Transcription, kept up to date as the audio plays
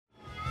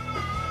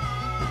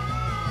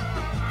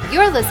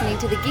You're listening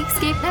to the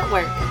Geekscape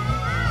Network.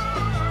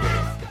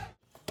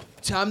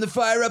 Time to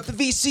fire up the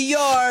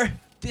VCR.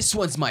 This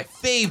one's my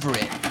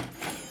favorite.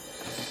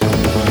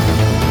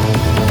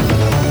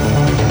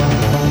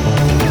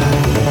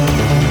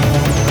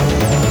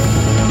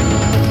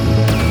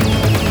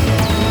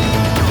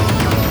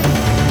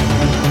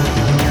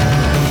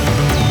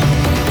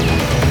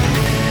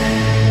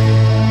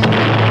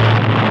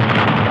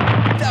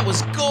 That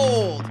was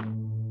gold.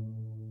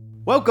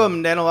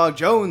 Welcome to Analog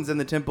Jones and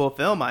the Temple of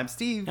Film. I'm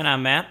Steve. And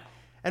I'm Matt.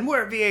 And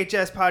we're a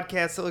VHS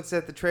podcast that looks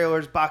at the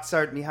trailers, box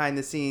art, and behind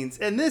the scenes.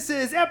 And this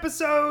is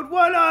episode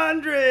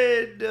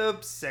 100.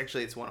 Oops,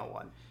 actually it's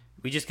 101.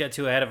 We just got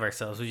too ahead of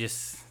ourselves. We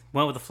just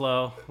went with the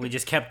flow. We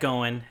just kept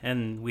going,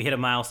 and we hit a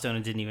milestone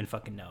and didn't even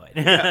fucking know it.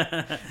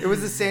 Yeah. It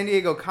was the San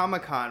Diego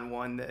Comic-Con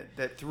one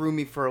that threw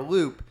me for a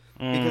loop.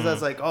 Because I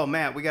was like, oh,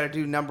 Matt, we got to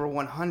do number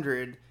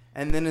 100.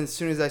 And then as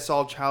soon as I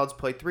saw Child's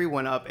Play 3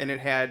 went up, and it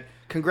had,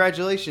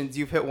 congratulations,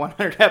 you've hit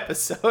 100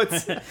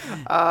 episodes.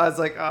 I was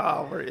like,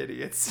 oh, we're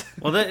idiots.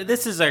 Well,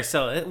 this is our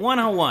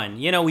 101.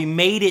 You know, we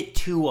made it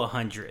to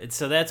 100,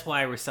 so that's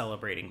why we're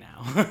celebrating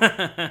now.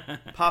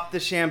 Pop the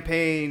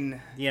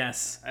champagne.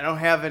 Yes. I don't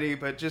have any,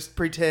 but just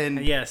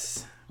pretend.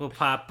 Yes. We'll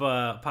pop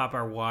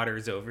our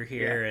waters over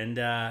here,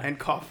 yeah. And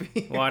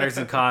coffee. Waters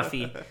and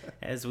coffee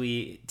as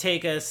we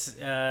take us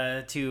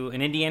to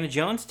an Indiana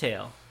Jones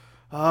tale.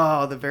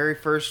 Oh, the very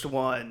first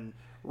one.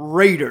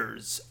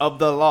 Raiders of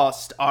the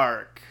Lost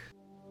Ark.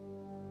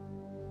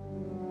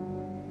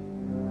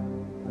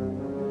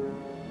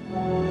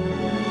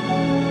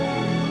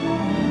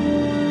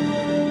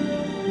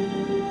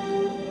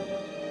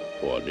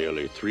 For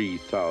nearly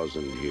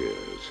 3,000 years,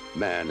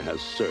 man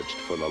has searched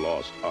for the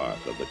lost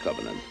Ark of the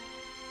Covenant.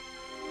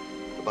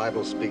 The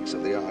Bible speaks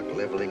of the Ark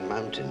leveling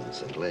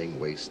mountains and laying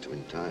waste to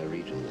entire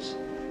regions.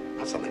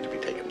 Not something to be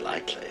taken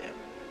lightly.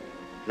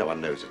 No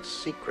one knows its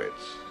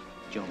secrets.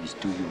 Jones,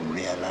 do you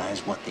realize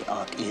what the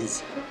Ark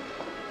is?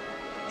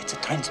 It's a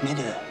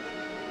transmitter.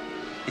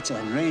 It's a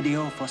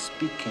radio for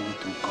speaking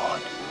to God.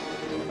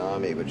 An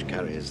army which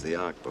carries the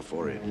Ark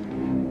before it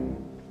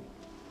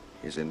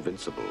is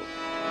invincible.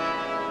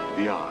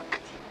 The Ark,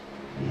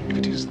 if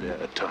it is their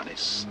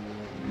Eternis,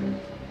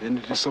 then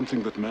it is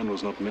something that man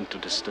was not meant to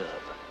disturb.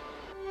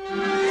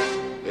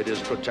 It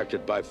is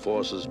protected by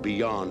forces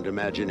beyond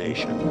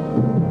imagination.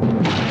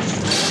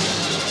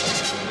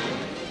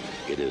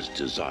 It is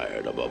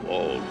desired above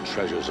all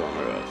treasures on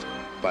earth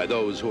by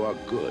those who are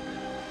good,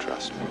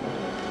 Trust me.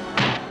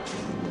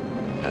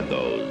 and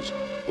those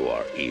who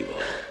are evil.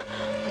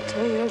 I'll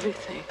tell you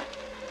everything.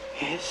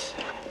 Yes,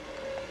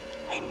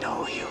 I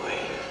know you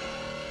will.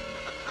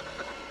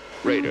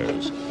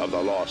 Raiders of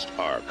the Lost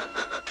Ark.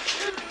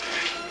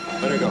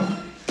 Let her go.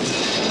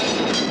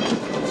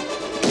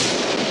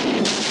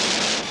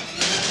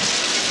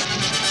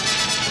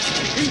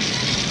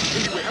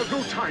 We have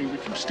no time.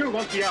 If you still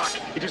want the Ark,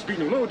 it is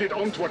being loaded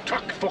onto a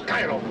truck for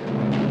Cairo.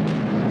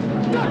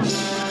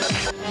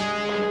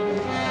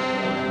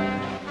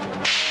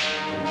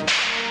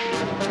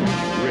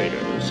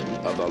 Raiders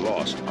of the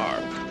Lost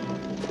Ark.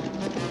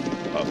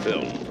 A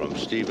film from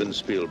Steven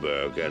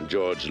Spielberg and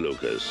George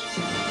Lucas.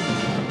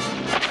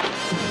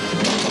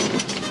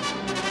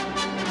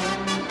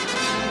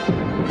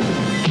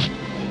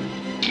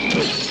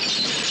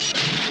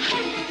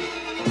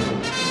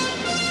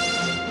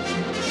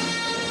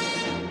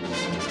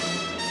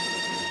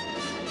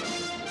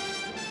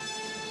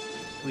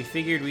 We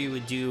figured we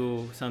would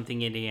do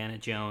something Indiana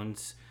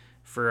Jones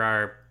for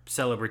our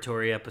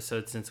celebratory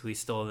episode since we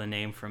stole the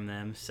name from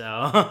them.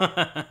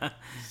 So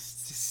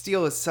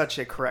Steal is such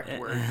a correct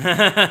word.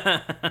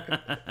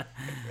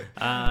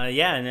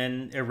 yeah, and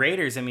then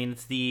Raiders. I mean,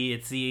 it's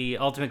the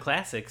ultimate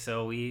classic.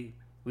 So we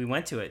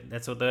went to it.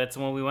 That's the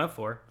one we went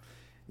for.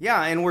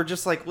 Yeah, and we're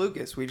just like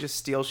Lucas. We just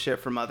steal shit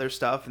from other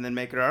stuff and then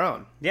make it our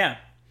own. Yeah,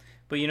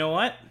 but you know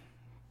what?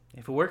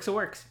 If it works, it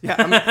works.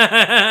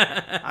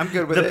 Yeah, I'm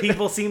good with it. The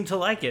people seem to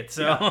like it,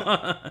 so.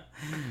 Yeah.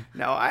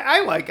 No, I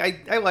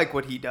like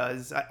what he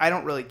does. I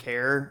don't really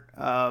care.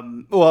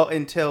 Well,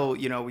 until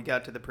we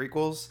got to the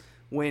prequels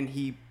when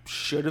he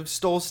should have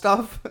stole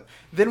stuff.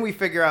 Then we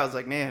figure out, I was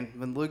like, man,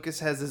 when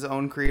Lucas has his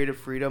own creative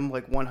freedom,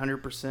 like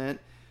 100%,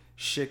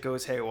 shit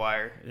goes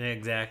haywire.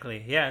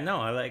 Exactly. Yeah. No,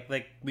 I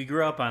like we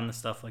grew up on the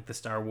stuff like the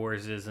Star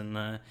Warses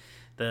and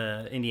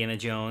the Indiana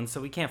Jones, so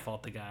we can't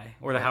fault the guy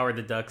or the Howard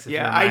the Ducks. If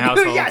Yeah, you're in my I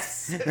household. knew.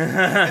 Yes,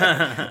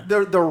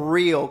 the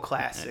real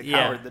classic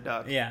Howard the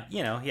Duck. Yeah,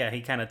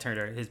 he kind of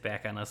turned his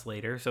back on us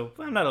later. So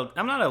I'm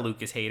not a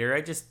Lucas hater.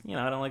 I just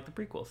I don't like the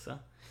prequels. So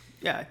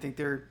yeah, I think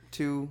they're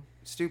too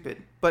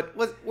stupid. But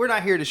we're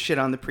not here to shit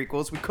on the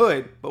prequels. We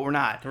could, but we're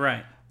not.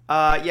 Right.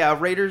 Yeah,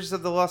 Raiders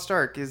of the Lost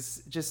Ark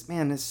is just,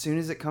 man, as soon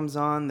as it comes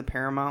on, the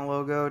Paramount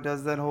logo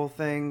does that whole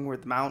thing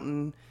with the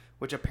mountain,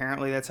 which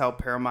apparently that's how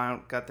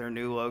Paramount got their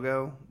new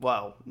logo.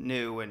 Well,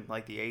 new in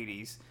like the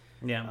 80s.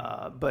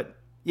 Yeah. But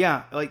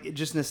yeah, like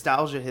just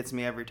nostalgia hits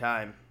me every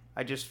time.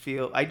 I just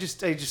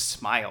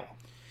smile.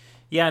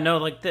 Yeah, no,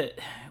 like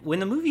when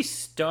the movie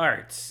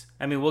starts,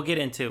 I mean, we'll get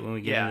into it when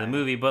we get into the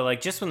movie, but like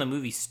just when the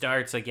movie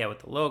starts, like with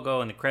the logo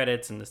and the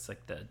credits and this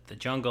like the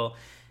jungle,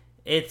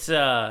 it's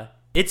a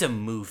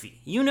movie.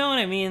 You know what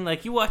I mean?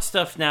 Like you watch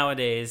stuff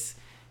nowadays,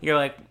 you're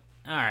like,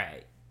 all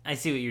right, I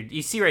see what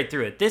you see right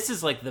through it. This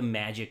is like the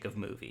magic of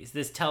movies.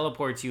 This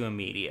teleports you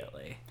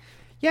immediately.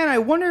 Yeah, and I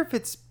wonder if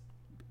it's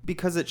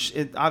because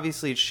it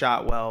obviously it's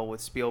shot well with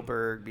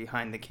Spielberg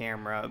behind the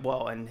camera,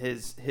 well, and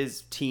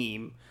his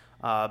team.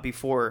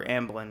 Before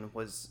Amblin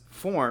was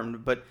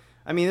formed, but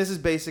I mean, this is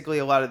basically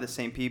a lot of the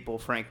same people,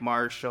 Frank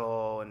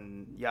Marshall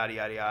and yada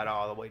yada yada,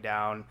 all the way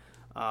down.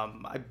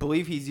 I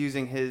believe he's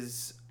using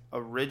his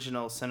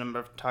original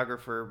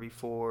cinematographer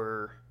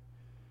before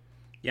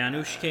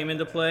Janusz came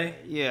into play.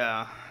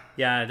 Yeah,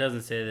 it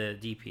doesn't say the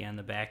DP on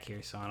the back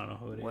here, so I don't know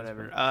who it is.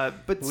 Whatever.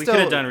 But we still,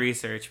 could have done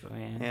research, but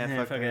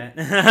fuck it.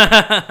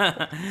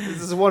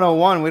 This is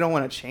 101. We don't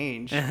want to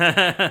change.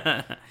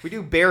 We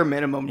do bare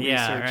minimum research.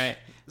 Yeah, right.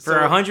 For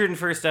our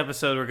 101st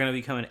episode, we're going to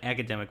become an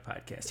academic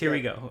podcast. Here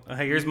we go.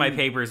 Here's my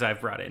papers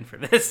I've brought in for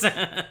this.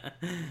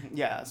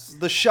 Yes,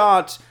 the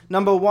shot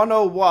number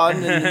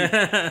 101,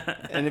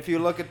 and if you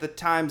look at the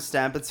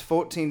timestamp, it's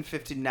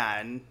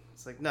 1459.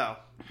 It's like, no,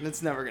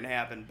 it's never going to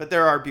happen. But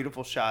there are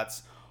beautiful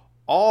shots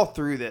all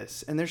through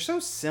this, and they're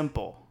so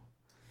simple.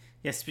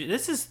 Yes,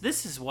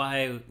 this is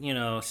why,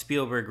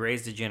 Spielberg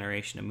raised a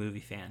generation of movie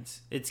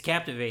fans. It's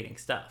captivating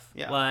stuff.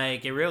 Yeah.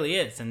 Like, it really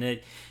is. And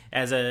it,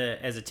 as a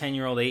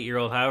 10-year-old,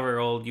 8-year-old, however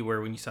old you were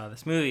when you saw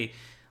this movie,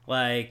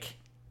 like,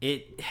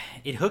 it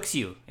hooks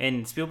you.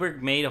 And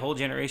Spielberg made a whole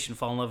generation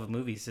fall in love with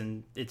movies,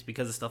 and it's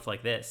because of stuff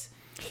like this.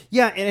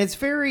 Yeah, and it's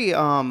very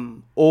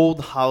old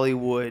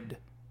Hollywood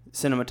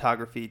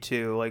cinematography,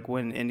 too. Like,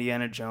 when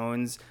Indiana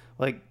Jones,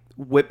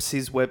 whips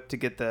his whip to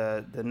get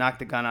the knock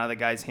the gun out of the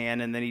guy's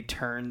hand, and then he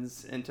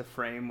turns into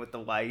frame with the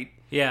light.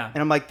 Yeah.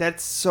 And I'm like,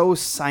 that's so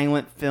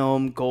silent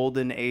film,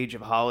 golden age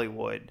of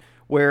Hollywood,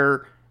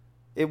 where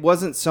it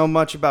wasn't so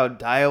much about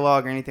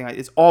dialogue or anything.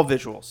 It's all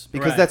visuals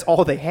because that's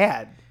all they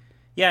had.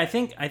 Yeah, I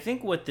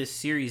think what this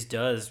series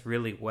does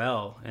really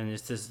well, and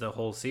this is the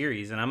whole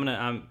series, and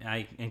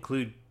I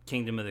include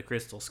Kingdom of the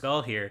Crystal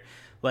Skull here.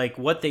 Like,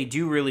 what they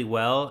do really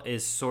well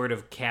is sort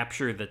of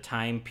capture the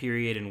time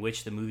period in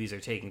which the movies are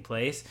taking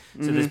place.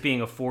 So this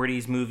being a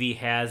 40s movie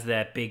has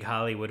that big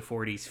Hollywood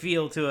 40s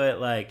feel to it.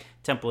 Like,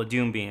 Temple of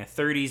Doom being a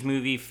 30s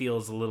movie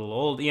feels a little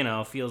old,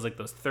 feels like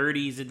those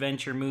 30s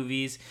adventure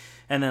movies.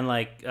 And then,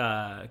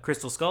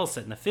 Crystal Skull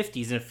set in the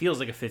 50s, and it feels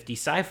like a 50s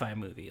sci-fi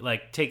movie.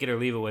 Like, take it or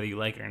leave it whether you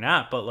like it or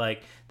not.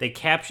 But, they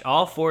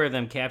all four of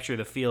them capture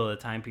the feel of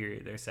the time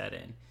period they're set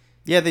in.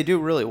 Yeah, they do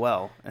really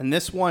well. And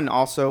this one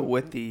also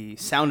with the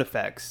sound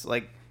effects,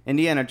 like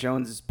Indiana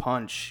Jones's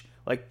punch,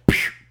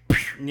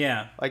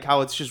 yeah, like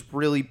how it's just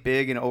really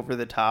big and over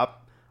the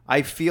top.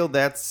 I feel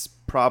that's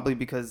probably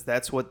because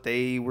that's what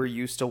they were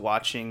used to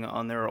watching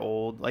on their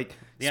old,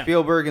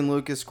 Spielberg and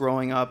Lucas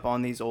growing up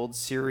on these old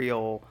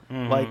serial,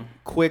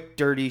 quick,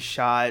 dirty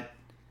shot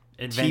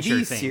adventure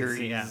TV things,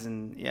 series,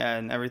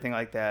 and everything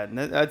like that. And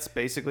that's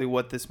basically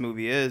what this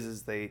movie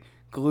is they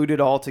glued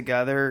it all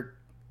together,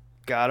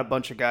 got a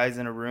bunch of guys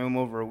in a room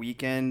over a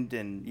weekend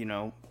and,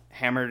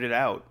 hammered it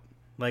out.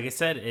 Like I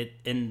said,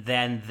 and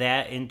then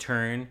that in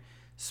turn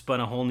spun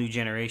a whole new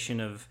generation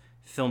of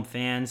film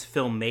fans,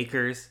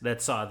 filmmakers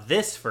that saw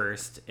this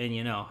first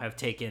and, have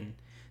taken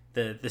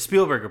the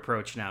Spielberg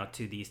approach now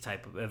to these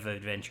type of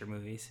adventure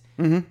movies.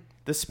 Mm-hmm.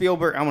 The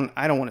Spielberg,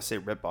 I don't want to say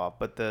ripoff,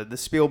 but the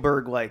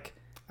Spielberg,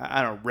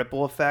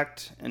 ripple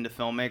effect into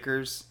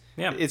filmmakers.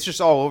 Yeah. It's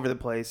just all over the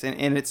place.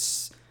 And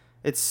it's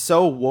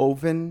so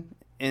woven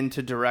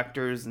into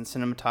directors and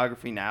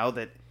cinematography now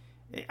that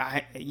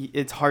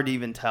it's hard to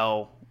even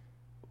tell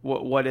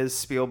what is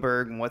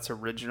Spielberg and what's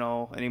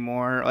original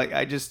anymore.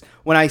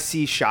 When I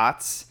see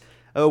shots,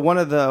 one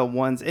of the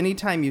ones,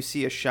 anytime you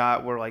see a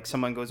shot where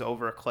someone goes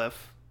over a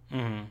cliff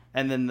and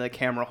then the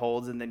camera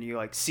holds and then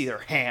you see their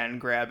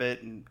hand grab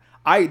it, and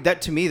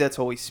to me that's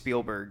always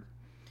Spielberg.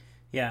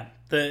 Yeah,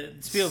 the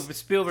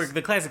Spielberg,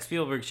 the classic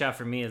Spielberg shot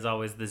for me is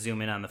always the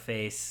zoom in on the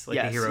face,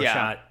 the hero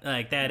shot.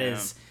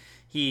 Is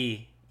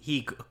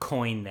he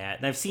coined that,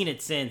 and I've seen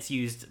it since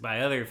used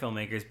by other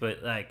filmmakers, but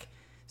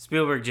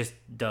Spielberg just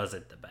does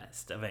it the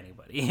best of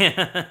anybody.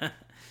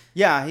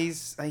 Yeah,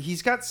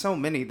 he's got so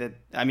many that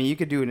you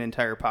could do an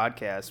entire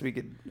podcast. We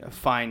could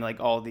find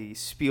all the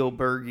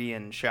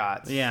Spielbergian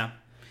shots. Yeah,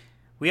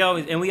 we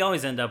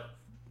always end up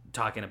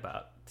talking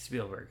about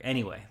Spielberg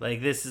anyway.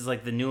 This is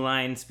the New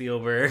Line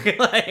Spielberg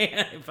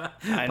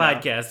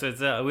podcast. So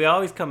it's we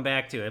always come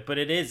back to it, but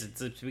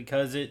it's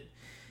because it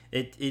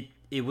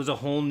was a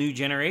whole new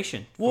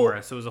generation for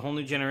us. It was a whole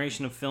new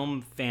generation of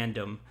film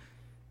fandom.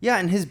 Yeah,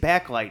 and his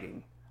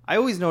backlighting. I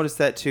always noticed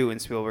that too in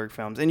Spielberg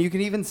films, and you can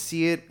even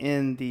see it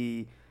in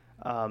the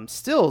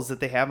stills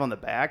that they have on the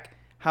back.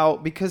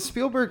 Because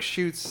Spielberg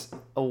shoots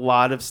a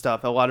lot of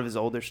stuff, a lot of his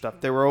older stuff,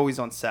 they were always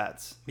on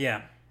sets.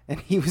 Yeah. And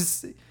he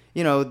was,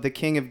 the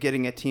king of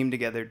getting a team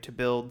together to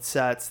build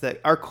sets that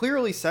are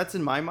clearly sets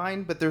in my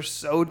mind, but they're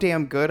so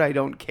damn good I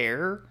don't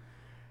care.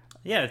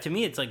 Yeah, to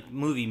me, it's like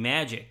movie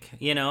magic.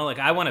 You know, like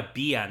I want to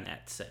be on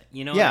that set.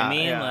 You know what I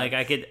mean? Yeah. Like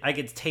I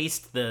could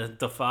taste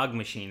the fog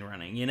machine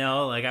running. You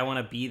know, like I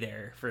want to be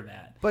there for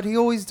that. But he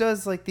always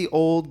does like the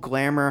old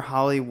glamour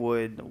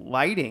Hollywood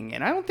lighting,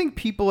 and I don't think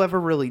people ever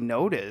really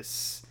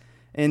notice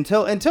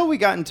until we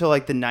got into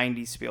like the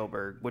 '90s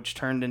Spielberg, which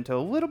turned into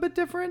a little bit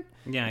different.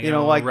 Yeah, you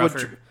know, like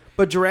rougher.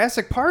 but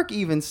Jurassic Park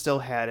even still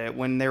had it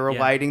when they were Yeah.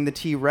 lighting the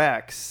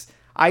T-Rex.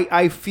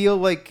 I feel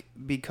like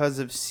because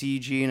of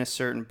CG in a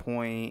certain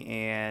point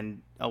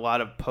and a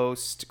lot of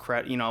post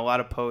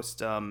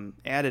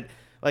added,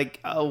 like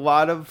a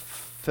lot of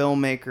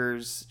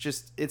filmmakers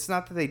just, it's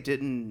not that they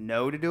didn't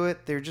know to do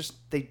it,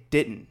 they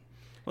didn't.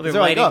 Well, they're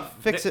lighting, like, oh,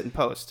 fix it in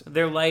post.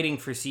 They're lighting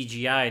for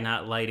CGI,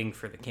 not lighting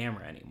for the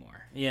camera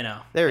anymore. You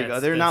know. There you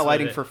go. They're not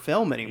lighting for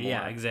film anymore.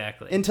 Yeah,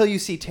 exactly. Until you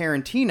see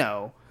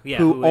Tarantino, Yeah,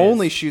 who who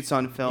only is. shoots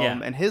on film, Yeah.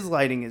 and his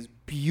lighting is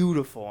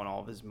beautiful in all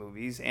of his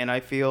movies. And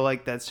I feel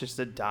like that's just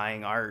a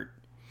dying art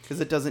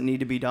because it doesn't need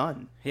to be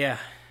done. Yeah.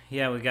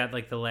 Yeah, we got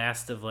like the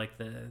last of like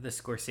the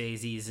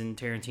Scorseses and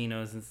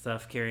Tarantinos and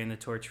stuff carrying the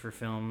torch for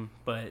film,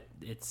 but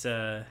it's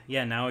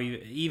now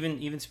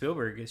even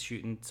Spielberg is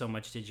shooting so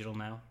much digital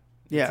now.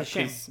 Yeah, It's a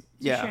shame. It's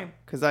a shame.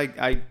 because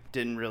I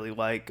didn't really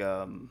like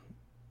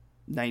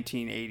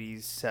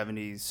 1980s,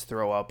 70s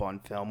throw up on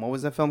film. What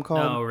was that film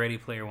called? Oh, Ready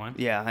Player One.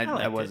 Yeah, I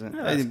liked it. wasn't.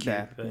 Oh, I that's didn't cute,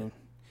 that. but- Yeah.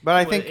 But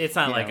I think it's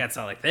not you like know, it's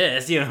not like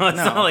this, you know. It's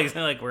No. not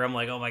like where I'm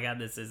like, oh my god,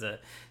 this is a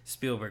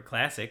Spielberg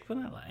classic, but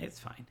it's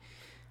fine.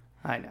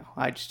 I know.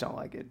 I just don't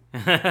like it.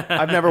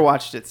 I've never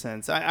watched it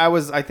since.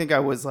 I think I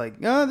was like,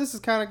 oh, this is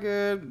kind of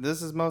good.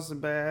 This is mostly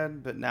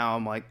bad. But now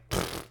I'm like,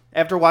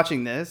 after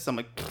watching this, I'm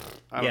like,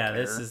 I don't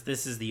care.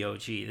 this is the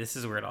OG. This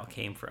is where it all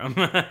came from.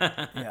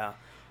 Yeah.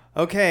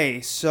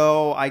 Okay,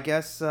 so I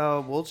guess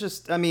we'll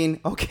just,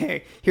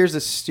 okay, here's a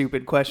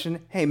stupid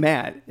question. Hey,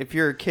 Matt, if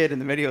you're a kid in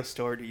the video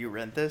store, do you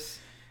rent this?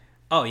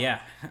 Oh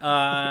yeah,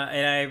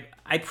 and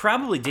I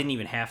probably didn't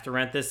even have to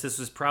rent this. This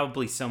was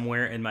probably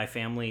somewhere in my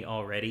family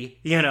already.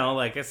 You know,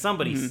 like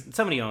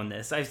somebody owned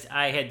this.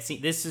 I had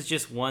seen, this is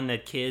just one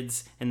that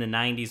kids in the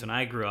 90s when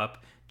I grew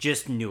up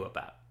just knew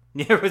about.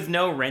 There was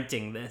no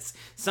renting this.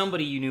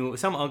 Somebody you knew,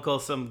 some uncle,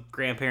 some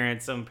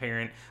grandparent, some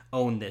parent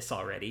owned this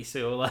already.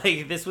 So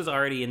like this was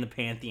already in the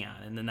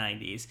pantheon in the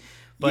 90s.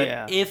 But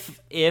Yeah.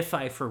 if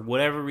I, for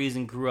whatever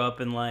reason, grew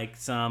up in like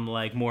some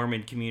like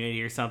Mormon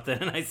community or something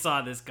and I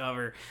saw this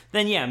cover,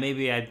 then yeah,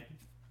 maybe I'd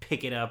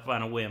pick it up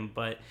on a whim.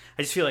 But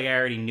I just feel like I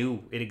already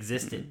knew it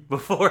existed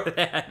before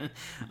that.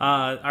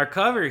 Our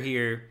cover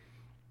here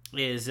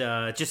is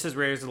just as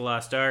Raiders of the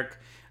Lost Ark.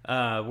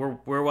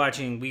 We're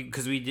watching,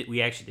 because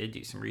we actually did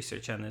do some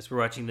research on this. We're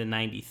watching the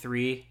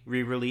 93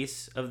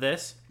 re-release of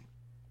this.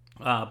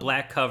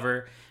 Black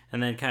cover,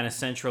 and then kind of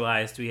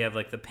centralized, we have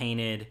like the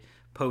painted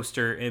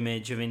poster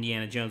image of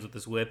Indiana Jones with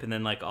his whip, and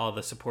then like all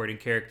the supporting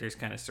characters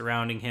kind of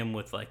surrounding him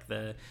with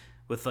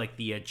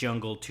the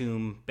jungle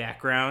tomb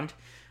background.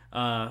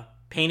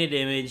 Painted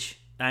image.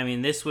 I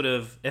mean, this would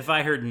have, if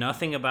I heard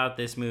nothing about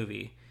this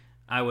movie,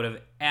 I would have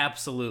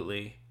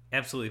absolutely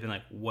been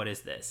like, what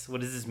is this?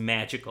 What is this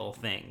magical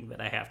thing that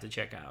I have to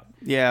check out?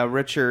 Yeah,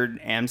 Richard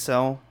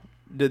Amsel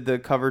did the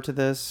cover to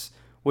this,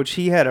 which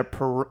he had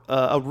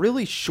a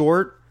really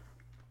short,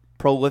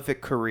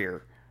 prolific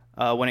career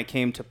when it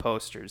came to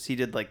posters. He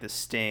did like The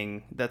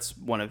Sting. That's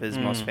one of his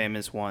most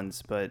famous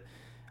ones, but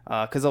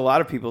because a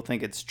lot of people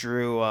think it's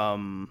Drew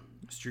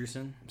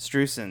Struzan.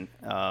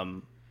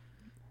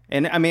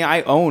 And I mean,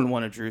 I own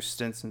one of Drew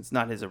Stinson's,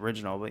 not his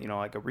original, but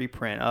like a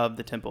reprint of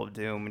The Temple of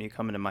Doom. When you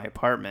come into my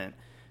apartment,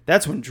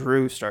 that's when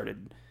Drew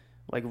started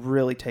like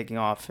really taking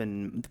off.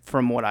 And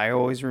from what I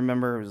always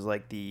remember, it was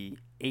like the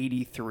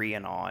 83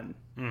 and on.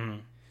 Mm-hmm.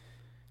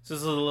 So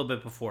this was a little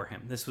bit before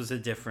him. This was a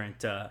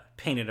different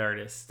painted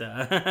artist.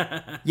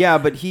 Yeah,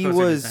 but he poster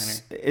was.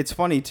 designer. It's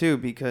funny too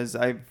because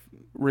I've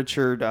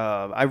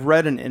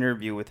read an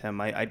interview with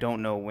him. I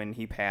don't know when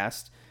he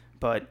passed,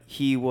 but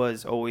he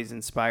was always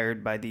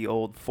inspired by the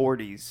old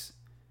 40s.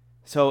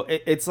 So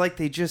it's like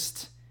they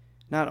just,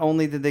 not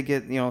only did they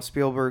get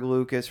Spielberg,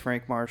 Lucas,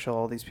 Frank Marshall,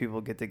 all these people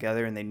get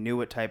together and they knew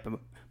what type of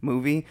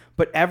movie,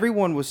 but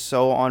everyone was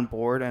so on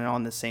board and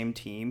on the same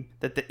team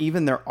that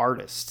even their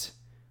artist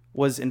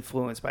was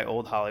influenced by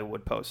old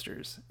Hollywood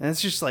posters. And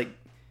it's just like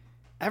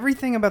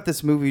everything about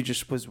this movie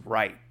just was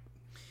right.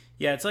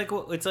 Yeah, it's like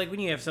when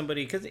you have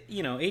somebody, because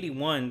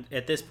 81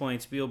 at this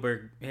point,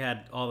 Spielberg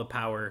had all the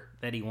power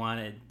that he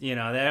wanted. They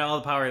had all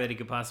the power that he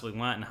could possibly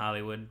want in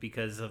Hollywood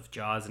because of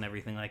Jaws and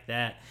everything like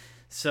that.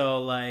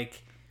 So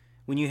like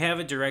when you have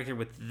a director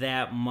with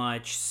that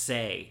much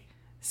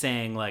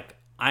saying like,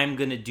 I'm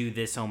gonna do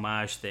this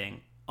homage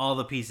thing, all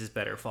the pieces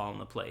better fall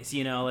into place.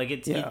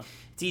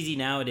 It's easy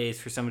nowadays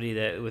for somebody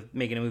that with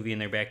making a movie in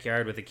their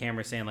backyard with a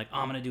camera saying like, oh,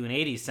 I'm gonna do an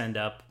 80s send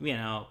up,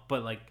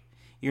 but like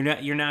you're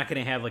not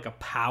gonna have like a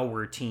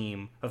power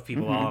team of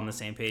people all on the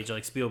same page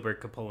like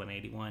Spielberg could pull in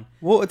 81.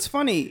 Well, it's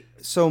funny.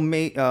 So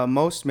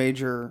most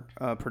major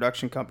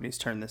production companies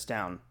turned this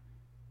down,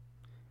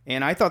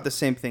 and I thought the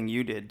same thing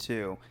you did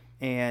too.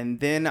 And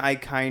then I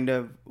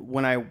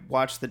when I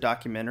watched the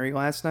documentary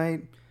last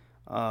night,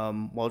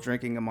 while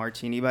drinking a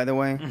martini, by the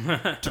way.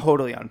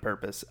 Totally on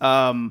purpose.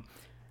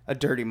 A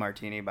dirty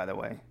martini, by the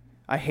way.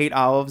 I hate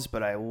olives,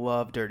 but I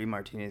love dirty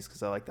martinis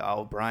because I like the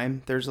olive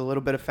brine. There's a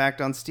little bit of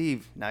fact on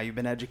Steve. Now you've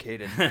been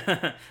educated.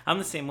 I'm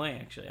the same way,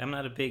 actually. I'm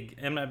not a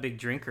big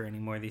drinker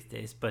anymore these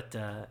days, but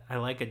I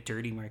like a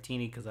dirty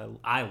martini because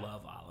I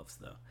love olives,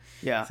 though.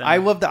 Yeah, So, I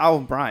love the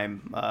olive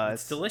brine.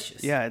 it's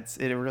delicious. Yeah,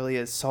 it really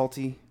is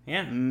salty.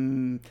 Yeah.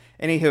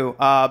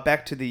 Anywho,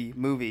 back to the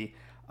movie.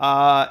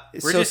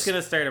 We're just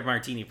gonna start a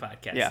martini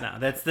podcast now.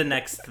 That's the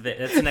next.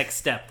 That's the next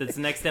step. That's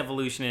the next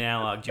evolution in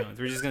Analog Jones.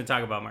 We're just gonna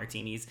talk about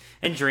martinis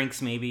and drinks,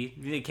 maybe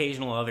the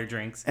occasional other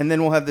drinks. And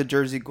then we'll have the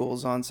Jersey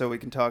Ghouls on, so we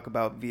can talk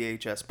about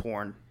VHS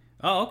porn.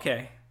 Oh,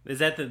 okay. Is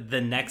that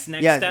the next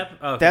yeah, step?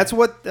 Okay. That's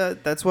what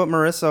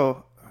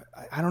Marissa.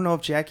 I don't know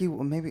if Jackie.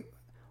 Well, maybe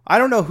I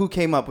don't know who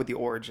came up with the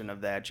origin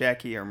of that,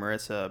 Jackie or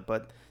Marissa,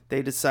 but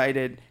they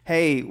decided,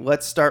 hey,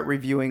 let's start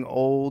reviewing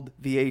old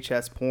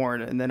VHS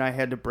porn. And then I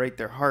had to break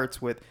their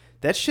hearts with,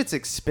 that shit's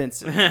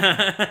expensive.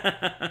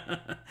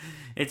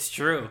 It's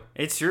true.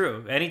 It's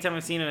true. Anytime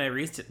I've seen it at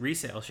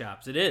resale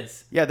shops, it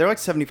is. Yeah, they're like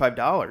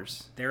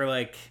 $75. They're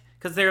like,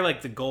 because they're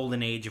like the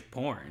golden age of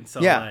porn.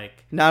 So yeah,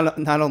 like, not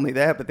only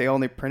that, but they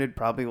only printed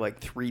probably like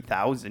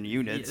 3,000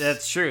 units.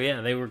 That's true.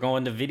 Yeah, they were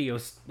going to video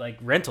like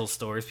rental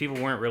stores.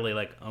 People weren't really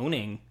like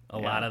owning a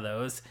lot of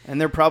those.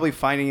 And they're probably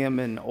finding them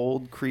in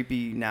old,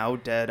 creepy, now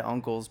dead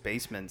uncles'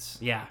 basements.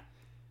 Yeah.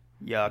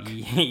 Yuck.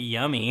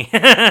 Yummy.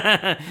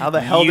 How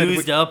the hell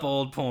used up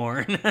old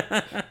porn?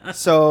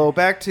 So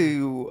back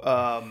to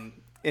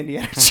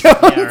Indiana Jones.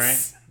 Yeah,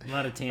 right. A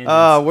lot of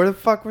tangents. Where the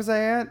fuck was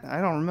I at?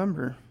 I don't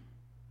remember.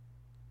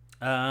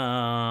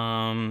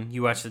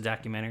 You watched the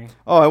documentary?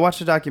 Oh, I watched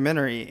the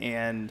documentary,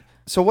 and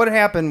so what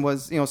happened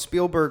was,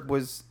 Spielberg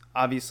was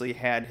obviously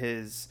had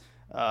his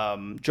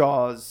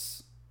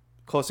Jaws,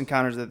 Close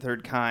Encounters of the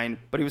Third Kind,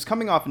 but he was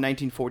coming off in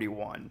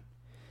 1941,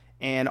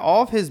 and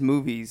all of his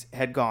movies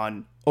had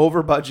gone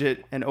over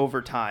budget and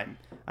over time.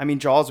 I mean,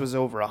 Jaws was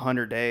over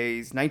 100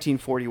 days.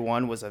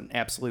 1941 was an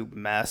absolute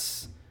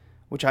mess,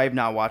 which I have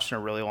not watched in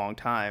a really long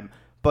time.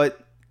 But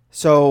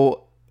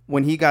so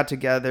when he got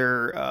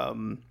together,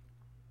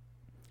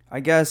 I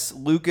guess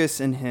Lucas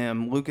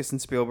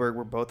and Spielberg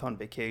were both on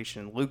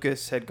vacation.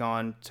 Lucas had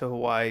gone to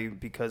Hawaii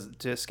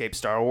to escape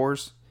Star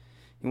Wars.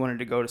 He wanted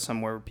to go to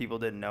somewhere where people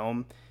didn't know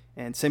him.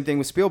 And same thing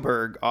with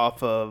Spielberg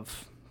off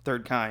of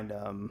Third Kind.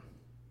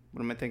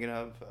 What am I thinking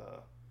of?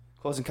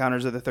 Close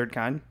Encounters of the Third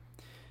Kind.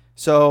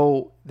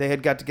 So they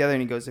had got together,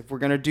 and he goes, if we're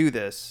going to do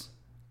this,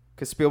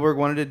 because Spielberg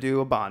wanted to do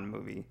a Bond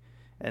movie.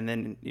 And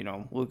then,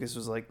 Lucas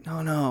was like,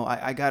 no,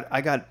 I got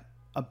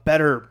a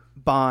better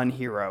Bond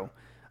hero.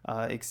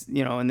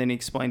 And then he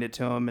explained it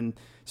to him, and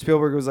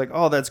Spielberg was like,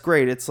 oh, that's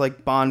great. It's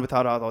like Bond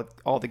without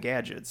all the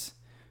gadgets.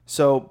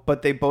 So,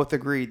 but they both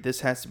agreed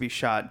this has to be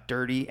shot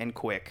dirty and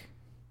quick.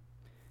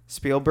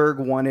 Spielberg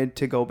wanted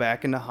to go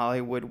back into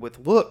Hollywood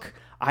with, look,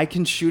 I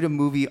can shoot a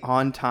movie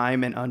on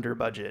time and under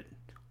budget,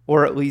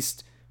 or at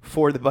least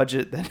for the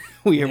budget that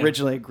we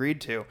originally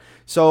agreed to.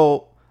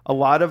 So a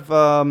lot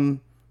of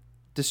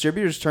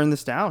distributors turned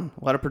this down,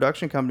 a lot of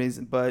production companies,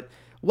 but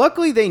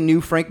luckily they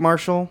knew Frank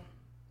Marshall.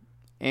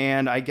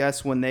 And I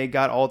guess when they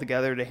got all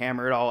together to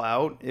hammer it all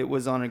out, it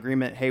was on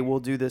agreement, hey, we'll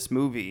do this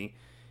movie.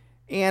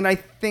 And I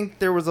think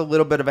there was a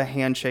little bit of a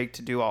handshake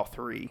to do all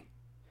three.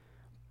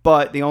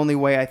 But the only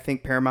way I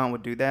think Paramount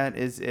would do that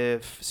is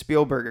if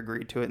Spielberg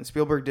agreed to it. And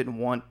Spielberg didn't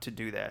want to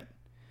do that.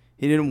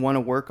 He didn't want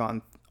to work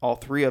on all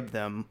three of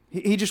them.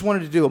 He just wanted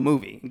to do a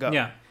movie and go.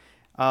 Yeah.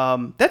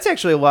 That's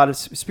actually a lot of...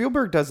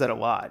 Spielberg does that a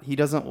lot. He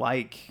doesn't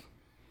like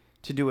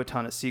to do a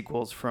ton of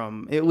sequels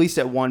from, at least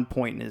at one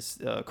point in his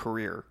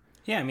career.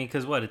 Yeah, I mean,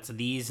 because it's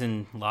these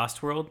and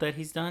Lost World that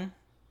he's done?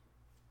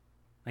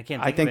 I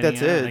can't think that's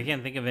it. I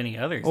can't think of any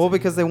others. Well,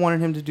 because they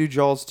wanted him to do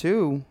Jaws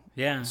 2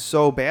 yeah.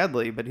 so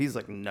badly, but he's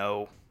like,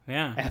 no.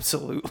 Yeah.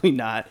 Absolutely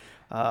not.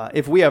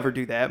 If we ever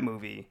do that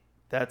movie,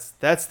 that's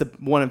the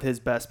one of his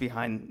best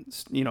behind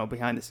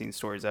the scenes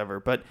stories ever.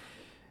 But,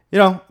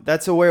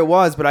 that's the way it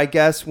was. But I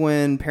guess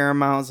when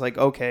Paramount's like,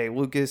 okay,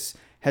 Lucas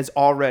has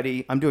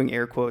already, I'm doing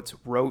air quotes,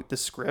 wrote the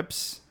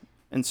scripts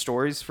and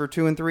stories for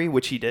 2 and 3,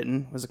 which he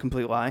didn't. It was a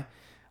complete lie,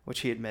 which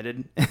he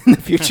admitted in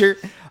the future.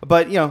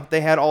 But,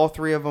 they had all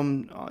three of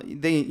them.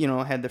 They,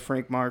 had the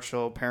Frank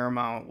Marshall,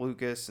 Paramount,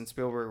 Lucas, and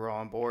Spielberg were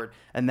all on board.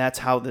 And that's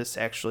how this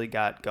actually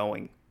got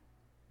going.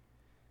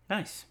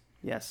 Nice.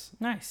 Yes.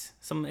 Nice.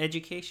 Some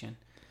education.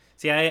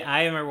 See,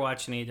 I remember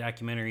watching any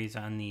documentaries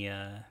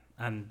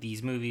on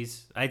these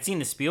movies. I'd seen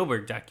the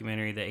Spielberg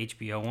documentary, the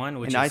HBO one,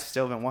 which I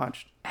still haven't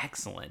watched.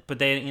 Excellent. But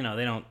they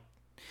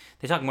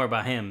talk more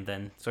about him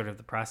than sort of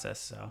the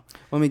process. So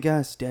let me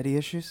guess, daddy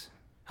issues?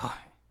 Oh,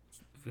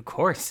 of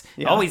course.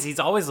 Yeah. He's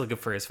always looking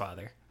for his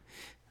father.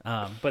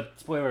 But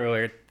spoiler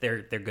alert,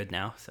 they're good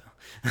now. So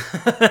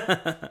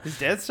his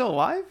dad's still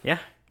alive? Yeah.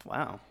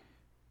 Wow,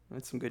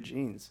 that's some good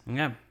genes.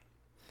 Yeah.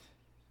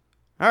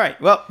 All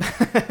right. Well,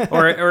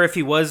 or if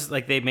he was,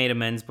 they made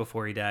amends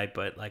before he died,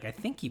 but I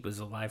think he was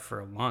alive for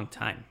a long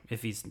time.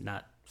 If he's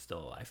not still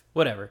alive,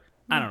 whatever.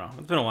 I don't know.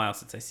 It's been a while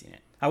since I've seen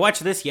it. I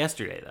watched this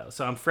yesterday though,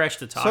 so I'm fresh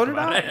to talk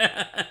about it.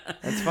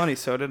 That's funny.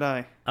 So did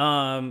I.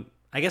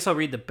 I guess I'll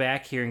read the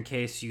back here in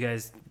case you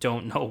guys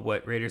don't know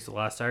what Raiders of the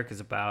Lost Ark is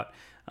about.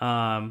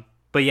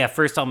 But yeah,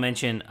 first I'll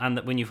mention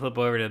when you flip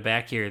over to the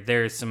back here,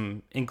 there's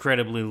some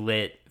incredibly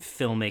lit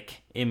filmic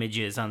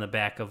images on the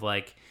back of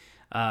like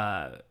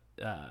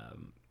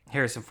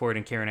Harrison Ford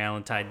and Karen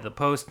Allen tied to the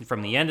post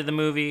from the end of the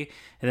movie,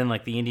 and then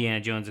like the Indiana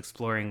Jones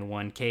exploring the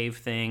one cave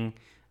thing.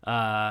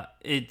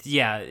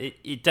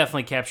 It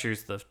definitely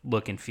captures the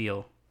look and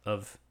feel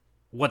of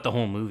what the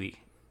whole movie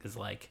is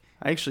like.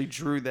 I actually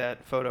drew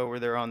that photo where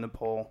they're on the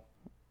pole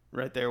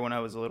right there when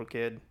I was a little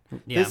kid.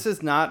 Yeah. This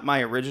is not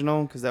my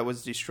original because that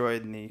was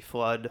destroyed in the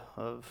flood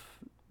of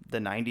the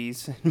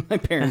 90s in my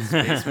parents'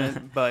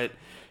 basement. But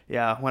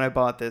yeah, when I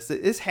bought this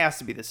has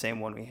to be the same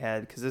one we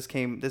had because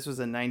this was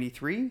a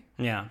 93?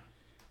 Yeah.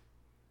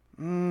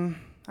 I don't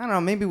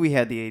know. Maybe we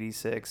had the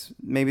 86.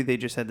 Maybe they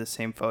just had the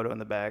same photo in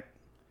the back.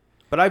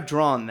 But I've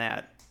drawn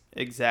that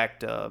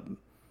exact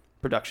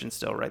production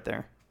still right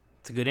there.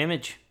 It's a good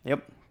image.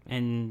 Yep.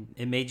 And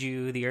it made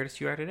you the artist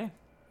you are today.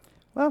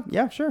 Well,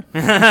 yeah, sure.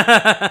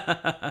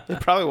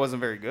 It probably wasn't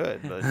very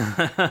good,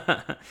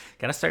 but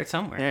gotta start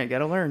somewhere. Yeah, you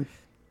gotta learn.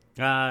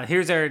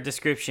 Here's our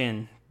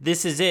description.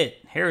 This is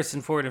it.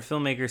 Harrison Ford and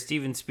filmmaker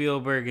Steven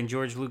Spielberg and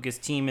George Lucas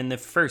team in the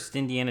first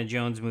Indiana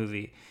Jones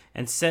movie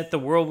and set the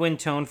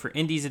whirlwind tone for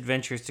Indy's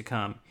adventures to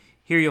come.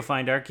 Here you'll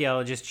find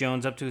archaeologist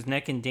Jones up to his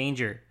neck in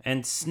danger,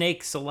 and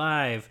snakes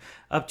alive,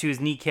 up to his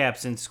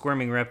kneecaps in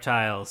squirming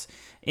reptiles.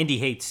 Indy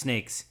hates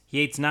snakes. He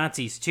hates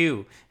Nazis,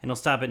 too, and he'll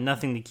stop at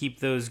nothing to keep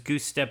those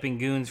goose-stepping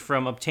goons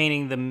from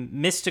obtaining the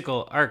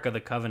mystical Ark of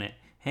the Covenant.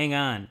 Hang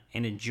on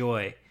and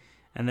enjoy.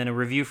 And then a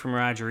review from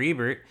Roger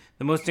Ebert,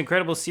 the most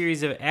incredible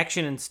series of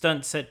action and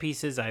stunt set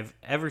pieces I've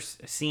ever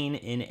seen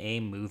in a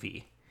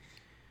movie.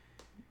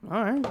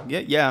 All right.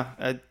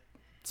 Yeah.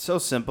 So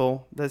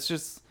simple. That's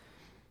just...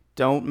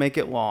 Don't make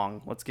it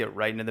long. Let's get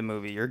right into the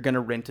movie. You're gonna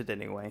rent it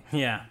anyway.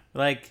 Yeah,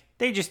 like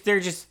they're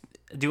just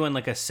doing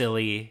like a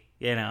silly,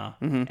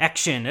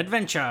 action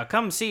adventure.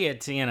 Come see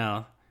it,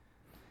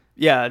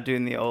 Yeah,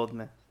 doing the old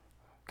man.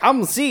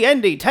 Come see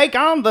Indy take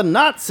on the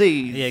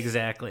Nazis. Yeah,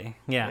 exactly.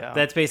 Yeah,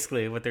 that's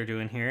basically what they're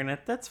doing here, and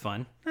that's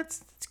fun.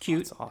 It's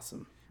cute. That's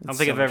awesome. I don't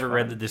think I've ever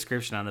read the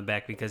description on the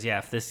back because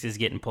if this is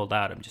getting pulled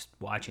out, I'm just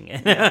watching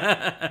it.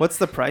 Yeah. What's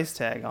the price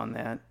tag on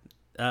that?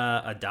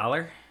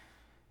 $1.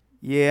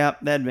 Yeah,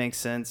 that makes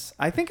sense.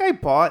 I think I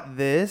bought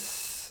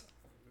this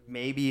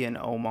maybe in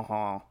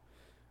Omaha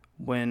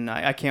when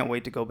I can't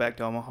wait to go back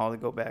to Omaha to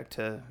go back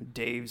to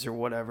Dave's or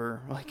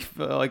whatever,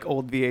 like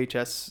old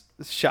VHS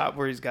shop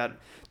where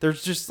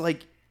there's just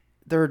like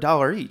they're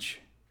 $1 each.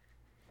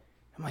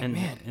 I'm like,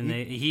 man. And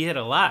he hit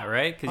a lot,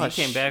 right? Because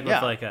he came back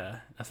with like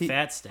a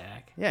fat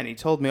stack. Yeah, and he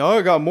told me, "Oh,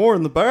 I got more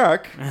in the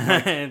back."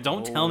 Like,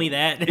 don't tell me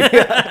that.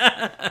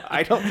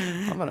 I don't.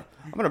 I'm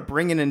gonna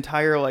bring an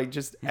entire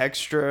just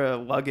extra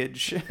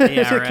luggage.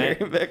 Yeah, right.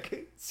 Carry back.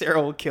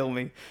 Sarah will kill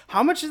me.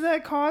 How much does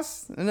that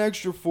cost? An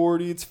extra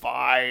 $40. It's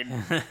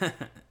fine.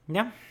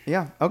 Yeah.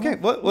 Yeah. Okay.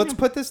 Let's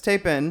put this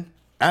tape in.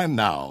 And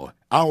now,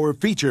 our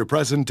feature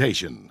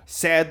presentation.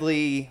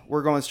 Sadly,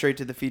 we're going straight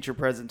to the feature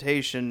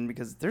presentation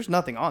because there's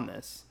nothing on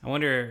this. I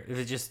wonder if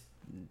it's just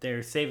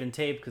they're saving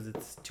tape because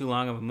it's too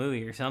long of a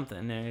movie or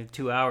something. And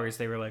 2 hours,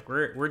 they were like,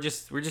 we're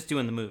just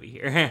doing the movie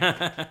here.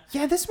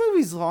 Yeah, this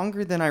movie's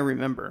longer than I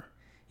remember.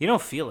 You don't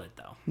feel it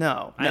though.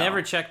 No. I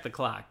never checked the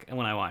clock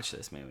when I watched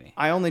this movie.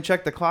 I only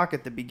checked the clock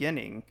at the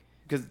beginning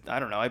because I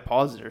don't know. I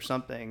paused it or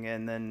something,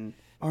 and then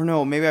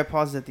maybe I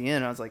paused it at the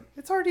end. I was like,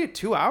 it's already at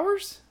 2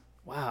 hours.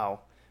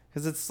 Wow.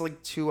 Because it's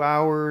like 2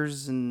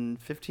 hours and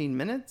 15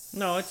 minutes?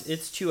 No,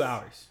 it's 2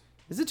 hours.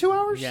 Is it 2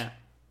 hours? Yeah.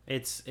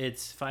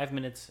 It's 5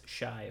 minutes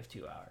shy of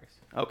 2 hours.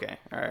 Okay,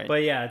 all right.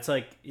 But yeah, it's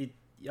like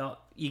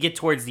you get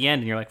towards the end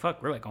and you're like,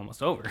 fuck, we're like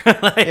almost over.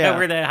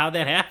 How'd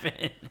that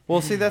happen?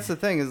 Well, see, that's the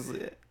thing is,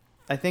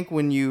 I think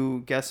when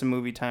you guess a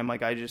movie time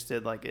like I just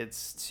did,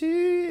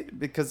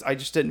 because I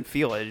just didn't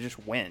feel it. It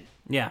just went.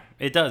 Yeah,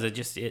 it does. It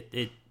just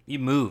it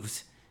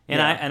moves.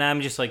 And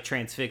I'm just like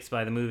transfixed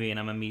by the movie, and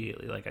I'm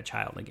immediately like a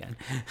child again.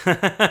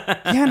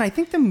 Yeah, and I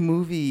think the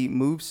movie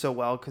moves so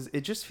well because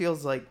it just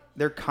feels like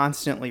they're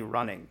constantly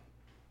running.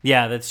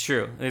 Yeah, that's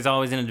true. There's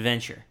always an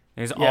adventure.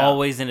 There's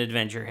always an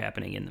adventure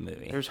happening in the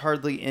movie. There's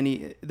hardly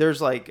any.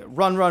 There's like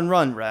run,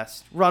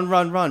 rest,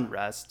 run,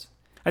 rest.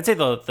 I'd say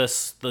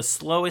the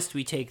slowest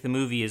we take the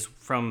movie is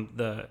from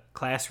the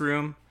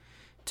classroom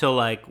till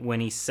like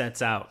when he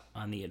sets out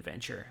on the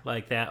adventure,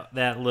 like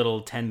that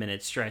little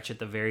 10-minute stretch at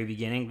the very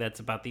beginning. That's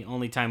about the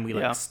only time we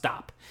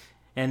stop,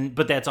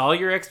 but that's all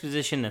your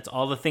exposition. That's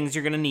all the things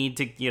you're gonna need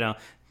to,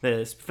 the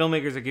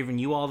filmmakers are giving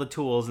you all the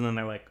tools, and then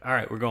they're like, all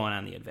right, we're going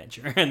on the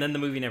adventure, and then the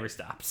movie never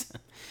stops.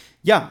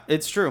 Yeah,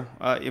 it's true.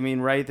 I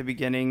mean, right at the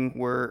beginning,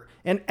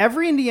 and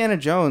every Indiana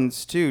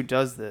Jones too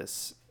does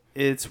this.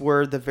 It's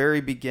where the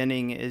very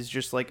beginning is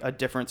just like a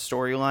different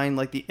storyline,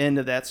 like the end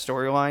of that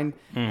storyline.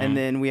 Mm-hmm. And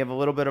then we have a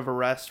little bit of a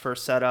rest for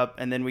setup,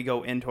 and then we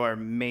go into our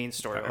main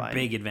storyline. Our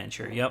big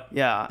adventure, yep.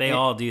 Yeah. They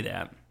all do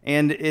that.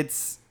 And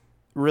it's,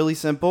 really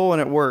simple,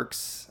 and it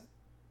works.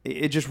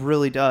 It just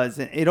really does.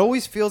 And it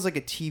always feels like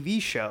a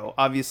TV show.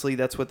 Obviously,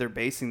 that's what they're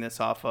basing this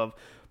off of.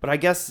 But I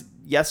guess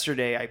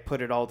yesterday I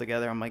put it all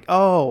together. I'm like,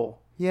 oh,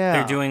 yeah.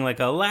 They're doing like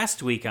a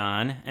last week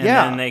on, and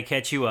Yeah. then they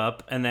catch you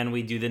up, and then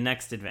we do the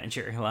next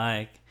adventure.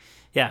 Like,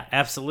 yeah,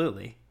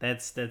 absolutely.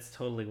 That's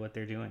totally what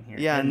they're doing here.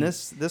 Yeah, and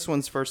this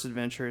one's first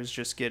adventure is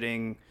just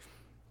getting...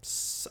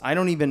 I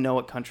don't even know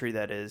what country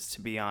that is,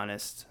 to be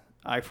honest.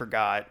 I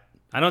forgot.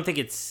 I don't think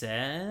it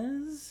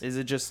says. Is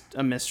it just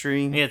a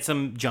mystery? Yeah, it's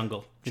some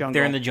jungle. Jungle.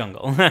 They're in the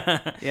jungle.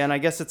 Yeah, and I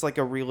guess it's like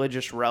a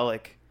religious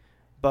relic.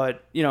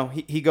 But, you know,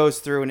 he goes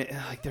through and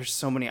there's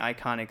so many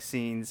iconic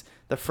scenes.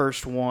 The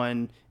first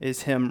one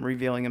is him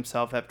revealing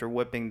himself after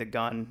whipping the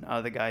gun out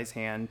of the guy's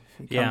hand.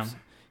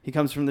 He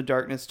comes from the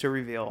darkness to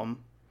reveal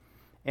him.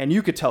 And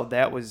you could tell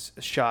that was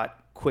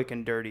shot quick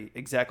and dirty,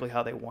 exactly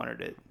how they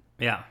wanted it.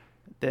 Yeah.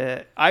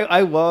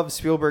 I love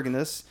Spielberg in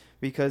this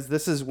because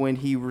this is when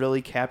he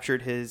really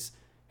captured his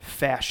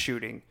fast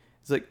shooting.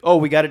 It's like, oh,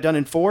 we got it done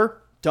in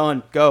 4?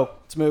 Done. Go.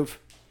 Let's move.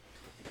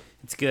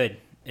 It's good.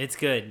 It's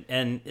good.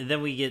 And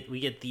then we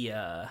get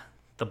the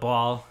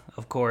ball,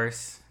 of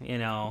course, you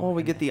know. Well,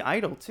 we get the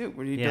idol too,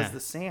 where he does the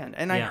sand.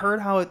 And I Yeah.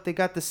 heard how they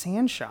got the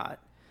sand shot.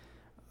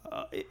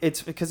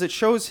 It's because it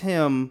shows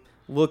him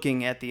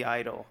looking at the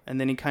idol, and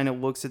then he kind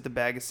of looks at the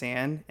bag of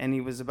sand, and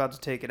he was about to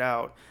take it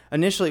out.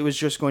 Initially, it was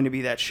just going to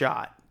be that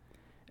shot,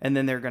 and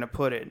then they're going to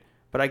put it.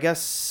 But I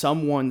guess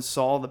someone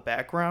saw the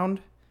background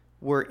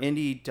where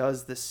Indy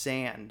does the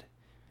sand,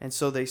 and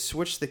so they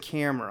switched the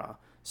camera.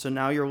 So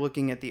now you're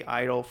looking at the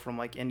idol from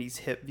like Indy's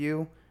hip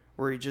view,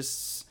 where he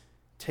just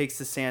takes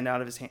the sand out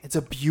of his hand. It's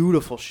a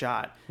beautiful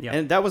shot,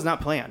 and that was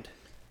not planned.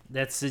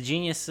 That's the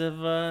genius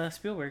of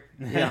Spielberg.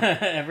 Yeah.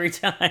 Every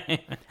time.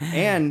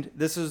 And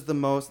this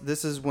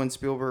is when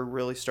Spielberg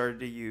really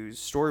started to use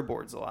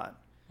storyboards a lot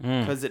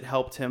because it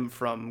helped him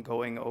from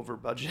going over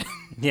budget.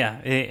 Yeah,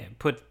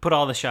 put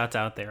all the shots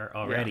out there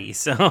already,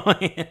 so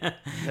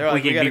Like,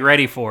 we can be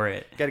ready for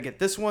it. Got to get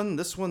this one.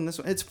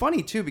 It's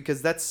funny too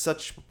because that's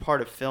such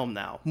part of film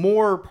now,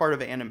 more part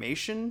of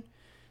animation,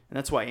 and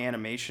that's why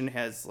animation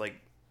has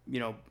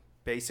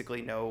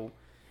basically no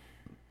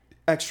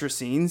extra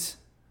scenes.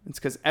 It's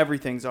because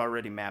everything's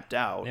already mapped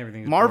out.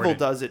 Marvel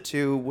does it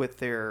too with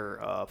their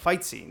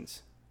fight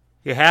scenes.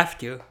 You have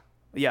to.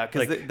 Yeah,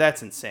 because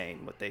that's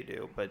insane what they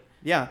do. But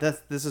yeah,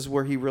 this is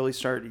where he really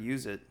started to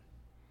use it.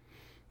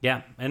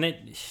 Yeah, and it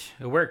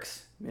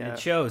works. Yeah. It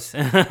shows.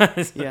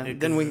 Yeah.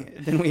 Then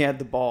we had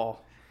the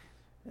ball,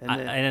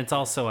 and it's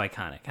also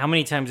iconic. How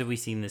many times have we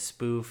seen this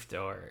spoofed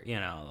or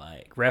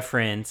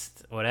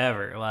referenced,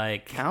 whatever?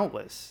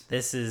 Countless.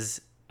 This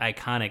is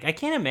iconic. I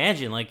can't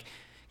imagine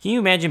Can you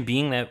imagine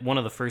being that one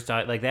of the first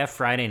that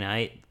Friday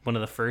night, one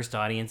of the first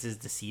audiences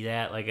to see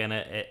that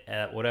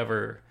at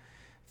whatever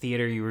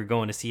theater you were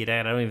going to see it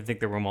at? I don't even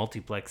think there were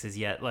multiplexes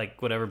yet.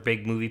 Whatever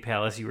big movie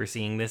palace you were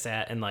seeing this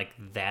at, and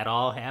that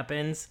all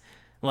happens.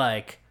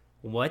 What?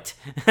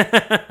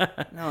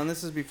 No, and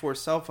this is before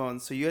cell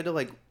phones, so you had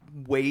to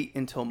wait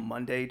until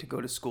Monday to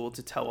go to school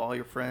to tell all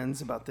your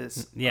friends about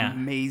this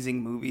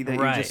amazing movie that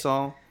you just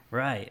saw.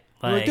 Right.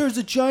 There's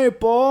a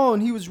giant ball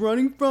and he was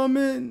running from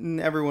it,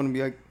 and everyone would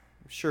be like,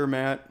 "Sure,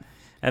 Matt."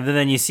 And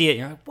then you see it,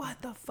 you're like,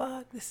 "What the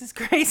fuck? This is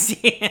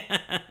crazy."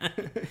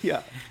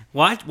 Yeah.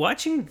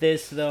 Watching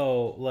this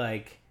though,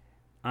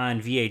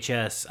 on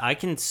VHS, I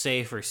can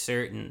say for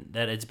certain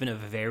that it's been a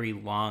very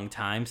long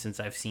time since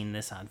I've seen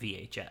this on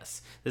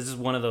VHS. This is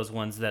one of those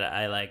ones that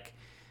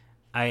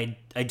I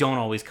don't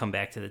always come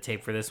back to the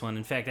tape for this one.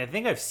 In fact, I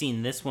think I've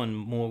seen this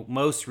one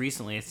most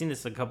recently. I've seen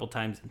this a couple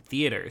times in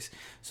theaters.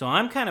 So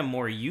I'm kind of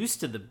more used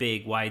to the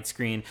big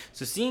widescreen.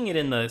 So seeing it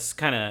in the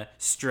kind of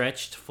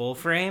stretched full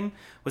frame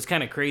was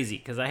kind of crazy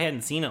because I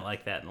hadn't seen it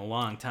like that in a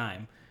long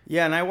time.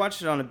 Yeah, and I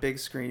watched it on a big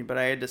screen, but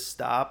I had to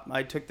stop.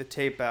 I took the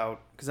tape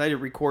out because I had to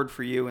record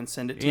for you and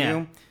send it to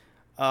you.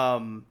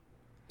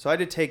 So I had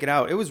to take it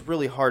out. It was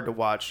really hard to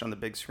watch on the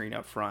big screen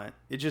up front.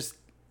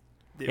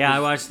 I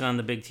watched it on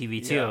the big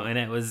TV too, and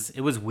it was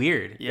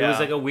weird. Yeah. It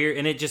was a weird,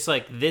 and it just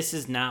this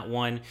is not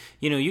one.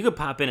 You could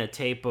pop in a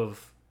tape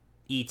of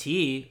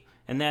E.T.,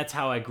 and that's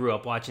how I grew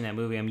up watching that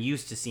movie. I'm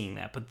used to seeing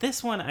that, but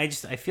this one, I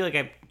feel like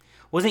I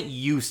wasn't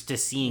used to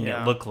seeing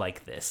it look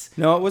like this.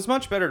 No, it was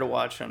much better to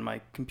watch on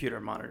my computer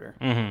monitor.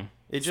 Mm-hmm.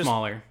 It's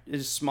smaller.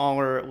 It's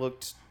smaller. It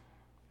looked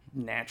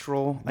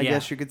natural, I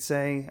guess you could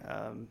say.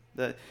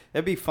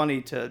 That'd be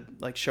funny to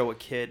show a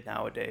kid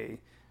nowadays.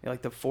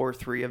 The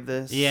 4:3 of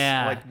this,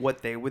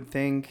 what they would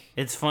think.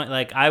 It's fun.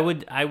 I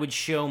would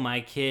show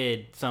my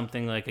kid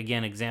something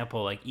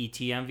example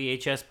E.T. on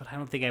VHS, but I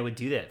don't think I would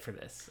do that for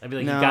this. I'd be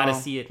like, No. You gotta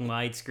see it in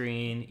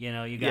widescreen.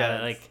 You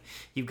gotta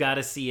you've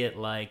gotta see it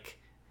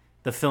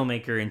the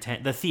filmmaker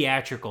intent, the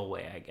theatrical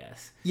way, I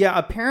guess. Yeah,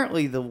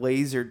 apparently the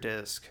laser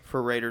disc for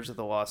Raiders of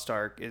the Lost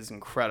Ark is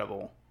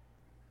incredible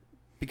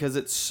because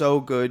it's so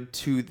good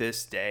to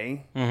this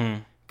day.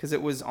 Mm-hmm. Because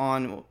it was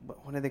on,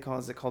 what do they call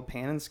it? Is it called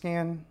Pan and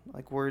Scan?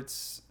 Where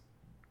it's...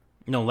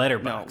 No,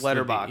 Letterboxd. No,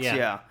 Letterboxd,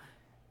 yeah.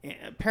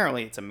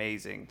 Apparently it's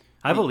amazing.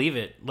 I believe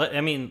it. I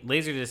mean,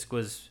 Laserdisc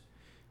was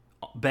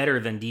better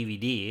than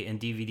DVD, and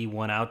DVD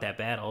won out that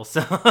battle.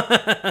 So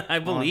I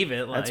believe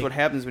it. That's what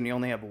happens when you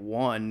only have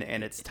one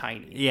and it's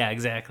tiny. Yeah,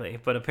 exactly.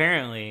 But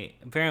apparently,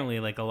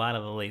 like a lot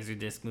of the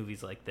Laserdisc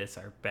movies like this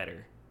are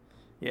better.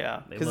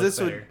 Yeah, They because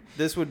look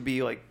this would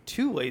be like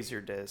 2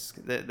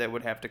 Laserdisc that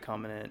would have to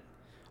come in it.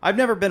 I've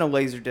never been a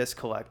Laserdisc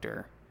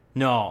collector.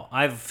 No,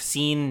 I've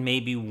seen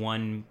maybe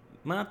one,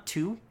 well,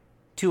 two.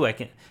 I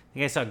think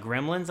I saw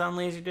Gremlins on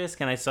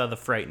Laserdisc, and I saw The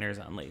Frighteners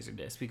on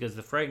Laserdisc, because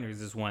The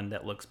Frighteners is one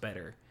that looks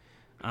better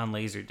on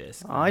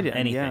Laserdisc. Oh, I didn't.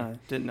 Anything. Yeah,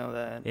 didn't know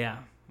that. Yeah,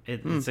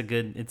 it's a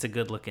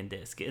good looking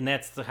disc, and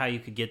that's how you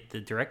could get the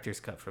director's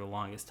cut for the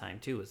longest time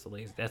too. Was the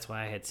laser? That's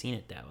why I had seen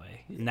it that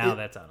way. Now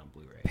that's out on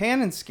Blu-ray.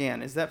 Pan and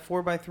scan, is that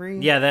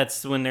 4x3? Yeah,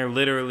 that's when they're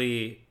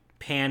literally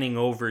panning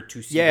over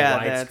to see the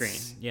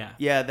widescreen.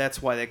 Yeah,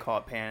 that's why they call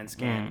it pan and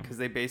scan, because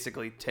they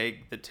basically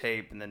take the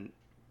tape and then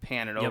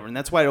pan it over, and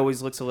that's why it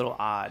always looks a little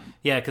odd.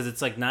 Yeah, because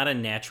it's like not a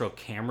natural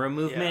camera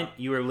movement.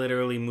 Yeah. You are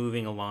literally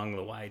moving along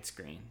the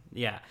widescreen.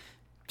 Yeah,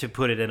 to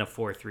put it in a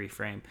 4:3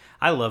 frame.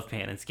 I love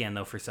pan and scan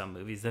though for some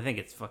movies. I think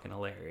it's fucking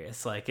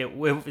hilarious. Like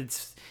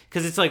it's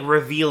because it's like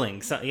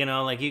revealing. So, you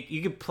know, like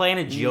you could plan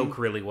a joke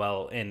really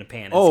well in a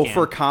pan and scan. Oh,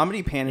 for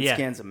comedy, pan and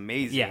scan's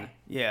amazing.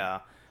 Yeah.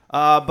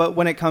 But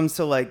when it comes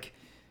to like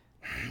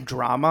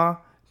drama,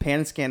 pan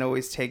and scan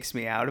always takes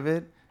me out of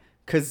it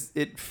because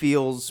it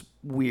feels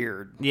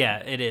weird. Yeah,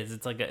 it is.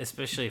 It's like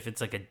especially if it's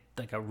like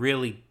a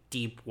really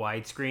deep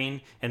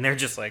widescreen and they're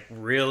just like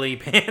really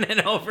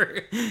panning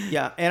over.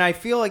 Yeah, and I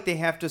feel like they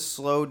have to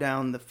slow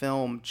down the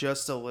film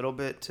just a little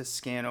bit to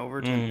scan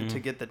over to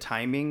get the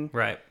timing.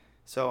 Right.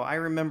 So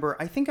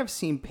I think I've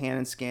seen pan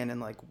and scan in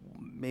like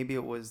maybe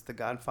it was The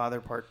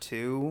Godfather Part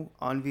 2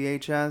 on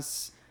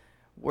VHS,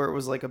 where it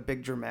was like a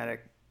big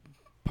dramatic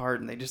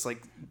part and they just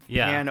like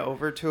pan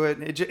over to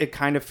it. It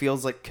kind of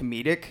feels like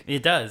comedic.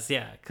 It does,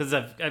 yeah, because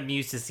I'm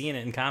used to seeing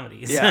it in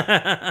comedies.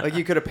 Yeah, like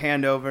you could have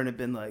panned over and it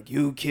been like,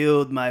 "You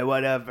killed my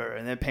whatever,"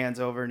 and then pans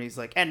over and he's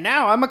like, "And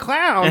now I'm a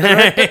clown."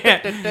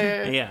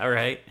 Yeah,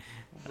 right.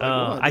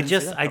 I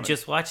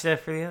just watched that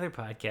for the other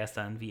podcast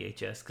on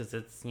VHS because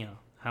it's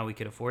how we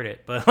could afford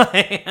it, but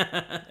like,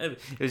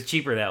 it was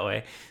cheaper that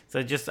way. So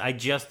I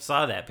just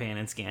saw that pan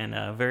and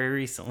scan very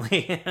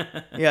recently.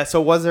 Yeah.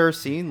 So was there a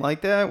scene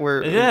like that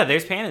where? Yeah,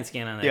 there's pan and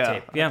scan on that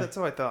tape. Yeah, that's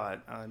what I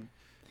thought.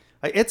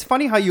 It's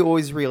funny how you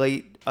always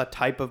relate a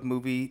type of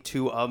movie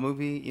to a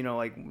movie. You know,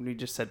 like when you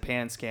just said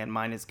pan and scan.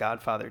 Mine is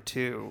Godfather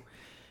 2.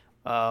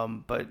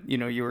 But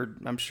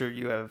I'm sure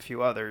you have a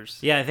few others.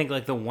 Yeah, I think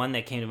like the one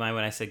that came to mind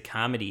when I said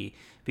comedy,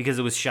 because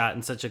it was shot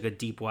in such like a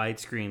deep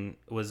widescreen,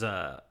 was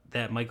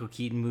that Michael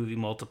Keaton movie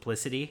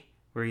Multiplicity,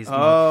 where he's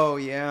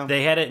yeah,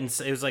 they had it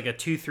it was like a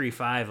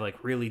 2.35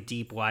 like really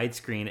deep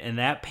widescreen, and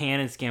that pan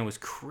and scan was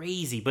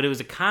crazy, but it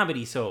was a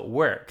comedy, so it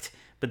worked.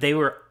 But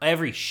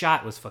every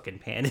shot was fucking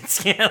pan and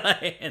scan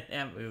in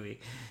that movie.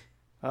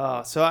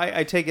 So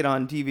I take it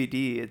on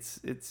DVD. It's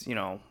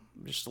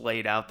just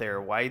laid out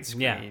there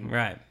widescreen. Yeah,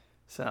 right.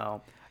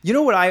 So you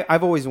know what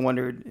I've always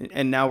wondered,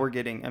 and now we're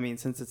getting,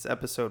 since it's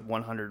episode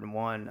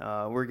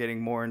 101, we're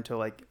getting more into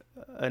like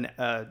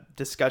a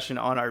discussion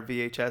on our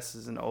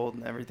VHSs and old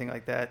and everything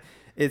like that.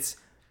 Is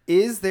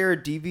there a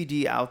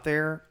DVD out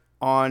there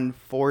on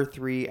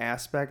 4:3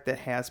 aspect that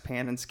has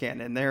pan and scan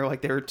in there?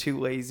 Like they were too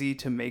lazy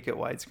to make it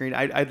widescreen.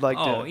 I'd like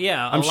to. Oh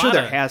yeah, I'm sure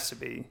there has to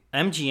be.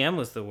 MGM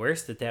was the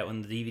worst at that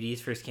when the DVDs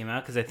first came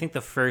out, because I think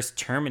the first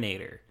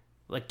Terminator.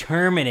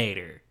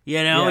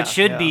 It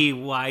should be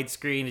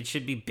widescreen, it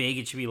should be big,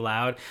 it should be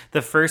loud.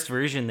 The first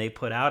version they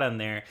put out on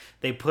there,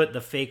 they put the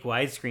fake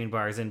widescreen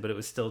bars in, but it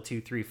was still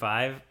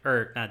 2.35,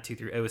 or not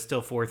 2.3, it was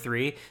still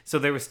 4.3, so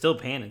there was still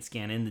pan and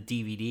scan in the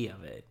DVD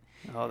of it.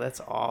 Oh, that's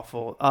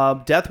awful.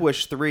 Death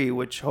Wish 3,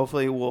 which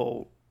hopefully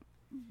we'll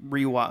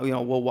rewatch,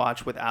 we'll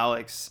watch with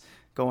Alex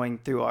going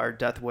through our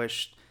Death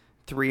Wish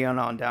 3 and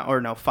on down,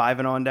 or no, 5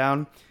 and on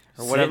down.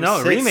 Or whatever.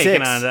 No,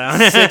 remaking on down.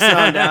 6 and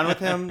on down with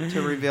him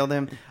to reveal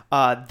them.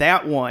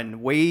 That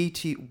one,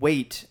 wait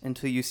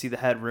until you see the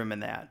headroom in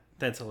that.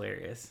 That's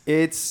hilarious.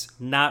 It's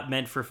not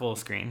meant for full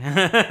screen.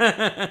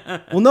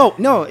 Well,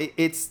 no,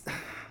 it's.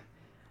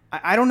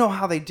 I don't know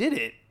how they did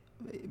it,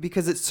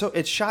 because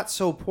it's shot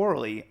so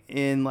poorly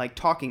in like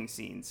talking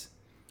scenes.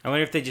 I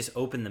wonder if they just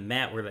opened the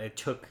mat where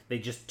they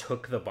just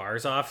took the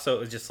bars off, so it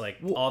was just like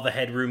all the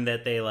headroom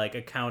that they like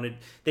accounted.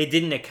 They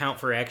didn't account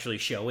for actually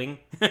showing.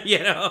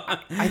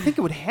 I think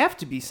it would have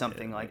to be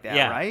something like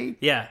that, right?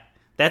 Yeah.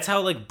 That's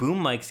how like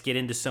boom mics get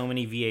into so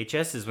many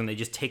VHSs, when they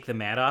just take the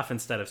mat off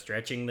instead of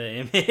stretching the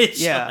image.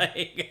 Yeah.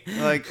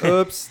 Like,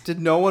 oops, did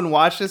no one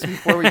watch this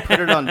before we put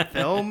it on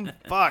film?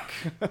 Fuck.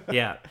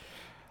 Yeah.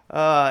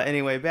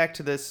 Anyway, back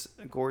to this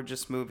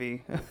gorgeous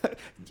movie.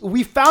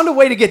 We found a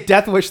way to get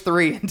Death Wish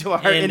 3 into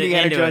our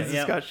Indiana Jones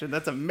discussion.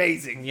 That's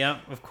amazing.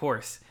 Yep, of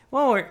course.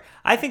 Well,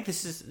 I think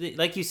this is,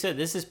 like you said,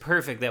 this is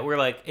perfect. That we're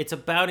like, it's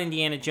about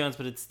Indiana Jones,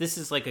 but this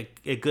is like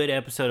a good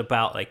episode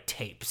about like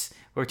tapes.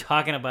 We're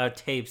talking about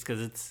tapes because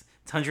it's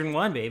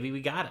 101, baby. We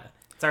gotta.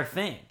 It's our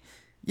thing.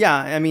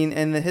 Yeah,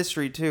 and the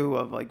history too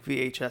of like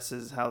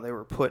VHSs, how they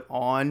were put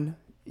on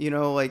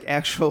like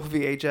actual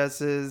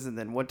VHSs, and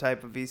then what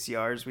type of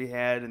VCRs we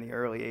had in the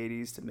early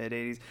 80s to mid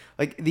 80s.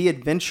 Like, the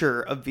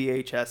adventure of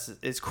VHS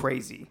is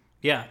crazy.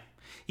 Yeah.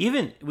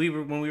 Even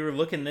when we were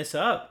looking this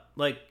up,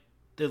 like,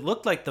 it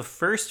looked like the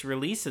first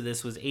release of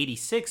this was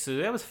 86, so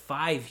that was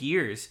 5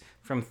 years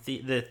from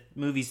the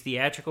movie's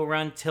theatrical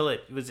run till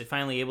it was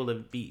finally able to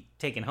be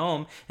taken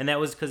home, and that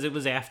was because it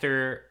was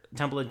after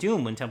Temple of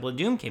Doom, when Temple of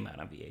Doom came out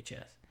on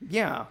VHS.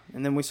 Yeah,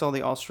 and then we saw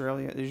the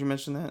Australia. Did you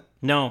mention that?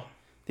 No.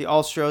 The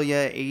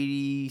Australia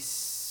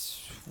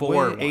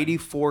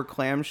 84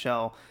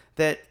 clamshell.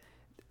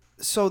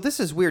 So this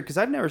is weird because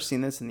I've never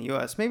seen this in the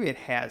U.S. Maybe it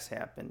has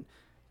happened,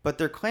 but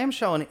their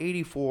clamshell in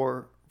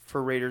 84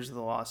 for Raiders of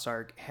the Lost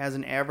Ark has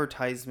an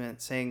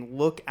advertisement saying,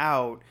 "Look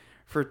out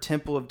for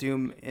Temple of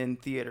Doom in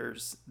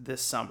theaters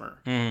this summer."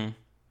 Mm-hmm.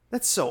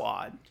 That's so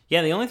odd.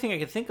 Yeah, the only thing I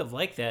could think of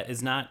like that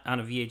is not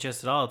on a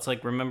VHS at all. It's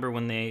like, remember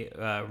when they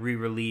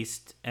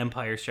re-released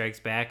Empire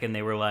Strikes Back and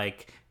they were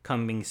like,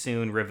 coming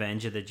soon,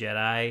 Revenge of the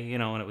Jedi,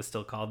 when it was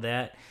still called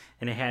that,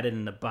 and it had it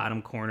in the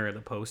bottom corner of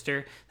the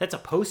poster. That's a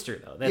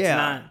poster, though.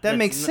 That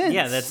makes sense.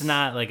 Yeah, that's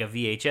not like a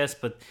VHS,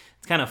 but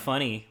it's kind of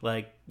funny.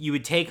 Like, you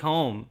would take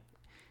home,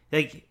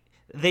 like,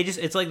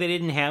 it's like they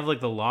didn't have like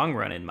the long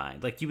run in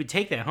mind. Like, you would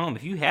take that home.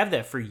 If you have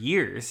that for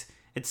years,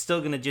 it's still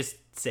going to just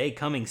say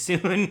coming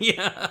soon.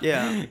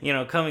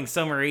 Yeah. Coming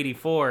summer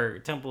 84,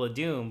 Temple of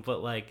Doom.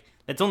 But like,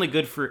 that's only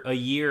good for a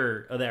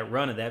year of that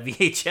run of that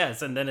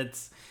VHS. And then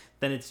it's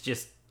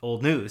just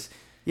old news.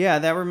 Yeah,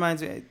 that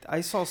reminds me.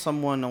 I saw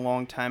someone a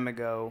long time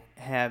ago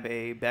have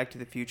a Back to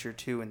the Future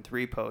 2 and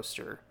 3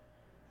 poster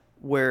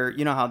where,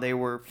 you know how they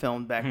were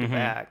filmed back to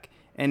back.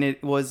 And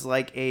it was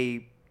like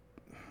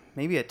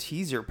maybe a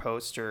teaser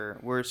poster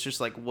where it's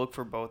just like, look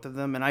for both of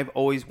them. And I've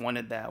always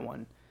wanted that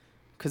one.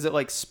 Because it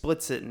like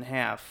splits it in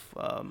half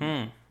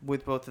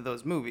with both of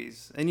those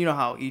movies, and you know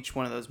how each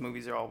one of those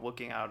movies are all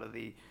looking out of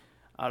the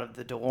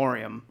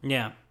DeLorean.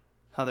 Yeah,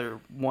 how they're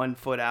 1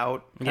 foot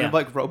out, kind of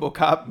like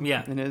RoboCop.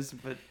 Yeah, it is.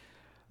 But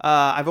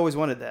I've always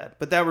wanted that.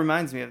 But that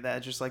reminds me of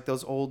that, just like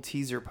those old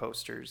teaser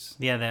posters.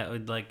 Yeah, that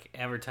would like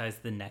advertise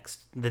the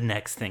next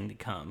thing to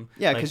come.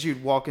 Yeah, because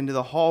you'd walk into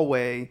the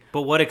hallway.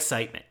 But what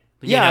excitement!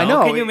 I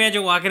know. Can you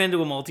imagine walking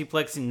into a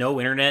multiplex and no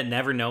internet,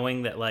 never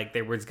knowing that like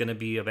there was going to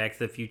be a Back to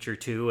the Future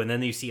 2, and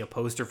then you see a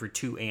poster for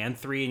 2 and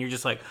 3, and you're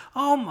just like,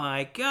 oh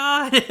my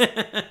god!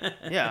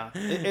 Yeah,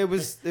 it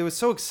was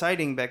so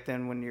exciting back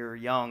then when you were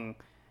young,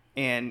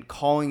 and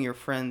calling your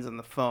friends on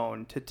the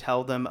phone to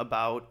tell them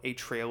about a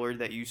trailer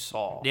that you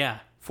saw. Yeah.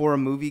 For a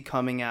movie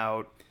coming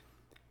out,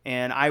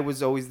 and I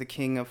was always the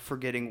king of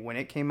forgetting when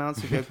it came out.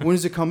 So you'd be like, when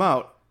does it come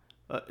out?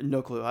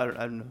 No clue. I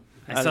don't know.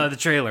 I saw the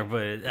trailer,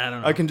 but I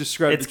don't know. I can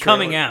describe it's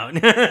coming out.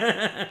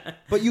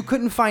 But you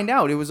couldn't find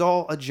out. It was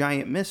all a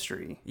giant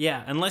mystery.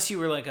 Yeah, unless you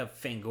were like a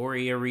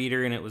Fangoria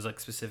reader and it was like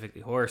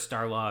specifically horror,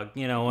 Starlog,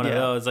 one of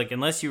those. Like,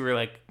 unless you were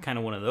like kind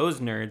of one of those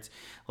nerds,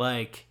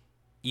 like,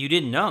 you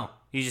didn't know.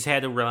 You just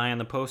had to rely on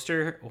the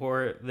poster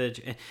or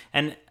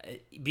and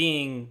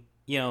being,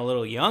 a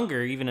little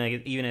younger, even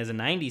as a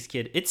 90s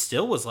kid, it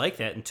still was like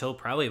that until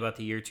probably about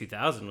the year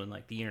 2000 when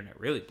like the internet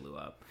really blew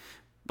up.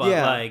 But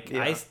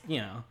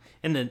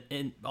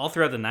in all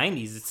throughout the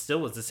 90s, it still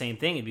was the same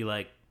thing. It'd be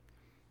like,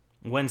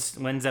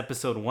 when's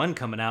episode 1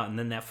 coming out? And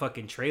then that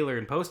fucking trailer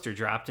and poster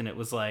dropped, and it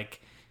was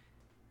like,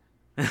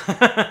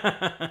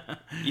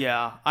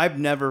 yeah, I've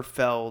never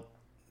felt,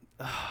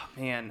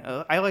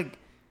 I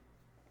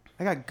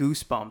got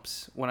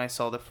goosebumps when I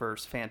saw the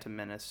first Phantom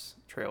Menace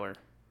trailer.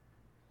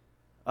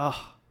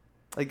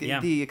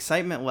 The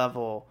excitement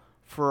level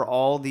for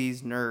all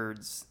these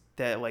nerds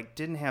that like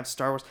didn't have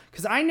Star Wars,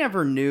 because I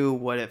never knew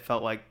what it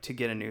felt like to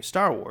get a new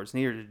Star Wars.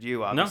 Neither did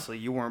you, obviously.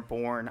 No. You weren't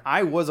born.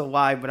 I was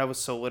alive, but I was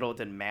so little it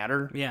didn't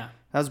matter. Yeah.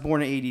 I was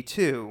born in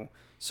 82.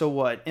 So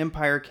what?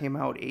 Empire came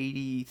out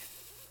 80,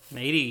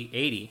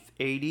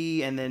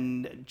 and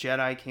then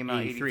Jedi came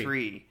out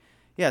 83.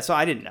 Yeah, so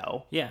I didn't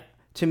know. Yeah.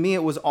 To me,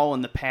 it was all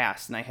in the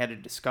past, and I had to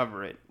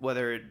discover it,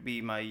 whether it be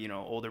my,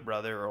 older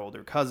brother or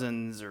older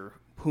cousins or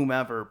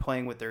whomever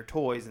playing with their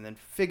toys and then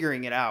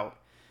figuring it out.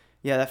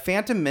 Yeah, that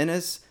Phantom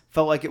Menace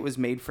felt like it was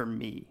made for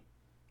me.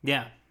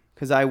 Yeah.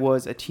 Because I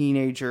was a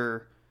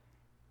teenager.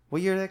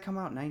 What year did that come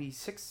out?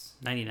 96?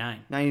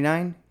 99.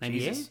 99?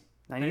 98?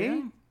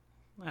 98?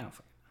 I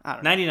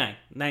don't know. 99.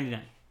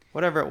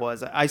 Whatever it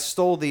was. I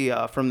stole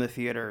from the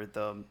theater,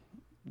 the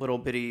little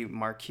bitty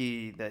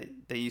marquee that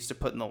they used to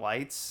put in the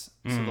lights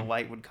so the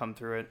light would come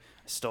through it.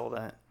 I stole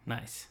that.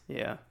 Nice.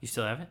 Yeah. You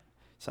still have it?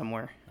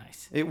 Somewhere.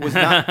 Nice. It was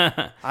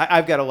not.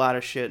 I've got a lot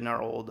of shit in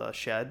our old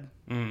shed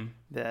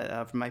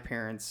that from my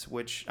parents,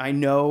 which I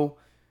know.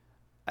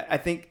 I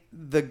think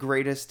the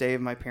greatest day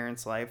of my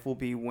parents' life will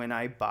be when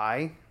I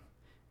buy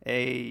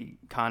a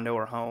condo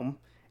or home,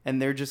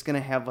 and they're just gonna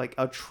have like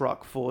a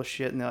truck full of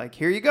shit, and they're like,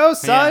 "Here you go,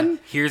 son. Yeah,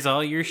 here's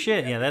all your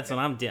shit." Yeah, that's what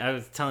I'm. I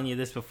was telling you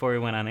this before we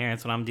went on air.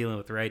 That's what I'm dealing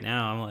with right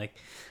now. I'm like,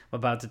 I'm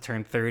about to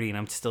turn 30, and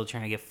I'm still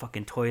trying to get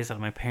fucking toys out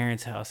of my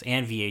parents' house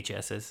and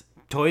VHSs.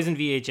 Toys and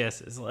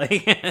VHSs,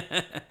 like.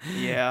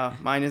 Yeah,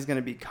 mine is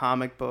gonna be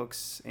comic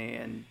books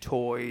and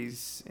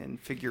toys and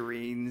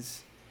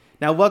figurines.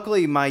 Now,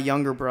 luckily, my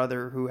younger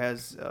brother, who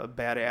has a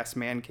badass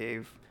man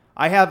cave,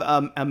 I have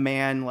a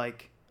man,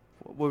 like,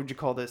 what would you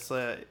call this?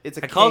 It's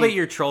a I called cave. it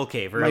your troll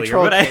cave My earlier,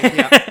 troll but cave,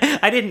 yeah.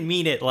 I didn't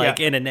mean it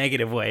in a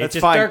negative way. That's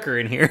It's just fine. darker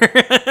in here.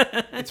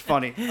 It's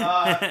funny.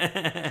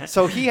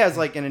 So he has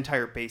like an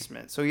entire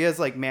basement. So he has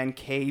like man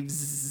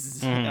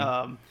caves.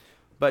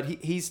 But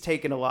he's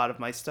taken a lot of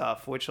my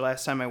stuff, which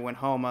last time I went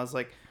home, I was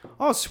like,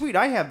 oh, sweet,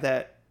 I have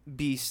that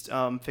beast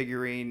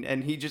figurine.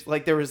 And he just,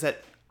 like, there was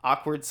that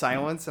awkward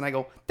silence. And I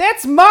go,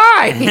 that's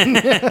mine.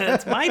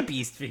 That's my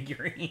beast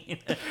figurine.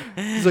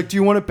 He's like, do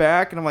you want it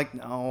back? And I'm like,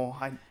 no.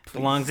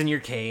 Belongs in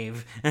your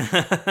cave.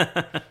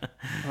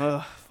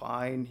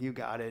 Fine, you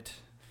got it.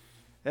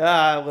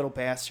 Ah, little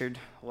bastard.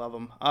 Love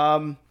him.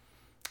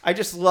 I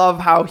just love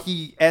how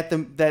he, at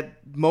that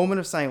moment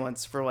of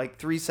silence for like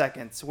 3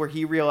 seconds, where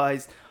he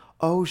realized,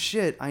 oh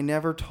shit, I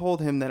never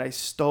told him that I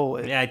stole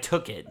it. Yeah, I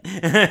took it.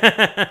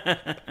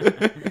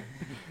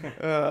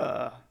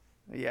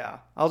 Yeah.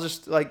 I'll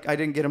just, like, I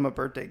didn't get him a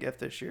birthday gift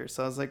this year.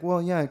 So I was like,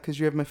 well, yeah, because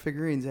you have my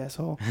figurines,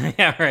 asshole.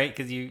 Yeah, right,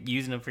 because you're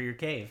using them for your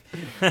cave.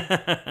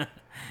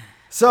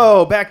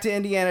 So, back to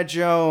Indiana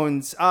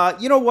Jones.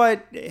 You know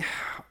what?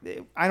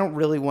 I don't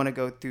really want to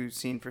go through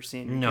scene for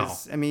scene.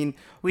 Because, I mean...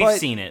 We've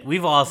seen it.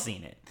 We've all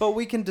seen it. But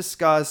we can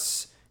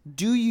discuss,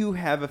 do you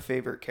have a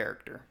favorite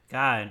character?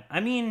 God, I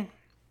mean...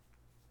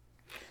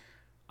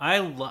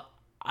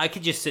 I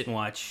could just sit and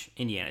watch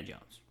Indiana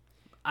Jones.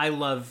 I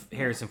love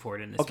Harrison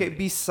Ford in this movie.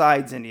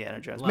 Besides Indiana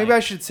Jones. Maybe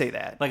I should say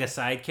that. Like a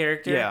side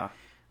character?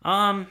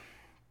 Yeah.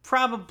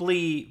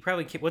 Probably,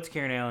 what's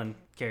Karen Allen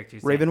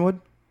character's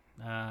Ravenwood?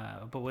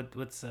 name? But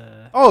what's...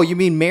 Oh, you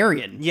mean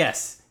Marion.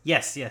 Yes.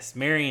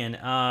 Marion.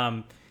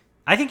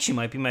 I think she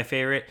might be my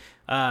favorite.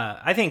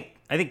 I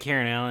think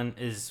Karen Allen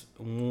is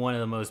one of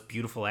the most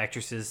beautiful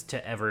actresses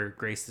to ever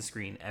grace the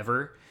screen,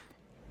 ever.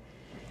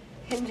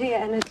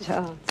 Indiana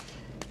Jones.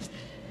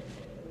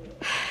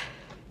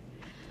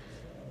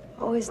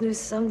 Always knew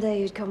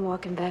someday you'd come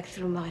walking back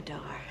through my door.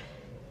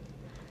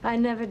 I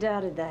never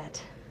doubted that.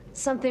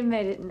 Something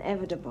made it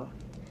inevitable.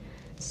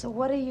 So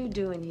what are you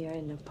doing here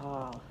in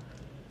Nepal?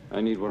 I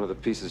need one of the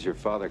pieces your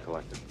father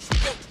collected.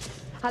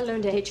 I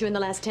learned to hate you in the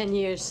last 10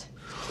 years.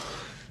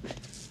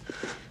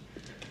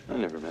 I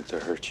never meant to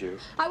hurt you.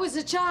 I was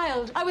a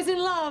child. I was in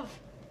love.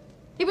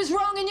 It was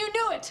wrong and you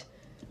knew it.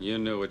 You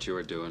knew what you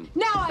were doing.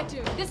 Now I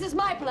do. This is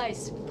my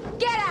place.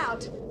 Get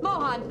out!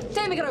 Mohan,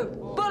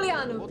 Temigru,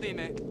 Bulianu.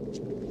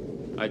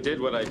 I did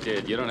what I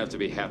did. You don't have to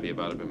be happy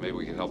about it, but maybe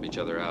we can help each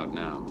other out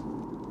now.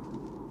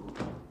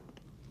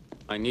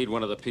 I need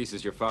one of the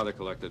pieces your father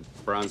collected.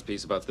 Bronze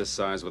piece about this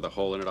size with a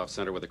hole in it off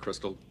center with a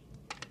crystal.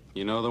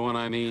 You know the one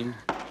I mean?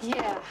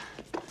 Yeah,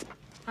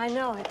 I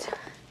know it.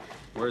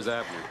 Where's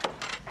Abner?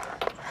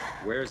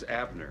 Where's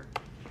Abner?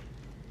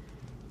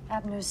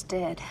 Abner's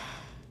dead.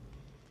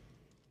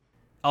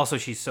 Also,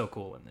 she's so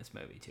cool in this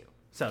movie, too.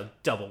 So,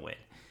 double win.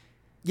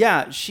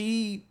 Yeah,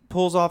 she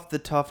pulls off the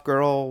tough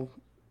girl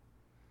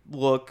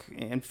look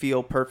and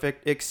feel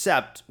perfect,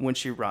 except when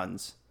she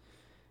runs.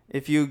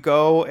 If you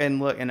go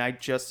and look, and I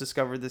just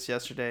discovered this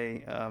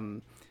yesterday,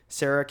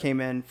 Sarah came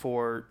in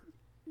for...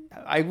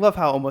 I love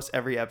how almost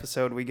every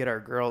episode we get our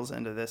girls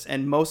into this,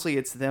 and mostly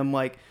it's them,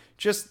 like,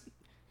 just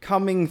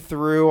coming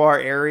through our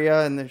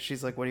area, and then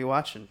she's like, what are you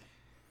watching?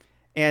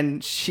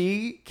 And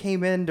she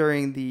came in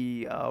during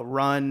the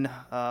run,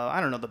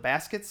 I don't know, the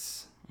basket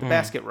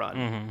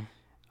run.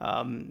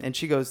 And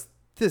she goes,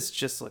 this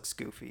just looks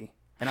goofy.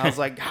 And I was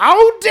like,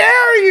 how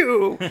dare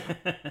you?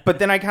 But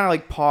then I kind of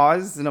like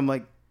paused and I'm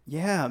like,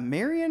 yeah,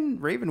 Marion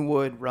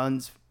Ravenwood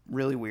runs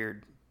really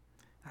weird.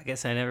 I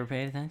guess I never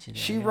paid attention.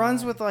 She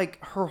runs with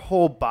like her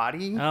whole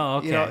body. Oh,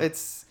 okay. You know,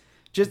 it's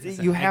just,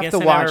 you have to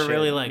I watch never it.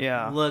 really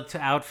looked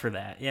out for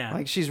that. Yeah.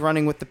 Like she's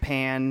running with the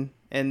pan,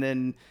 and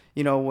then,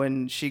 you know,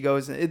 when she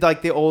goes,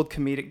 like the old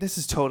comedic, this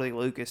is totally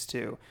Lucas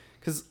too.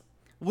 Because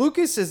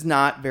Lucas is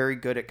not very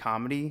good at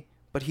comedy,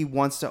 but he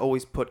wants to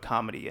always put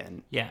comedy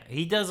in. Yeah,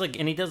 he does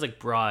like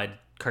broad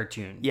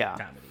cartoon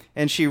comedy.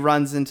 And she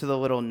runs into the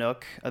little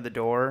nook of the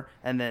door,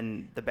 and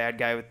then the bad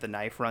guy with the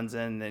knife runs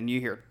in, and then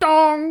you hear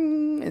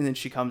dong, and then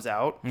she comes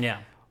out. Yeah.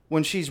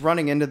 When she's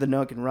running into the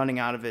nook and running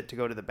out of it to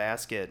go to the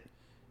basket,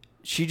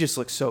 she just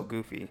looks so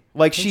goofy.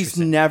 Like she's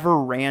never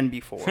ran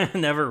before.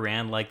 Never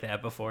ran like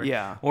that before.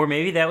 Yeah. Or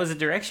maybe that was a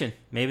direction.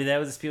 Maybe that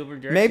was a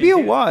Spielberg direction. Maybe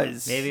it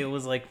was. Maybe it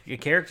was like a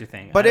character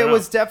thing. But it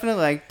was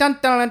definitely like dun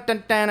dun dun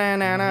dun dun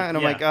dun, and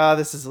I'm like, oh,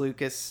 this is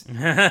Lucas.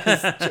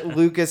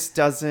 Lucas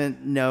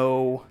doesn't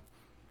know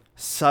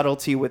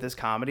subtlety with his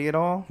comedy at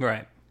all.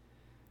 Right.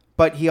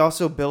 But he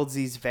also builds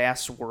these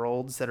vast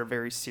worlds that are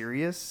very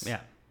serious. Yeah.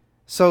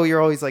 So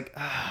you're always like,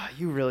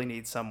 you really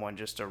need someone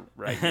just to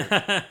write your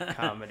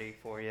comedy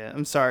for you.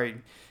 I'm sorry.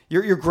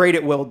 You're great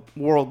at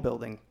world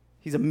building.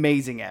 He's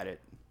amazing at it.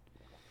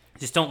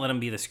 Just don't let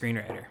him be the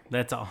screenwriter.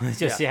 That's all.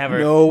 Just to have her...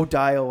 No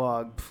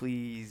dialogue,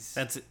 please.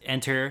 That's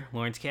enter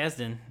Lawrence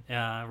Kasdan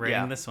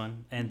writing this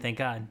one, and thank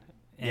God.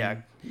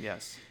 And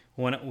yes.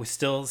 We're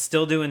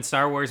still doing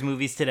Star Wars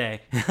movies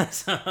today.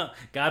 So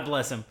God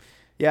bless him.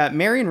 Yeah,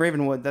 Marion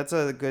Ravenwood, that's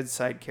a good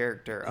side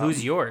character.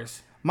 Who's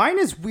yours? Mine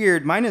is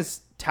weird. Mine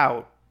is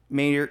Tout,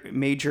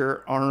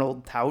 Major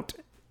Arnold Tout,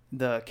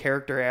 the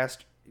character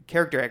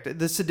actor,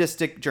 the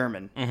sadistic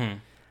German.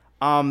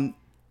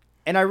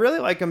 And I really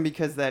like him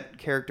because that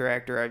character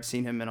actor, I've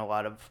seen him in a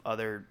lot of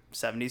other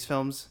 70s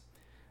films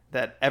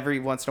that every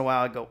once in a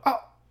while I go,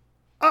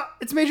 oh,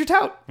 it's Major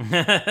Tout.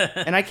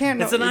 And I can't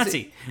know. It's a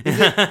Nazi.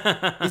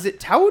 Is it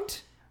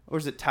Tout or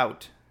is it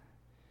Tout?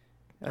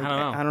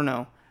 I don't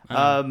know.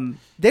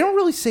 They don't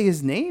really say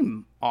his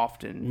name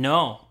often.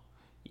 No.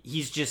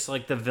 He's just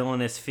like the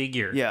villainous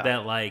figure Yeah.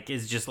 that like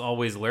is just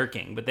always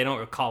lurking, but they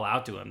don't call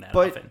out to him that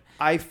But often.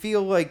 I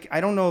feel like,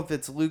 I don't know if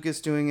it's Lucas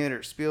doing it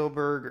or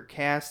Spielberg or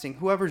casting,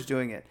 whoever's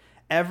doing it.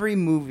 Every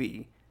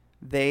movie,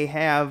 they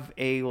have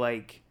a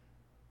like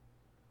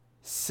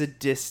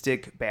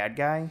sadistic bad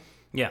guy.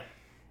 Yeah.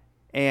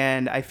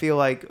 And I feel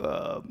like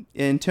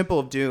in Temple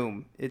of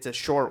Doom, it's a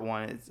short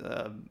one. It's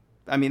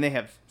I mean, they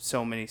have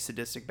so many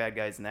sadistic bad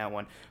guys in that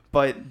one.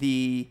 But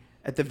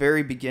at the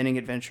very beginning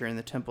adventure in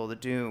the Temple of the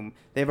Doom,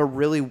 they have a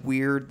really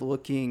weird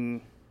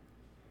looking...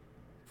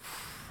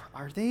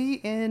 Are they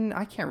in...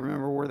 I can't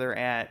remember where they're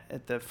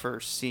at the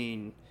first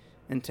scene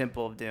in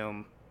Temple of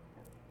Doom.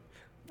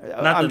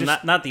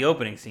 Not the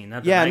opening scene.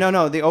 Not the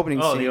no, the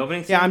opening scene. Oh, the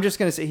opening scene? Yeah, I'm just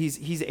going to say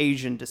he's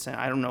Asian descent.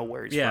 I don't know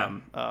where he's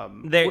from.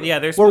 They're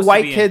we're supposed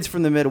white to be kids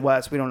from the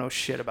Midwest. We don't know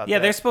shit about that. Yeah,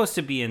 they're supposed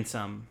to be in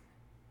some...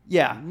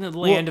 Yeah, the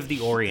land of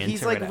the Orient.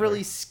 He's or like whatever.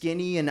 really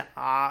skinny and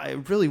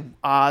really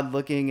odd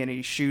looking, and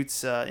he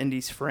shoots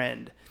Indy's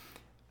friend.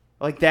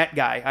 Like that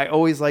guy, I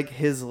always like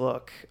his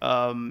look,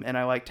 and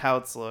I like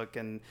Tout's look.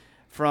 And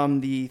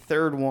from the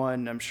third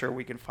one, I'm sure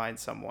we can find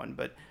someone,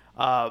 but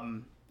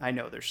I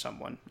know there's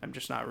someone. I'm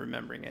just not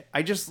remembering it.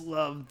 I just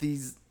love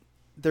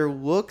their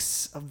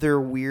looks of their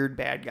weird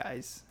bad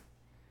guys.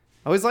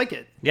 I always like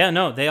it. Yeah,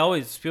 no,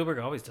 Spielberg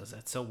always does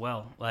that so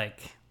well,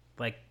 like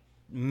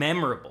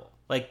memorable.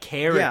 Like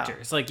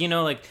characters, like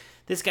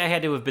this guy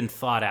had to have been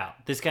thought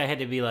out. This guy had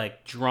to be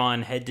like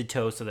drawn head to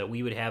toe so that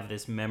we would have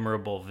this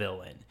memorable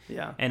villain.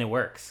 Yeah, and it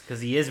works because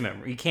he is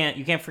memorable. You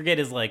can't forget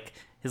his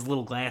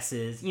little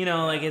glasses.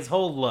 Like his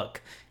whole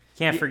look.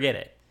 Can't forget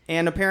it.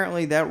 And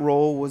apparently that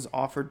role was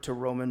offered to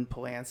Roman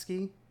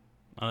Polanski.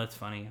 Oh, that's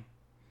funny.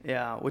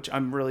 Yeah, which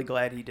I'm really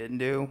glad he didn't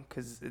do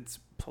because it's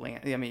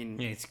I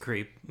mean, yeah, it's a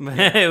creep.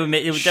 it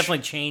would definitely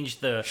change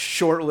the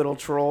short little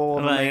troll.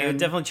 It would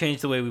definitely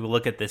change the way we would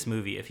look at this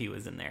movie if he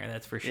was in there.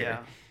 That's for sure. Yeah.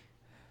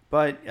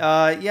 But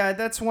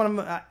that's one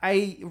of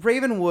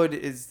Ravenwood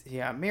is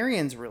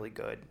Marion's really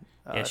good.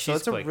 Yeah, so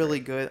it's a really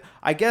good.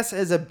 I guess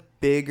as a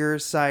bigger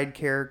side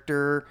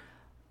character,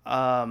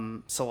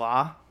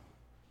 Salah.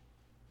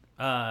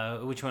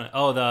 Which one?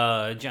 Oh,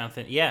 the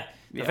Jonathan. Yeah.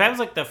 That was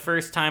like the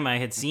first time I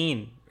had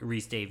seen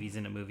Rhys Davies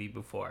in a movie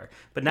before,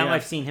 but now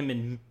I've seen him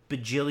in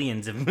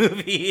bajillions of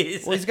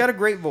movies. Well, he's got a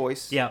great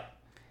voice. Yeah.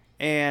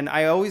 And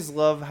I always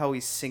love how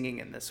he's singing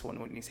in this one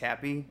when he's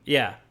happy.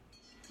 Yeah.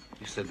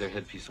 You said their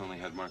headpiece only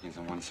had markings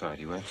on one side.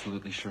 You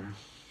absolutely sure?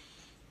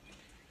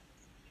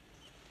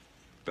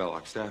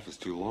 Belloc staff is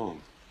too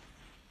long.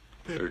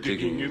 They're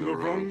digging in the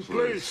wrong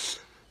place.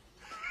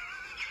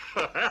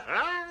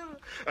 I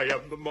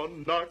am the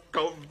monarch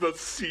of the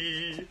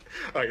sea.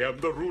 I am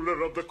the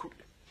ruler of the...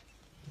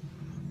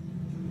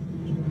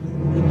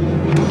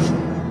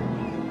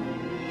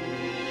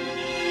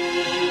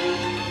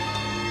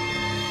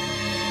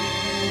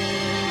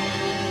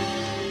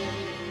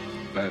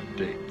 Bad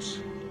dates.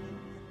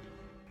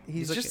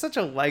 He's just such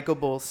a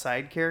likable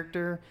side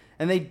character.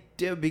 And they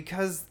did,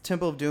 because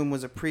Temple of Doom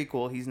was a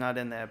prequel, he's not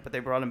in that, but they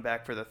brought him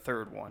back for the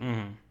third one.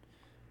 Mm-hmm.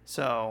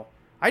 So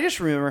I just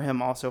remember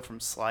him also from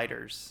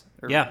Sliders.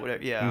 Or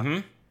whatever. Yeah. Mm-hmm.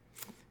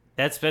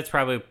 That's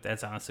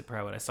honestly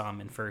probably what I saw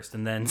him in first,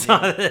 and then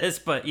saw this.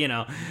 But he's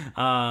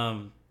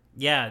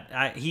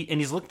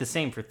looked the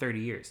same for 30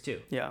 years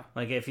too. Yeah.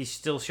 Like if he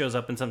still shows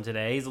up in some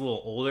today, he's a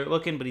little older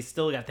looking, but he's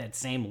still got that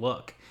same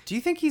look. Do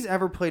you think he's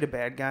ever played a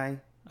bad guy?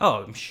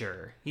 Oh, I'm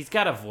sure. He's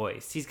got a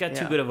voice. He's got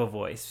too good of a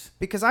voice.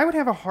 Because I would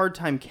have a hard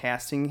time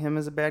casting him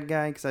as a bad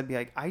guy, because I'd be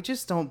like, I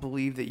just don't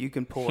believe that you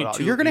can pull it off.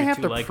 You're going to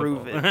have to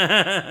prove it.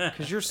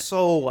 Because you're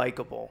so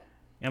likable.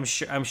 I'm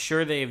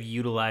sure they have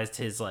utilized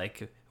his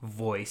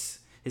voice,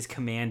 his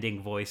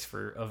commanding voice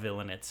for a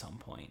villain at some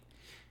point.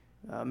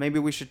 Maybe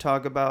we should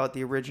talk about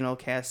the original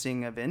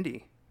casting of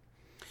Indy.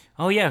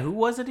 Oh, yeah. Who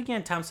was it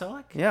again? Tom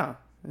Selleck? Yeah.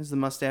 It was the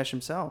mustache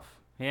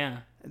himself. Yeah.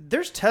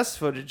 There's test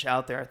footage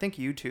out there. I think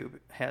YouTube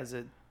has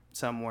it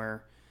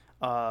somewhere.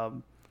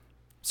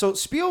 So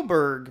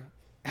Spielberg,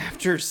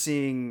 after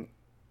seeing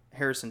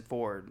Harrison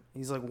Ford,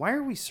 he's like, why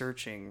are we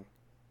searching?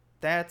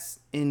 That's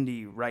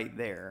Indy right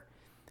there.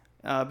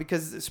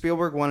 Because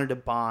Spielberg wanted a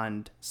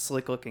Bond,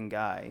 slick-looking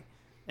guy.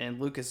 And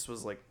Lucas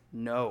was like,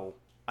 no,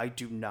 I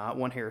do not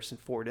want Harrison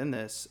Ford in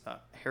this.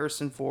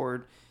 Harrison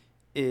Ford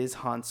is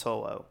Han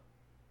Solo.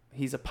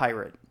 He's a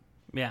pirate.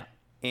 Yeah.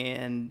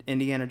 And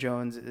Indiana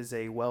Jones is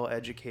a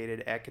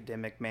well-educated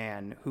academic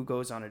man who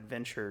goes on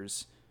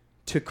adventures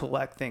to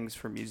collect things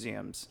for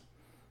museums.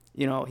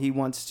 He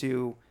wants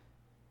to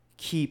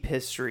keep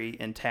history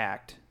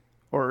intact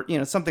or,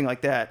 something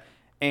like that.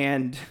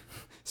 And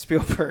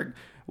Spielberg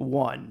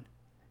won,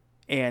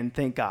 and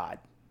thank God,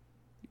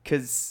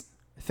 because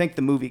thank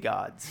the movie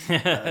gods,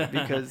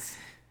 because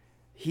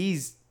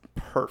he's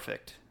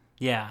perfect.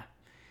 Yeah.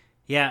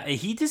 Yeah,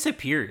 he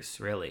disappears,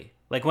 really.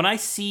 Like, when I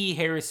see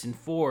Harrison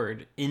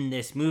Ford in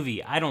this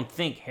movie, I don't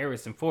think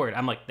Harrison Ford.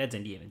 I'm like, that's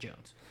Indiana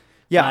Jones.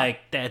 Yeah. Like,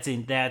 that's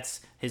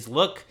his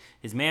look,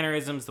 his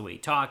mannerisms, the way he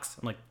talks.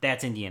 I'm like,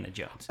 that's Indiana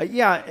Jones.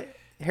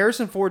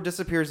 Harrison Ford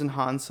disappears in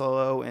Han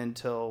Solo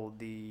until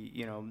the,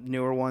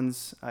 newer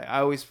ones.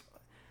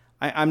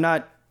 I'm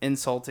not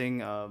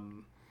insulting,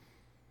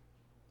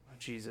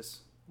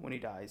 Jesus, when he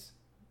dies.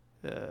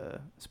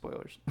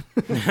 Spoilers.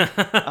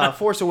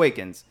 Force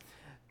Awakens.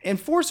 In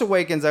Force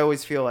Awakens, I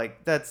always feel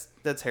like that's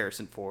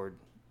Harrison Ford.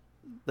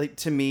 Like,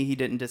 to me, he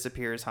didn't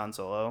disappear as Han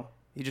Solo.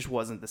 He just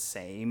wasn't the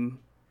same.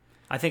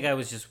 I think I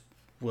was just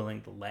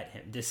willing to let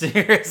him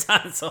disappear as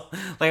Han Solo.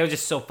 Like, I was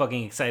just so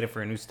fucking excited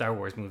for a new Star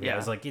Wars movie. Yeah. I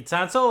was like, it's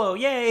Han Solo,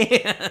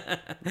 yay! I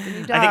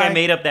think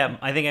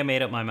I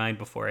made up my mind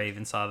before I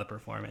even saw the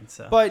performance.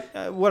 So.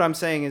 But what I'm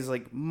saying is,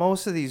 like,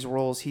 most of these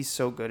roles, he's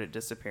so good at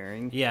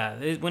disappearing.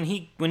 Yeah, when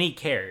he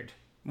cared.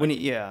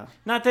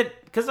 Not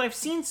that, because I've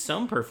seen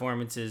some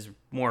performances,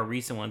 more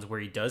recent ones, where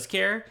he does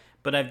care,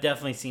 but I've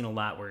definitely seen a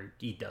lot where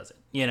he doesn't.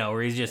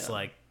 Where he's just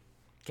like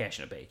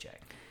cashing a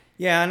paycheck.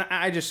 Yeah, and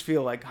I just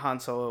feel like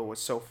Han Solo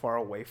was so far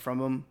away from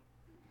him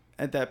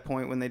at that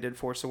point when they did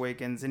Force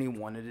Awakens, and he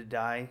wanted to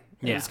die.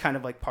 It was kind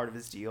of like part of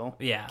his deal.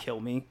 Yeah. Kill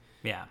me.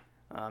 Yeah.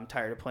 I'm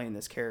tired of playing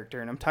this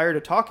character, and I'm tired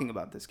of talking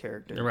about this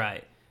character.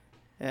 Right.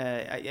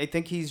 I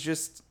think he's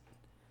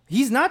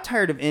not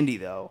tired of Indy,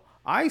 though.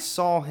 I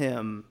saw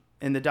him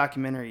in the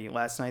documentary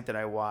last night that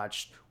I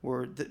watched,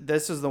 where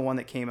this is the one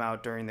that came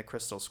out during the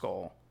Crystal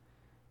Skull,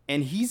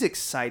 and he's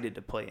excited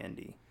to play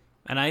Indy.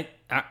 And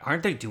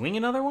aren't they doing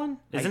another one?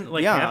 Isn't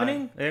it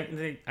happening?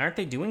 Aren't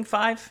they doing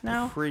 5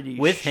 now? Pretty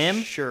with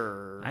him?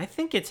 Sure. I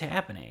think it's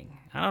happening.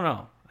 I don't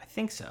know. I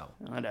think so.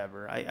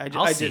 Whatever.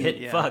 I'll see it.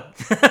 Yeah. Fuck.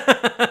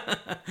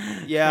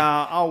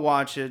 Yeah, I'll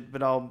watch it,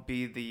 but I'll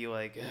be the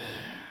like,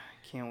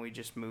 can't we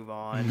just move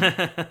on?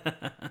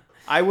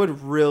 I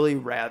would really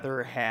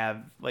rather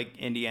have like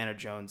Indiana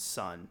Jones'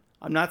 son.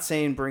 I'm not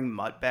saying bring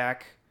Mutt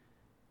back,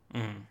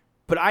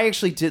 but I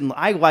actually didn't.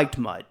 I liked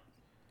Mutt.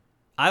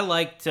 I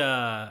like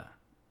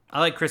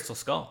Crystal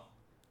Skull.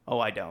 Oh,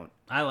 I don't.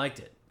 I liked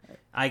it.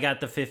 I got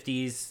the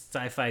 50s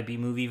sci-fi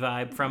B-movie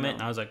vibe from it,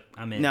 and I was like,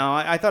 I'm in. No,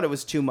 I thought it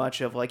was too much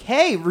of like,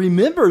 hey,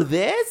 remember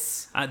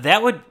this?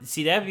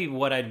 That'd be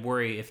what I'd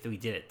worry if we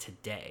did it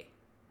today.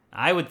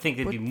 I would think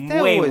it'd be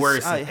way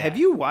worse. Have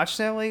you watched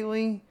that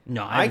lately?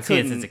 No, I haven't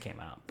seen it since it came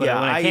out. But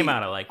when it came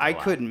out, I liked it a lot.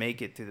 I couldn't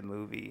make it through the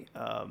movie.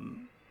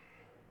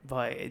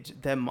 But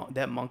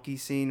that monkey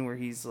scene where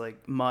he's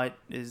like, Mutt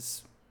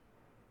is...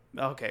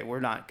 Okay, we're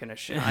not going to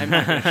shit. I'm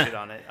not going to shit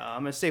on it.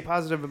 I'm going to stay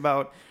positive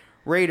about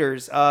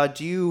Raiders.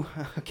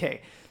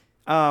 Okay.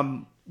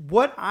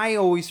 What I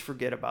always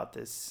forget about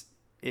this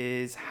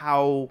is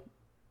how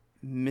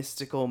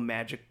mystical,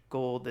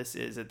 magical this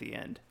is at the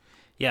end.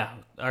 Yeah,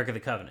 Ark of the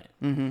Covenant.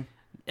 Mm-hmm.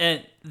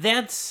 And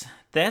that's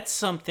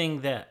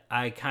something that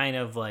I kind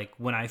of like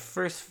when I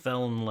first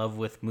fell in love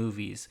with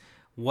movies.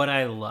 What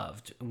I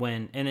loved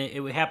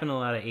it happened in a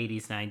lot of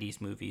 80s, 90s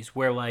movies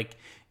where like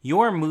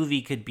your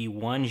movie could be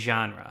one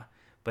genre,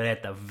 but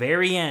at the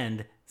very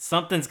end,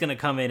 something's going to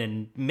come in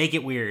and make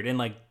it weird and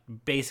like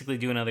basically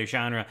do another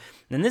genre.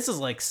 And this is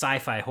like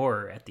sci-fi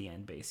horror at the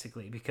end,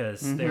 basically,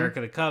 because the Ark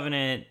of the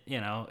Covenant,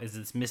 is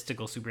this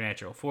mystical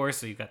supernatural force.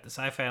 So you've got the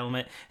sci-fi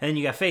element, and then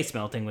you got face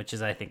melting, which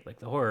is, I think, like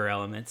the horror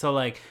element. So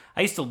like,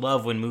 I used to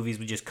love when movies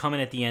would just come in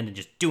at the end and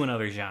just do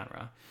another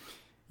genre.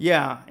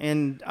 Yeah,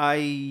 and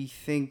I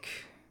think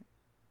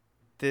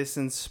this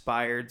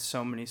inspired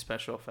so many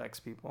special effects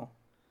people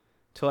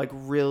to like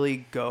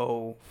really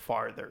go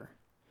farther.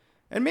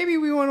 And maybe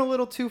we went a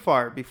little too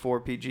far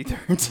before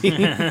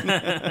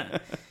PG-13.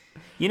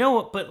 You know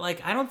what? But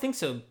like, I don't think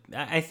so.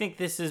 I think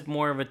this is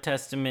more of a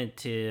testament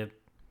to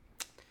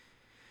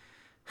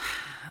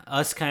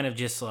us kind of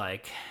just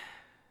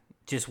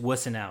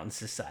wussing out in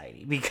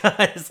society,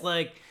 because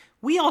like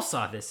we all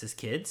saw this as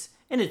kids,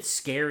 and it's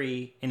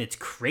scary and it's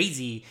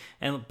crazy,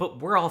 but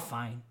we're all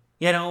fine.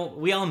 We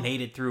all made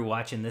it through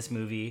watching this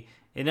movie,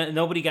 and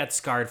nobody got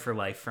scarred for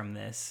life from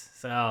this.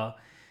 So.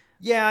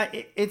 Yeah,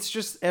 it's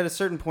just at a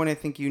certain point, I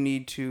think you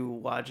need to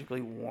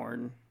logically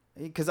warn,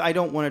 because I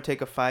don't want to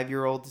take a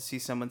 5-year-old to see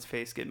someone's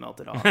face get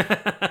melted off,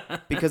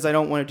 because I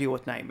don't want to deal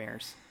with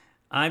nightmares.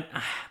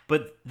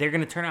 But they're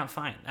going to turn out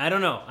fine. I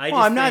don't know.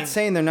 I'm not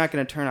saying they're not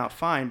going to turn out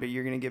fine, but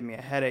you're going to give me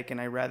a headache, and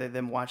I'd rather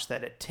them watch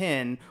that at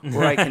 10,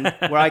 where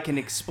I can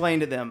explain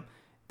to them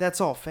that's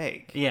all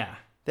fake. Yeah.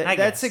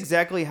 That's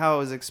exactly how it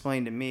was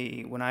explained to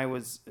me when I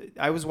was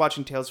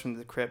watching Tales from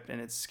the Crypt,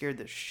 and it scared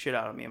the shit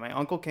out of me. And my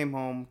uncle came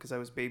home because I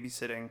was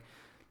babysitting,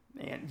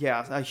 and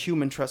yeah, a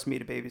human trusts me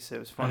to babysit. It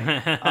was funny.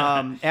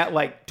 At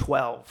like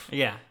 12.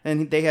 Yeah.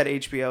 And they had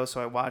HBO,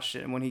 so I watched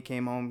it. And when he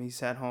came home, he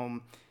sat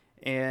home,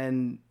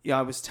 and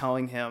I was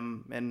telling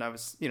him, and I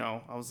was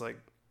like,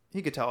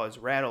 he could tell I was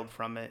rattled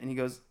from it. And he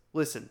goes,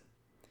 "Listen,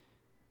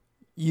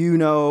 you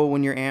know,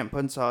 when your aunt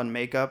puts on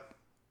makeup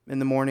in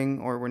the morning,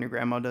 or when your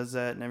grandma does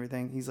that and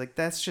everything, he's like,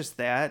 that's just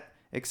that,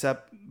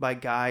 except by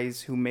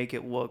guys who make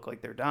it look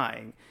like they're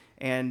dying.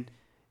 And,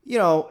 you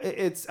know,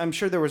 I'm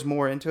sure there was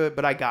more into it,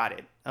 but I got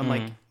it. I'm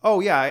like,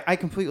 oh yeah, I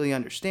completely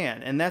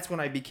understand. And that's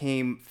when I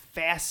became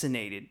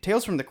fascinated.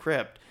 Tales from the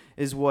Crypt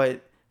is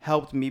what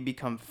helped me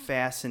become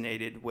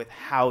fascinated with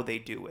how they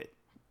do it.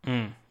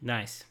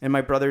 Nice. And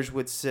my brothers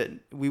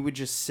we would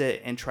just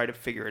sit and try to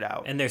figure it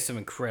out. And there's some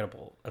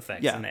incredible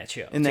effects in that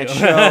show. In that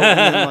show,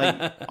 and then,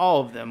 like,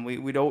 all of them.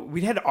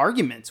 We had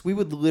arguments. We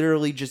would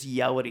literally just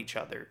yell at each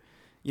other.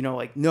 You know,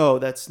 like, no,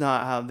 that's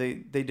not how they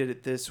did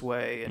it this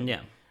way. And,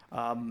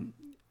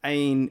 I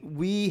mean,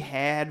 we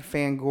had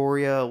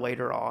Fangoria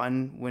later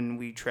on when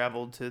we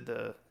traveled to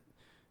the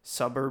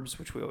suburbs,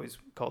 which we always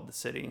called the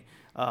city,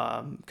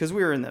 because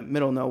we were in the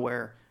middle of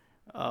nowhere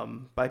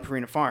by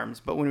Purina Farms.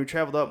 But when we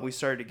traveled up, we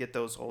started to get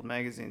those old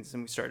magazines,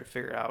 and we started to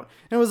figure it out.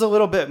 And it was a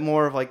little bit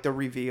more of like the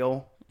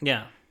reveal,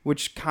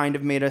 which kind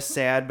of made us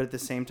sad, but at the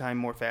same time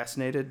more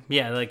fascinated.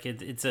 Yeah, like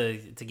it's a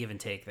give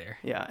and take there.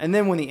 Yeah, and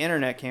then when the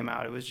internet came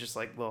out, it was just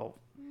like, well,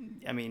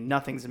 I mean,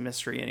 nothing's a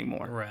mystery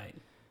anymore. Right.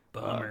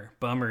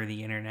 Bummer,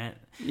 the internet.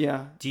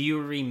 Yeah. Do you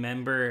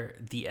remember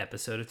the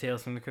episode of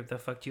Tales from the Crypt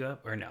that fucked you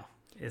up, or no?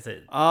 Is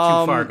it too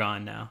far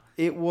gone now?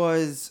 It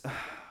was,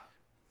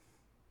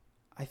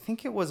 I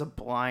think it was a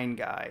blind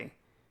guy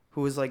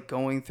who was like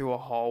going through a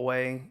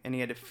hallway and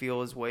he had to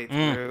feel his way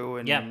through.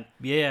 And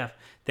yeah.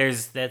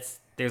 There's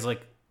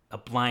like a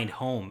blind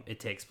home it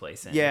takes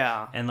place in.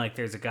 Yeah. And like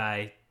there's a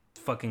guy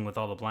fucking with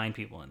all the blind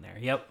people in there.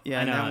 Yep.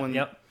 Yeah, I know. that one,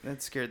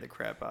 that scared the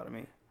crap out of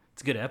me.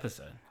 It's a good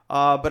episode.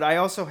 But I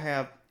also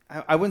have,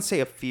 I wouldn't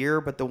say a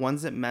fear, but the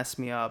ones that mess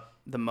me up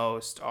the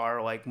most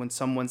are like when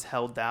someone's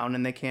held down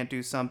and they can't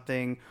do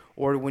something,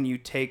 or when you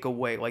take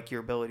away like your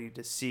ability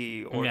to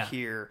see or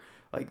hear,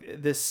 like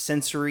this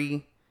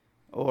sensory,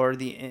 or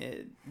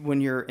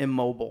when you're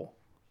immobile.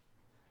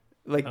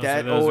 Like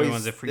that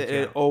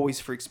always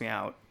freaks me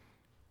out.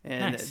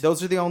 And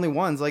those are the only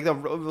ones. Like the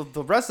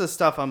rest of the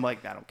stuff, I'm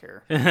like, I don't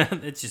care.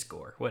 It's just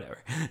gore, whatever.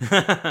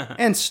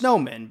 And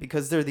snowmen,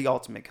 because they're the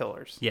ultimate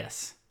killers.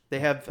 Yes. They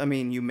have, I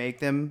mean, you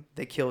make them,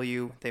 they kill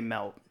you, they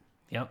melt.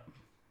 Yep.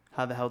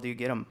 How the hell do you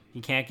get them?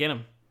 You can't get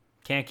them.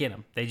 Can't get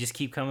them. They just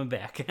keep coming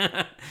back.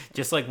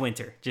 Just like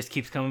winter. Just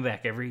keeps coming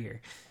back every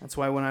year. That's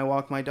why when I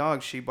walk my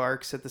dog, she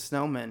barks at the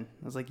snowman.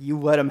 I was like, you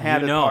let him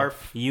have it, barf.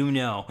 You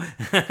know.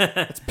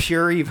 It's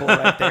pure evil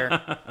right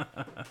there.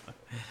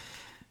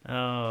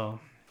 Oh.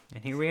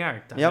 And here we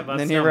are. Yep, and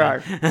then here we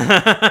are.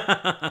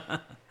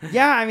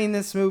 Yeah, I mean,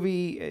 this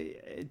movie,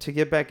 to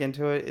get back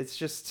into it, it's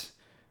just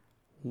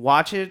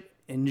watch it,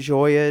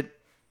 enjoy it,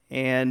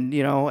 and,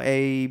 you know,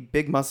 a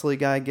big muscly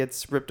guy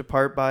gets ripped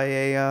apart by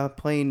a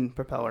plane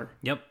propeller.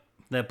 Yep.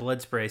 That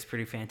blood spray is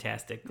pretty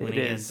fantastic when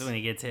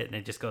he gets hit, and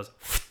it just goes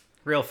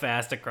real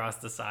fast across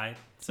the side.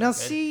 So now, good.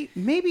 See,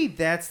 maybe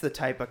that's the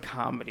type of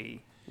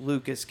comedy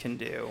Lucas can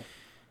do.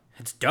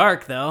 It's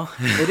dark, though.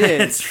 It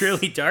is. It's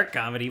really dark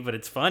comedy, but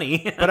it's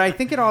funny. But I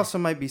think it also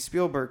might be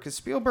Spielberg, because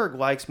Spielberg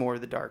likes more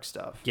of the dark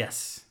stuff.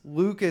 Yes.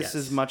 Lucas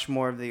is much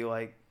more of the,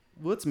 like,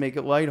 let's make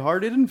it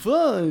lighthearted and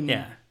fun.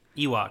 Yeah.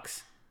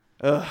 Ewoks.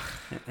 Ugh.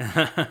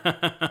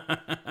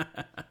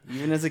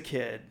 Even as a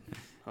kid,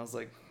 I was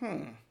like,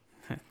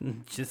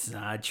 Just an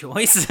odd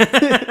choice.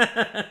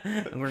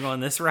 We're going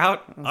this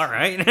route? All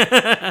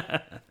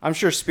right. I'm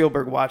sure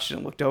Spielberg watched it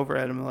and looked over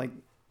at him like,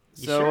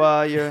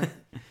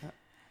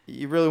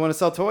 you really want to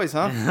sell toys,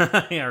 huh?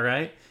 Yeah,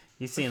 right.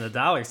 He's seeing the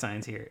dollar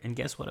signs here. And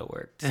guess what? It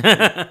worked.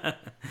 And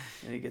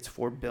he gets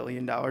 $4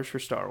 billion for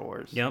Star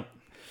Wars. Yep.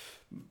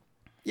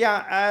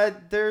 Yeah,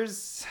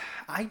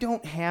 I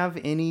don't have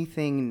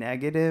anything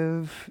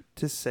negative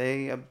to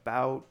say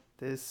about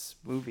this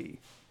movie.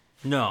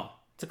 No,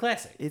 it's a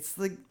classic. It's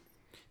like,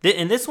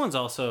 and this one's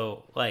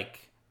also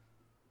like,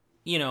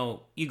 you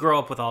know, you grow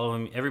up with all of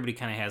them. Everybody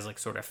kind of has like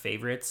sort of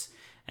favorites,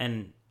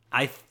 and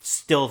I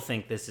still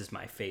think this is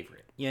my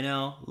favorite. You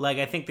know, like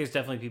I think there's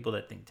definitely people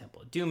that think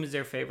Temple of Doom is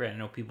their favorite. I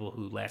know people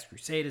who Last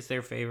Crusade is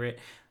their favorite.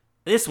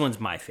 This one's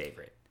my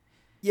favorite.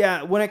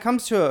 Yeah, when it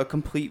comes to a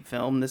complete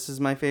film, this is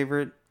my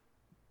favorite.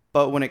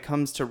 But when it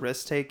comes to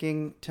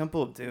risk-taking,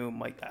 Temple of Doom,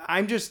 like,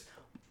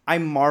 I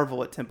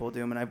marvel at Temple of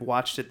Doom, and I've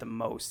watched it the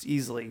most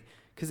easily,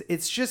 because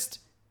it's just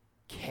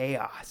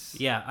chaos.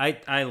 Yeah,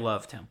 I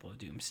love Temple of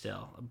Doom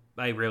still.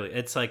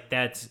 It's like,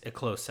 that's a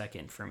close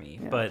second for me.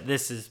 Yeah. But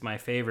this is my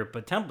favorite,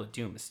 but Temple of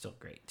Doom is still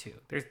great, too.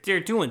 They're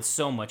doing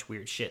so much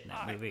weird shit in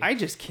that movie. I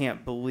just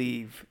can't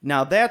believe.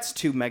 Now, that's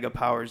two mega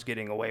powers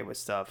getting away with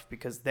stuff,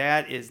 because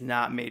that is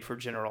not made for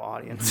general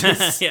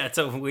audiences. Yeah, it's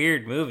a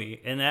weird movie.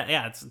 And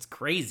it's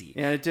crazy.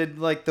 Yeah, it did,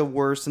 like, the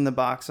worst in the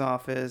box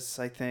office,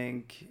 I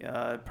think.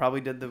 Probably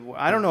did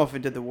I don't know if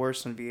it did the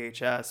worst on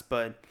VHS,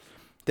 but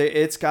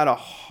it's got a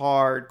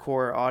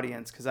hardcore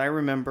audience, because I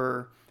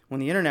remember when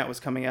the internet was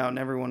coming out and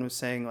everyone was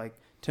saying, like,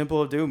 Temple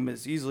of Doom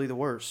is easily the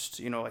worst,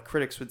 you know, like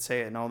critics would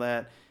say it and all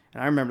that.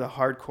 And I remember the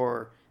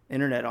hardcore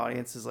internet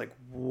audience is like,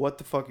 what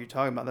the fuck are you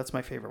talking about? That's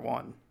my favorite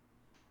one.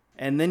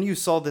 And then you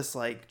saw this,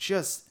 like,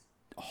 just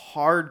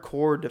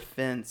hardcore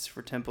defense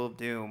for Temple of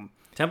Doom.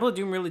 Temple of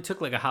Doom really took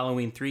like a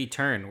Halloween 3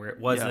 turn where it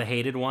was Yeah. the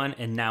hated one,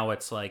 and now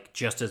it's like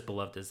just as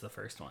beloved as the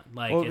first one.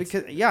 Like, Well, it's,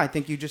 because I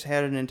think you just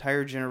had an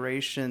entire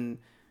generation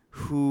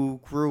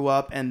who grew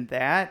up, and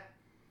that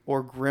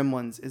or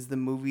Gremlins is the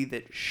movie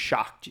that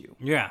shocked you.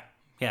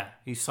 yeah,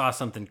 you saw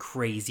something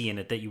crazy in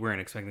it that you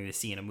weren't expecting to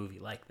see in a movie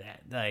like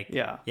that. Like,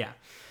 yeah,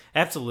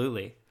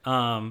 absolutely.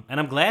 And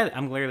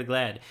I'm really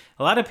glad.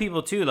 A lot of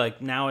people too,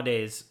 like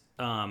nowadays,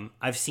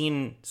 I've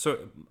seen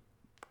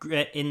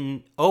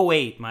in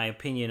 2008, my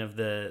opinion of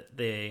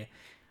the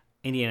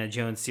Indiana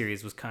Jones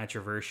series was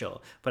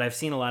controversial, but I've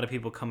seen a lot of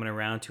people coming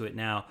around to it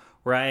now,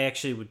 where I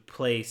actually would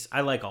place,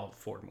 I like all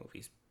 4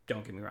 movies,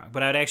 don't get me wrong,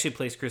 but I'd actually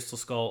place Crystal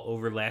Skull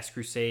over Last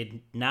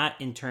Crusade, not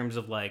in terms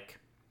of like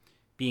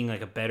being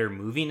like a better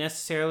movie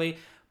necessarily,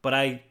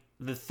 but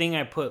the thing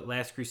I put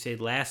Last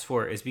Crusade last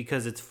for is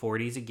because it's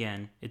 40s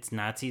again, it's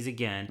Nazis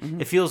again.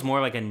 Mm-hmm. It feels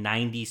more like a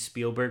 90s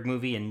Spielberg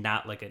movie and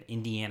not like an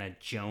Indiana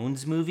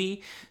Jones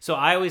movie. So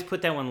I always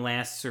put that one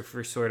last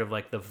for sort of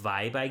like the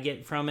vibe I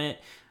get from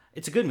it.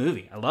 It's a good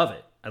movie. I love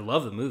it. I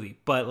love the movie.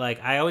 But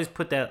like I always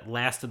put that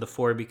last of the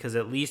 4 because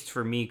at least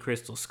for me,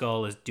 Crystal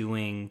Skull is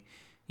doing,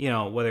 you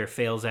know, whether it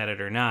fails at it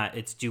or not,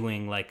 it's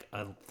doing like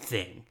a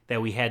thing that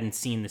we hadn't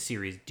seen the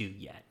series do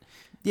yet.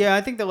 Yeah,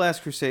 I think The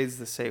Last Crusade is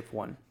the safe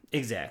one.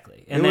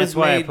 Exactly. And that's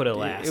why I put it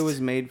last. It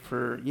was made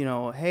for,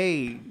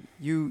 hey,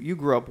 you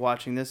grew up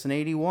watching this in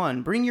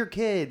 81. Bring your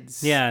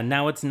kids. Yeah,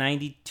 now it's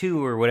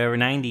 92 or whatever,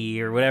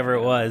 90 or whatever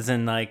it was.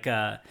 And like...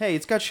 hey,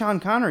 it's got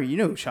Sean Connery. You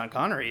know who Sean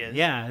Connery is.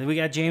 Yeah, we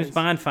got James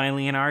Bond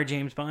finally in our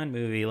James Bond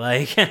movie.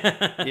 Like...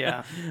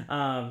 yeah.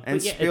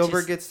 And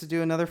Spielberg gets to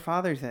do another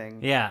father thing.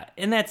 Yeah,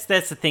 and that's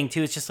the thing,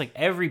 too. It's just like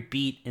every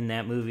beat in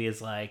that movie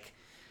is like...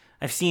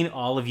 I've seen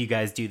all of you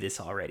guys do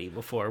this already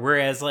before.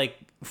 Whereas like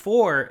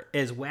 4,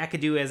 as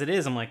wackadoo as it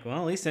is, I'm like, well,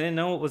 at least I didn't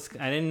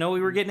know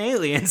we were getting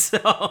aliens.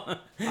 So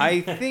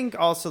I think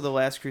also The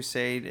Last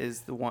Crusade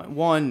is the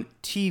one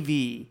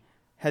TV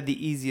had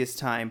the easiest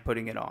time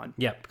putting it on.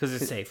 Yeah, because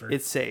it's safer.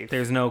 It's safe.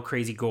 There's no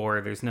crazy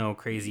gore. There's no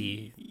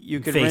crazy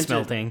face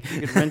melting.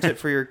 You could rent it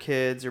for your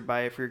kids or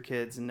buy it for your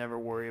kids and never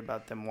worry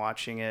about them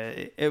watching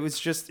it. It was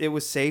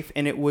safe,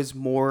 and it was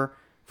more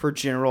for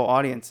general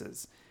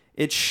audiences.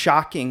 It's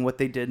shocking what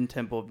they did in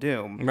Temple of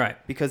Doom. Right.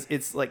 Because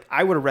it's like,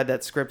 I would have read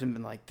that script and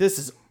been like, this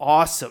is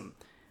awesome.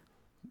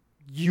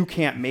 You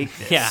can't make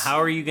this. Yeah, how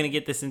are you going to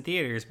get this in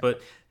theaters?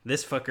 But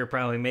this fucker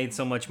probably made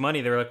so much money,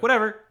 they were like,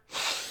 whatever.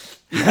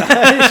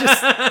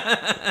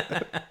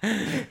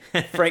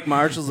 Frank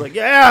Marshall's like,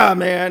 yeah,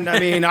 man. I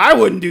mean, I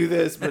wouldn't do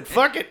this, but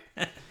fuck it.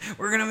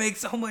 We're going to make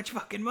so much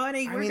fucking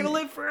money. We're going to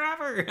live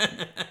forever.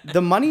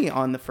 The money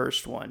on the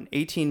first one,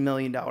 $18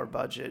 million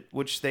budget,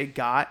 which they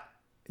got.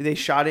 They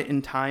shot it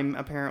in time,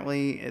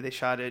 apparently. They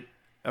shot it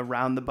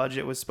around the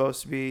budget was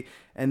supposed to be.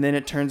 And then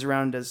it turns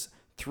around and does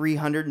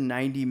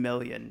 $390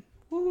 million.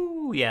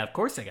 Ooh, yeah, of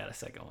course they got a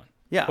second one.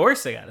 Yeah. Of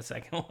course they got a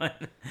second one.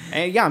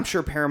 And yeah, I'm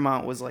sure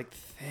Paramount was like,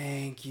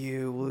 thank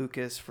you,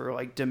 Lucas, for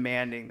like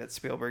demanding that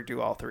Spielberg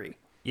do all 3.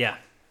 Yeah.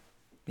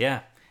 Yeah.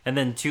 And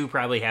then 2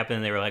 probably happened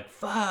and they were like,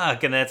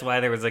 fuck. And that's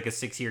why there was like a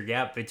 6-year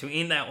gap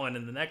between that one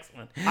and the next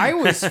one. I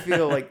always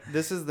feel like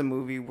this is the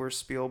movie where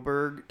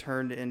Spielberg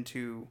turned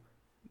into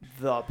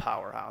the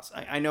powerhouse.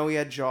 I know he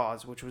had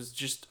Jaws, which was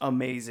just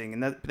amazing,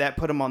 and that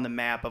put him on the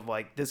map of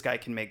like, this guy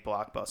can make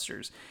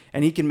blockbusters,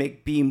 and he can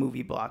make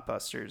B-movie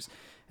blockbusters.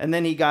 And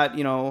then he got,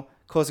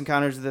 Close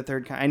Encounters of the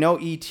Third Kind. I know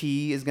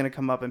E.T. is going to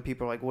come up, and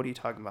people are like, what are you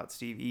talking about,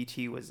 Steve?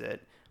 E.T. was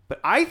it. But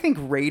I think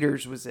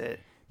Raiders was it,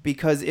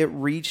 because it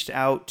reached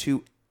out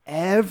to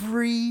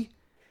maybe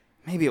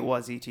it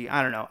was E.T.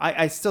 I don't know.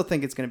 I still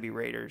think it's going to be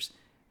Raiders.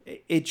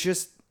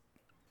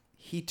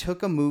 He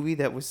took a movie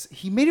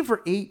he made it for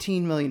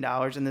 $18 million,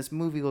 and this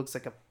movie looks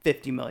like a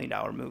 $50 million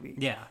movie.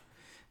 Yeah.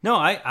 No,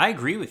 I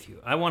agree with you.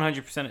 I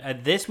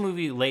 100%. This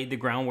movie laid the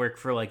groundwork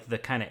for like the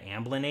kind of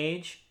Amblin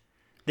age.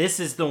 This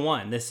is the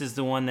one. This is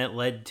the one that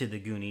led to the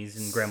Goonies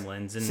and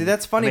Gremlins. And see,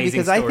 that's funny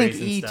because I think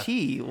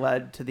E.T.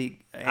 led to the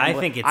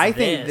Amblin. I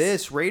think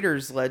this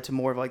Raiders led to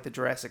more of like the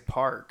Jurassic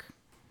Park.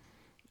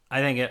 I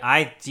think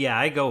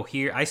I go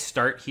here. I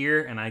start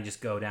here and I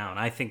just go down.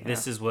 I think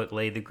this is what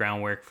laid the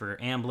groundwork for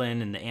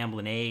Amblin and the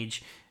Amblin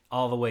age,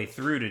 all the way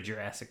through to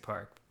Jurassic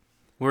Park,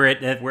 where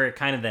it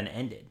kind of then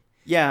ended.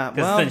 Yeah,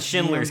 because then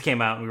Schindler's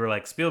came out and we were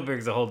like,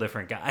 Spielberg's a whole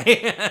different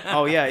guy.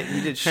 Oh yeah, he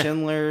did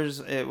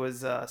Schindler's. It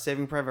was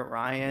Saving Private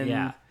Ryan.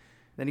 Yeah.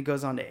 Then he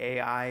goes on to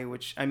AI,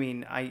 which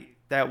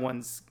that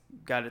one's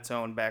got its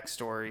own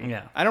backstory.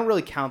 Yeah. I don't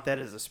really count that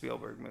as a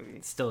Spielberg movie.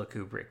 It's still a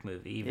Kubrick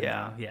movie, even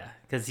though. Yeah,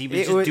 because he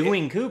was just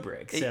doing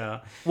Kubrick.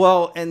 So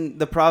well, and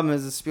the problem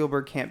is that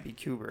Spielberg can't be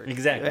Kubrick.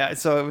 Exactly. Yeah,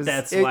 so it was.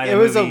 That's why it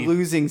was a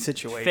losing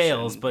situation.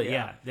 Fails, but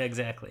yeah,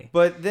 exactly.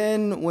 But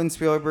then when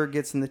Spielberg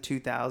gets in the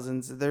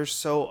 2000s, they're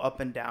so up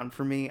and down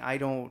for me.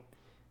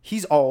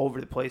 He's all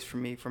over the place for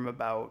me from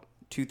about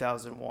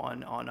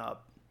 2001 on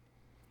up.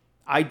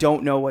 I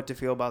don't know what to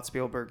feel about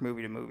Spielberg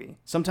movie to movie.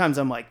 Sometimes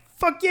I'm like,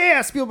 fuck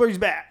yeah, Spielberg's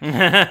back.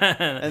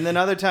 And then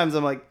other times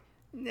I'm like,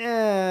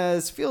 Yeah,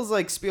 this feels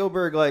like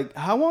Spielberg. Like,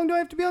 how long do I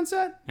have to be on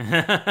set?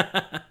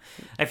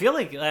 I feel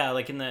like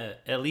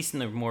at least in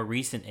the more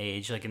recent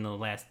age, like in the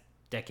last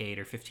decade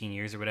or 15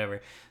 years or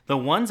whatever, the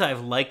ones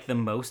I've liked the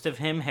most of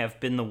him have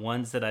been the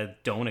ones that I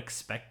don't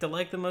expect to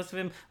like the most of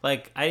him.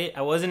 Like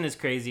I wasn't as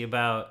crazy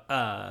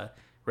about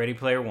Ready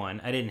Player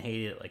One. I didn't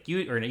hate it like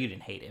you, or no, you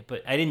didn't hate it,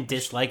 but I didn't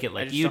dislike it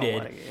like you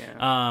did. Like it,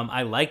 yeah.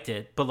 I liked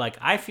it, but like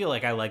I feel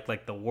like I liked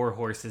like the War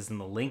Horses and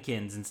the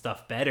Lincolns and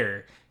stuff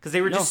better because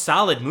they were just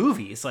solid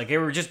movies. Like they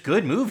were just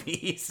good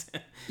movies.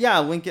 Yeah,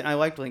 Lincoln. I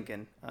liked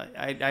Lincoln.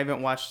 I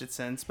haven't watched it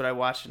since, but I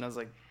watched it and I was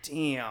like,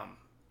 damn,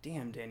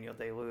 Daniel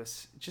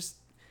Day-Lewis, just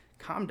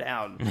calm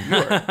down. You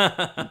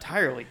are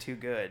entirely too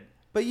good.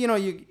 But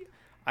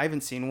I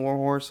haven't seen War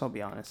Horse. I'll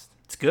be honest.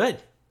 It's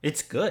good.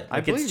 It's good.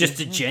 Like, it's just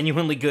a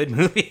genuinely good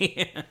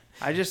movie.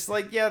 I just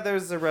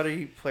there's the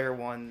Ready Player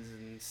Ones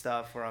and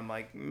stuff where I'm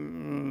like,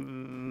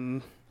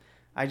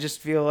 I just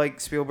feel like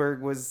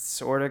Spielberg was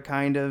sort of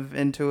kind of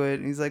into it.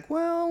 And he's like,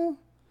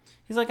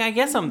 I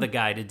guess I'm the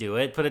guy to do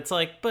it. But it's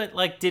like,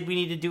 did we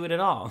need to do it at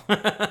all?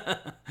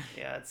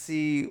 Yeah, let's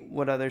see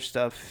what other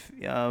stuff.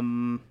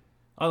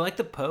 I like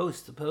The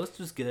Post. The Post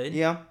was good.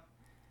 Yeah.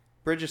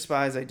 Bridge of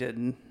Spies, I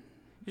didn't.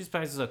 Bridge of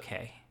Spies was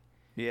okay.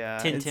 Yeah.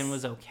 Tintin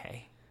was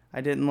okay. I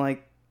didn't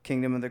like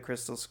Kingdom of the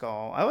Crystal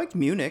Skull. I liked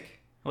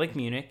Munich. I like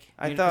Munich.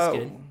 I thought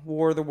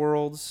War of the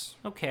Worlds.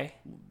 Okay.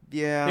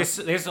 Yeah.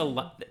 There's a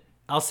lot.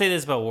 I'll say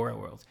this about War of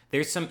the Worlds.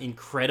 There's some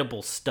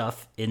incredible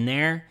stuff in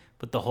there,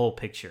 but the whole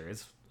picture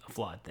is a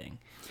flawed thing.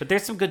 But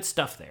there's some good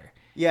stuff there.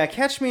 Yeah,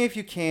 Catch Me If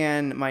You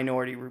Can,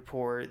 Minority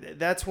Report.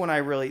 That's when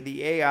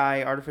the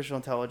AI, artificial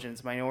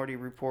intelligence, Minority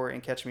Report,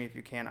 and Catch Me If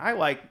You Can. I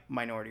like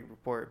Minority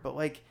Report, but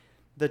like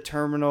The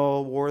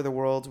Terminal, War of the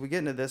Worlds, we get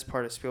into this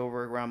part of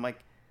Spielberg where I'm like,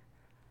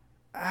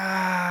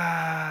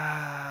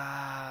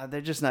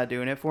 they're just not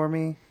doing it for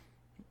me.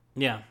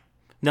 Yeah.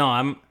 No,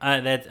 I'm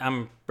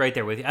right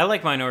there with you. I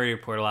like Minority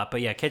Report a lot,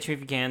 but yeah, Catch Me If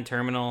You Can,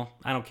 Terminal,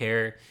 I don't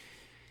care.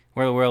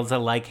 War of the Worlds I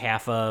like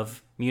half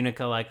of. Munich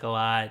I like a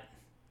lot.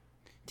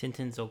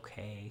 Tintin's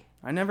okay.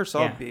 I never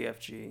saw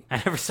BFG. I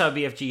never saw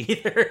BFG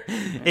either.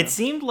 Yeah. It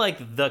seemed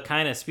like the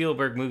kind of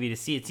Spielberg movie to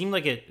see. It seemed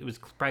like it was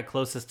probably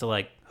closest to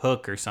like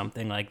Hook or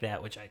something like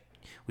that, which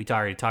we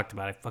already talked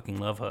about. I fucking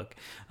love Hook.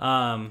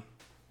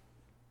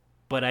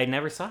 But I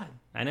never saw it.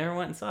 I never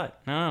went and saw it.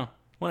 No.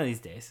 One of these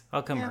days.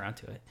 I'll come around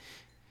to it.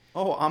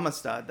 Oh,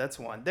 Amistad. That's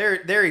one.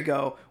 There you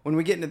go. When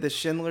we get into the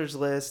Schindler's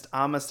List,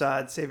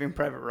 Amistad, Saving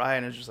Private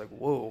Ryan, it's just like,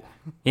 whoa.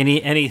 And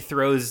he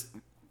throws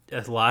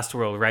a Lost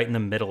World right in the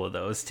middle of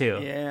those, too.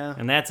 Yeah.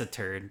 And that's a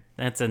turd.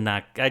 That's a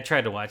not... I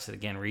tried to watch it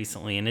again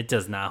recently, and it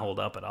does not hold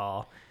up at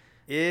all.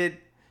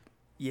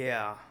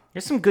 Yeah.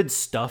 There's some good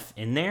stuff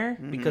in there,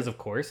 because, of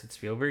course, it's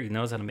Spielberg. He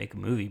knows how to make a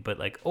movie. But,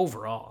 like,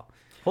 overall...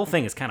 whole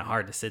thing is kind of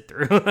hard to sit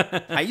through.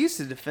 I used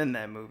to defend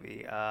that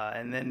movie,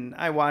 and then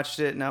I watched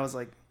it, and I was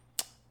like,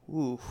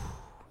 ooh,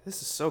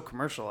 this is so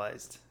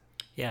commercialized.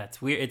 Yeah,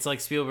 it's weird. It's like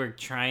Spielberg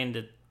trying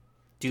to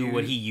do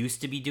what he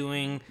used to be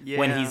doing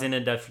when he's in a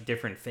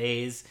different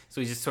phase. So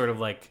he's just sort of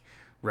like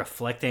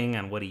reflecting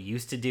on what he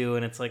used to do,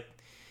 and it's like,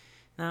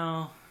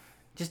 no,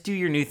 just do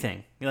your new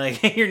thing.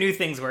 Like, your new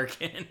thing's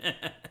working.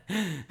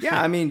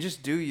 Yeah, I mean,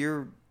 just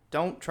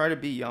don't try to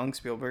be young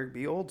Spielberg,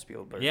 be old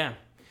Spielberg. Yeah.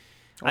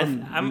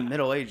 I'm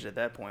middle-aged at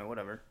that point,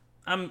 whatever.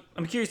 I'm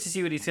curious to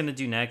see what he's going to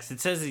do next.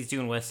 It says he's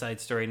doing West Side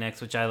Story next,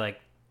 which I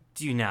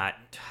do not.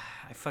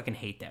 I fucking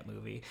hate that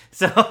movie.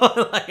 So,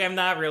 like, I'm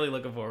not really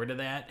looking forward to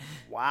that.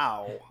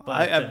 Wow.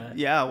 But,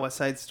 yeah, West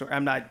Side Story.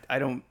 I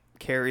don't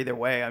care either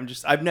way.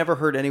 I've never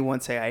heard anyone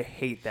say I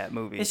hate that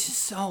movie. It's just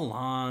so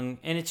long,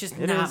 and it's just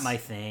not my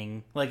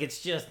thing. Like, it's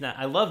just not.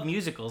 I love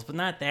musicals, but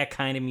not that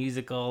kind of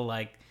musical.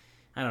 Like,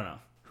 I don't know.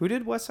 Who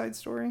did West Side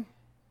Story?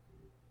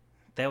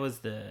 That was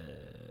the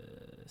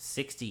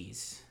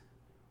 60s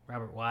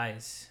Robert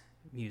Wise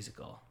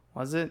musical.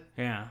 Was it?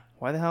 Yeah.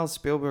 Why the hell is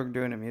Spielberg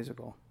doing a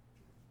musical?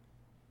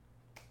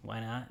 Why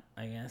not?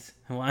 I guess.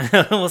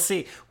 We'll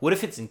see. What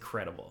if it's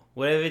incredible?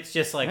 What if it's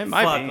just like,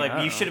 fuck,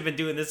 like you should have been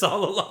doing this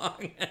all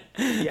along?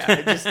 Yeah,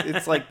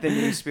 it's like the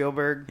new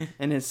Spielberg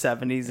in his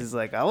 70s is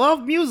like, I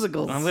love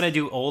musicals. I'm gonna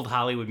do old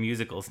Hollywood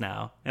musicals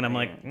now, and I'm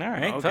like, all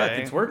right, fuck,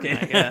 it's working.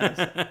 I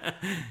guess.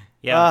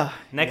 Yeah.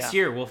 Next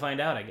year we'll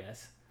find out, I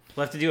guess.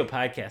 We'll have to do a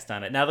podcast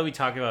on it. Now that we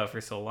talked about it for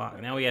so long,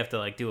 now we have to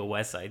like do a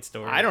West Side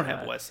Story. I don't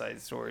have West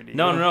Side Story. Do you?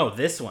 No.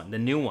 This one, the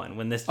new one,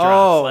 when this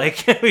drops.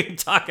 Like, we've been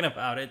talking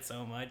about it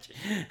so much.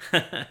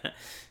 I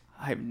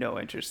have no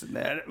interest in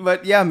that.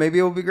 But yeah, maybe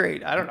it will be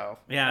great. I don't know.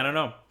 Yeah, I don't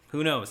know.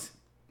 Who knows?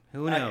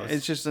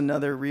 It's just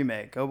another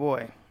remake. Oh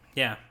boy.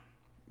 Yeah,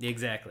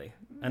 exactly.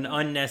 An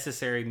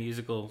unnecessary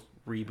musical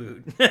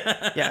reboot.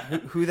 Yeah,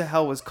 who the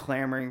hell was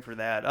clamoring for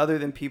that? Other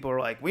than people are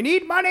like, we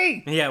need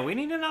money. Yeah, we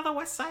need another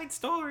West Side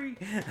Story.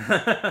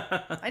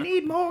 I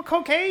need more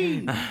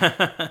cocaine.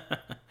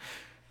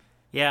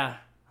 Yeah.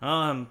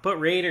 But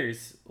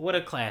Raiders, what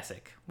a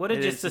classic.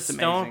 Just a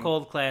stone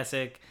cold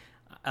classic.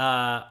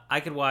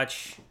 I could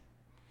watch,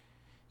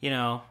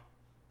 the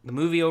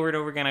movie over and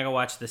over again. I could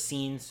watch the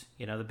scenes,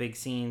 the big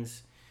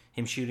scenes.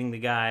 him shooting the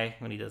guy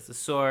when he does the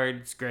sword.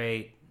 It's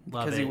great.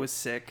 Love it. Because he was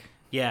sick.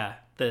 Yeah,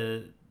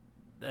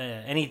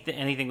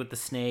 anything with the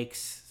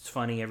snakes, it's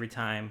funny every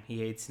time. He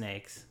hates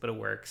snakes, but it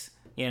works.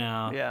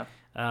 Yeah.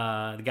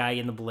 The guy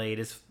in the blade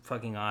is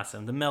fucking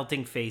awesome. The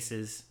melting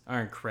faces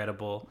are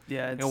incredible.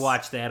 Yeah, you'll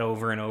watch that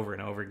over and over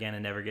and over again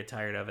and never get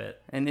tired of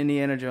it. And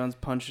Indiana Jones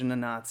punching a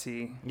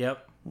Nazi.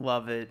 Yep,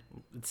 love it.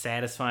 It's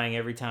satisfying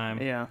every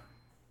time. Yeah,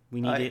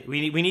 we need it.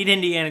 We need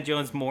Indiana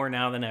Jones more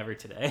now than ever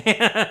today.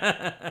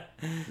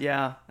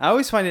 Yeah, I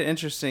always find it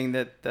interesting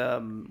that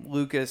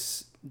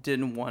Lucas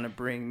didn't want to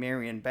bring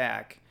Marion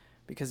back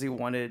because he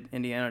wanted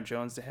Indiana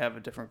Jones to have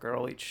a different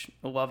girl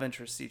a love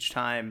interest each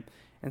time.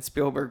 And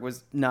Spielberg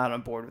was not on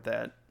board with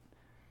that.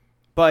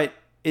 But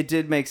it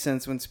did make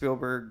sense when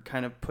Spielberg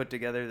kind of put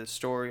together the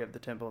story of the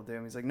Temple of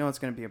Doom. He's like, no, it's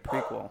going to be a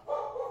prequel.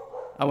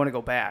 I want to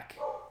go back.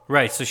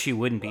 Right, so she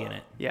wouldn't be in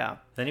it. Yeah.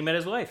 Then he met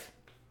his wife.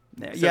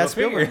 Yeah,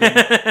 Spielberg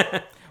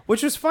did.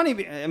 Which was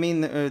funny. I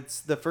mean, it's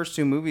the first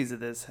 2 movies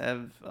of this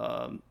have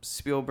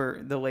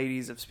Spielberg, the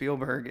ladies of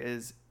Spielberg,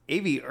 is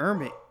Amy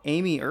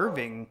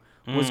Irving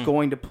was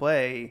going to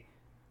play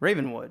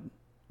Ravenwood.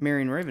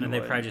 Marion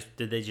Ravenwood. And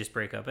did they just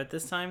break up at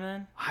this time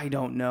then? I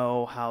don't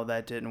know how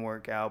that didn't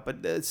work out,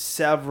 but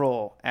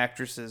several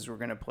actresses were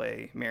going to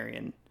play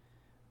Marion.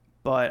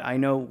 But I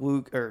know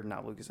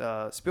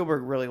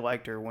Spielberg really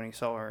liked her when he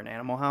saw her in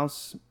Animal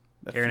House.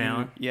 Karen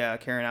Allen? Yeah,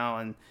 Karen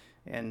Allen.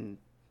 And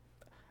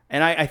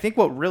I think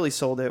what really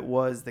sold it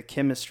was the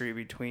chemistry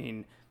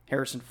between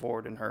Harrison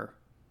Ford and her.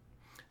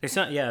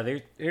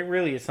 There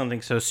really is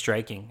something so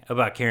striking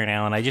about Karen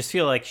Allen. I just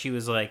feel like she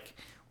was like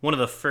one of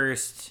the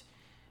first...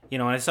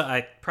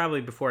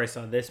 probably before I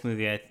saw this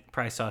movie, I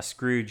probably saw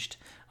Scrooged.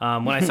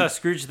 When I saw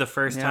Scrooge the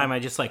first time, I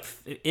just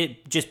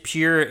just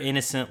pure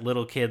innocent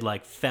little kid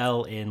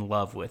fell in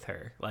love with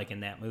her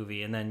in that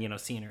movie. And then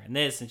seeing her in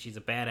this, and she's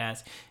a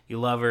badass. You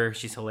love her.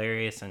 She's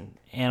hilarious. And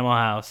Animal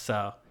House.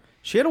 So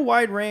she had a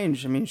wide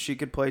range. I mean, she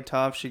could play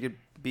tough. She could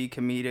be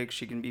comedic.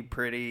 She can be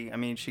pretty. I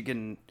mean, she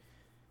can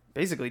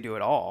basically do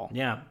it all.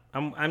 Yeah,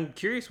 I'm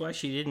curious why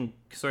she didn't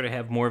sort of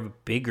have more of a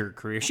bigger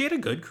career. She had a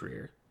good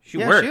career. She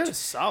worked. She had a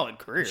solid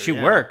career. She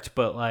worked,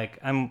 but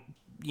I'm,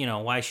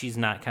 why she's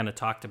not kind of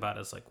talked about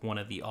as one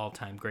of the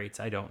all-time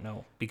greats, I don't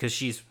know, because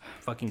she's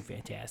fucking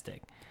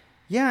fantastic.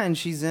 Yeah, and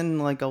she's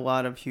in a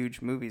lot of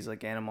huge movies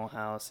like Animal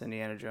House,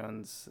 Indiana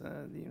Jones,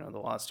 The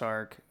Lost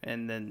Ark,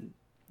 and then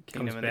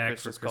Kingdom of the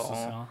Crystal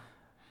Skull.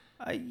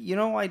 I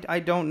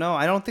don't know.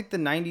 I don't think the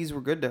 90s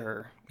were good to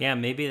her. Yeah,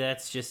 maybe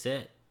that's just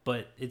it,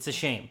 but it's a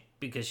shame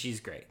because she's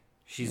great.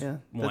 She's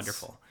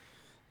wonderful.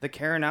 The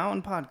Karen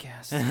Allen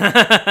podcast.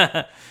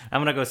 I'm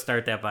going to go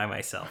start that by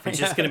myself. It's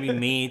just going to be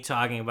me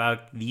talking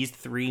about these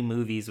 3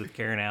 movies with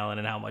Karen Allen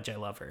and how much I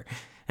love her.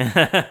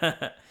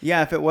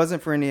 Yeah, if it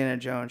wasn't for Indiana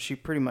Jones, she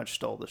pretty much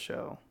stole the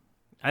show.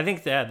 I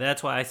think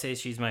that's why I say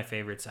she's my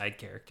favorite side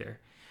character.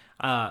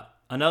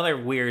 Another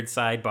weird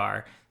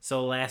sidebar.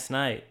 So last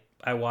night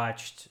I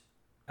watched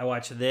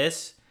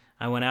this.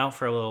 I went out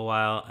for a little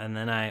while, and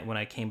then when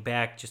I came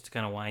back just to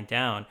kind of wind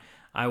down,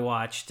 I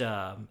watched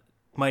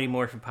Mighty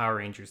Morphin Power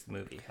Rangers, the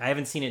movie. I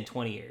haven't seen it in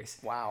 20 years.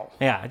 Wow.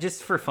 Yeah,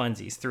 just for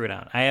funsies, threw it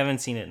on. I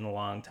haven't seen it in a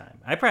long time.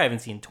 I probably haven't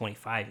seen it in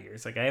 25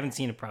 years. I haven't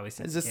seen it probably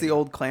since... Is this the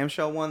old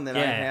clamshell one that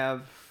I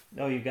have?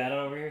 Oh, you got it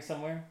over here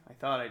somewhere? I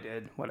thought I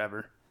did.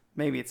 Whatever.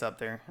 Maybe it's up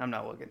there. I'm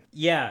not looking.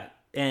 Yeah,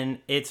 and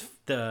it's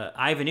the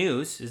Ivan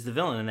Ooze is the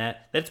villain in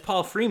that. That's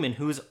Paul Freeman,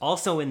 who's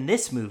also in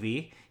this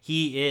movie.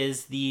 He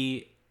is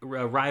the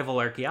rival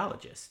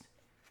archaeologist.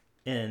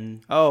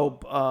 In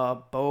Baroque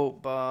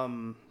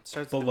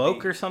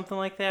or something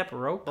like that.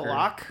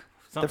 Baroque.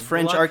 The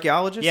French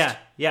archaeologist.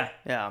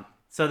 Yeah.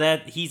 So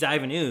that he's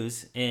Ivan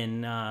Ooze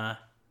in.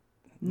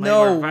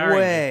 No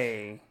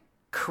way.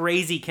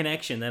 Crazy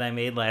connection that I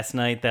made last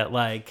night. That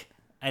I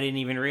didn't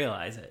even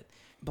realize it.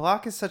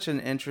 Block is such an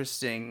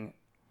interesting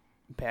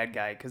bad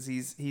guy because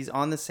he's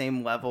on the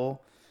same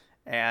level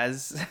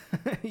as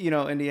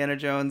Indiana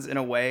Jones in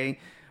a way,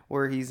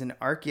 where he's an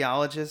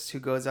archaeologist who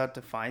goes out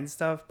to find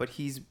stuff, but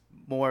he's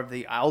more of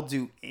the I'll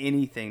do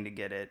anything to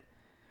get it.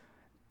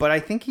 But I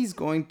think he's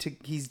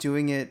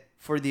doing it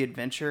for the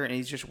adventure, and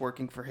he's just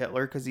working for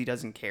Hitler because he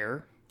doesn't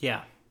care.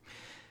 Yeah.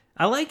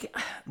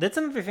 That's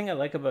another thing I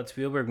like about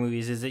Spielberg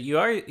movies is that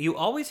you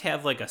always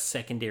have a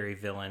secondary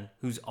villain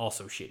who's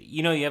also shitty.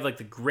 You have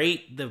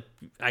the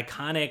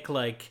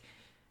iconic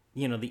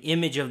the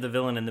image of the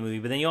villain in the movie,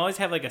 but then you always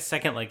have a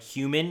second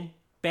human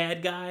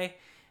bad guy.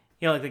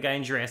 The guy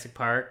in Jurassic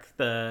Park,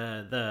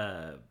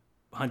 the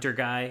hunter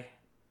guy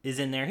is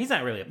in there. He's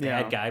not really a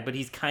bad guy, but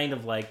he's kind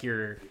of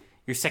your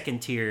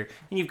second tier.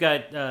 And you've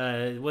got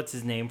what's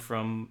his name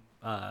from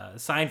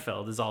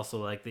Seinfeld is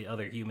also the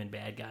other human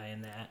bad guy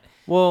in that.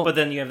 Well, but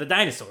then you have the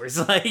dinosaurs.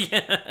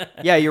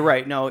 Yeah, you're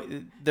right. No,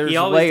 there's he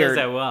always does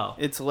that well.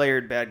 It's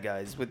layered bad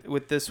guys.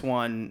 With this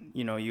one,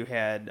 you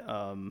had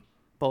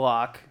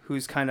Balak,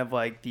 who's kind of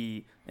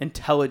the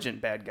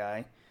intelligent bad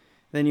guy.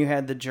 Then you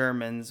had the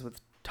Germans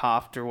with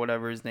Toft or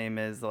whatever his name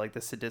is, the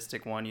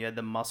sadistic one. You had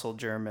the muscle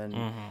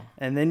German,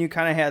 and then you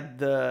kind of had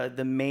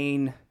the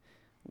main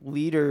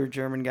leader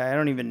German guy. I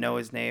don't even know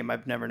his name.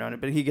 I've never known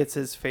it, but he gets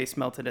his face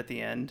melted at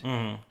the end.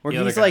 Where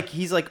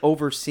he's like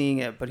overseeing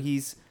it, but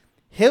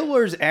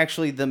Hitler's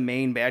actually the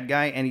main bad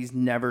guy, and he's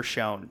never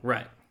shown.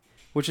 Right.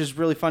 Which is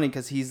really funny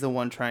because he's the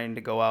one trying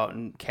to go out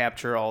and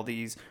capture all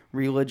these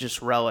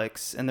religious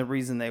relics, and the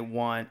reason they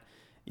want,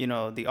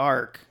 the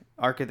Ark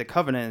of the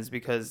Covenant is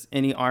because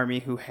any army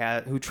who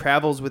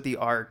travels with the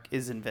Ark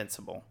is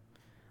invincible.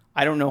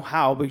 I don't know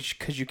how,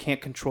 because you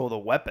can't control the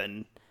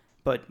weapon,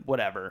 but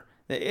whatever.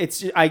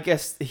 I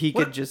guess he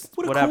could just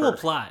what a whatever. Cool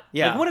plot.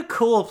 Yeah. Like, what a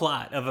cool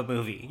plot of a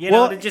movie.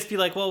 To just be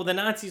like, well, the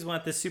Nazis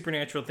want this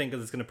supernatural thing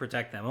because it's going to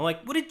protect them. I'm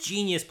like, what a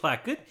genius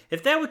plot. Good.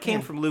 If that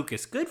came from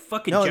Lucas, good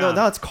fucking job.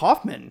 No, it's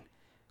Kaufman.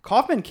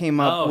 Kaufman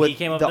came up with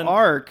the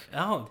Ark.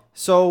 Oh,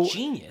 so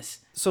genius.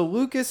 So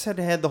Lucas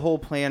had the whole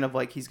plan of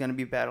like he's going to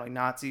be battling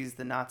Nazis.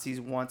 The Nazis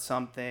want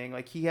something.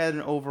 Like he had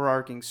an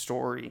overarching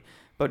story,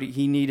 but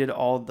he needed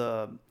all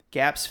the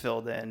gaps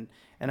filled in.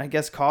 And I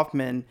guess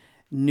Kaufman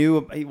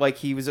knew, like,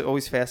 he was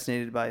always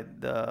fascinated by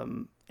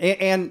the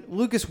and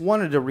Lucas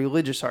wanted a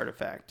religious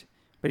artifact,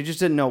 but he just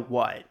didn't know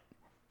what.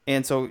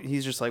 And so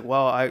he's just like,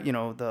 well,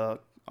 the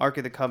Ark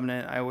of the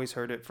Covenant, I always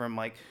heard it from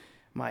like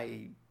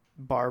my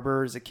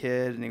barber as a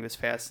kid, and he was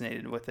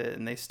fascinated with it,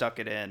 and they stuck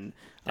it in.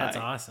 That's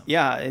awesome.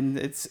 Yeah, and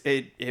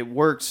it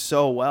worked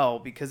so well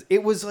because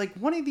it was like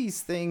one of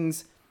these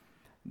things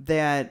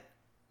that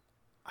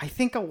I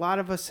think a lot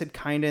of us had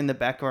kind of in the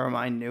back of our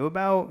mind knew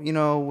about,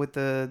 with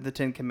the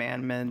Ten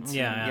Commandments,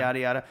 and yada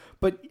yada.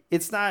 But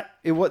it's not.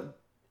 It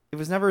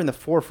was never in the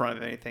forefront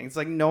of anything. It's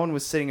like no one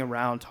was sitting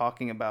around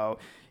talking about,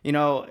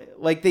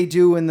 like they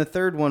do in the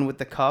third one with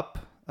the cup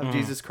of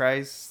Jesus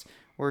Christ,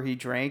 where he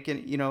drank,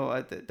 and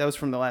that was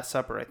from the Last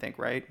Supper, I think,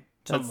 right?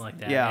 Something like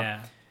that.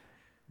 Yeah.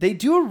 They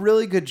do a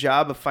really good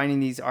job of finding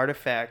these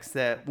artifacts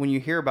that when you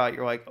hear about it,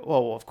 you're like,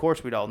 oh, well, of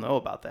course we'd all know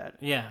about that.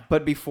 Yeah.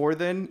 But before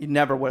then, you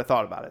never would have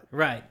thought about it.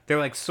 Right. They're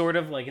like sort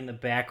of like in the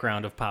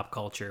background of pop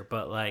culture,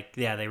 but like,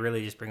 yeah, they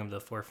really just bring them to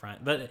the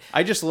forefront. But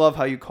I just love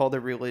how you call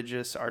the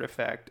religious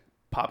artifact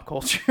pop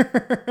culture.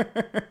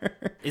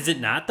 Is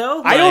it not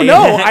though? I don't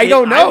know. I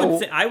don't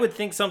know. I would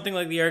think something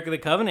like the Ark of the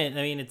Covenant.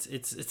 I mean,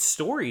 it's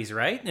stories,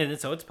 right? And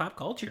so it's pop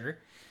culture.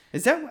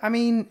 Is that? I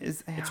mean,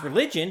 it's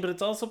religion, but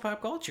it's also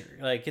pop culture.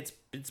 Like it's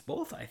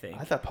both. I think.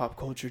 I thought pop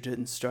culture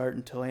didn't start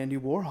until Andy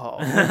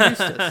Warhol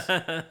introduced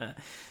us.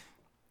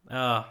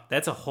 Oh,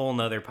 that's a whole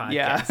nother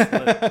podcast.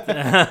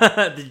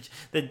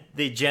 Yeah.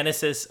 the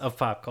genesis of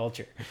pop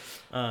culture.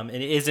 And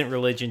it isn't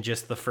religion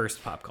just the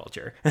first pop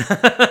culture.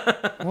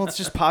 Well, it's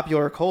just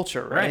popular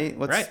culture, right?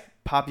 Right.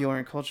 Popular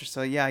in culture?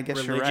 So yeah, I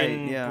guess religion you're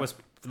right. Yeah. was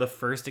the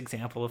first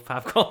example of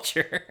pop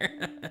culture.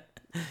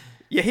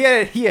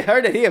 Yeah, he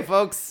heard it here,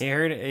 folks. He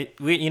heard it.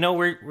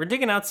 We're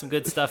digging out some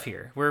good stuff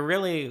here. We're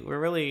really.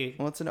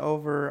 Well, it's an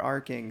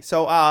overarching.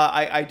 So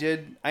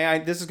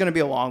this is going to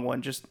be a long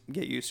one. Just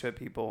get used to it,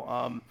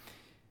 people.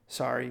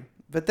 Sorry,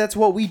 but that's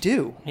what we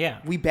do. Yeah,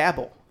 we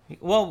babble.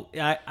 Well,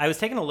 I was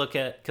taking a look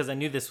at, because I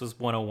knew this was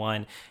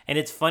 101, and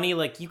it's funny,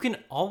 like, you can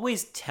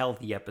always tell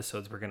the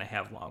episodes we're going to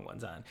have long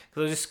ones on.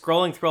 Because I was just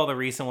scrolling through all the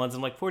recent ones,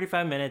 I'm like,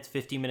 45 minutes,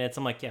 50 minutes.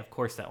 I'm like, yeah, of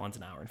course that one's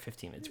an hour and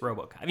 15 minutes.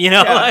 RoboCop,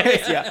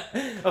 Yeah.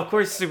 Of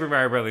course Super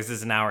Mario Brothers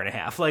is an hour and a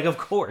half. Like, of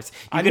course.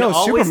 I know,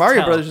 Super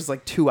Mario Brothers is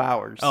like 2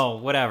 hours. Oh,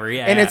 whatever,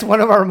 yeah. And it's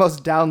one of our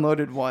most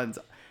downloaded ones.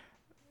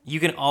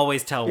 You can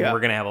always tell when we're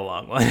going to have a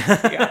long one.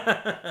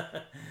 Yeah.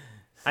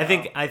 So.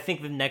 I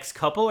think the next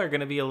couple are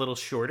going to be a little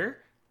shorter.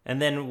 And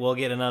then we'll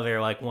get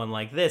another one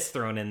like this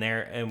thrown in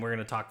there, and we're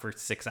going to talk for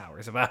 6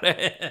 hours about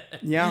it.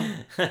 Yeah.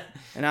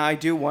 And I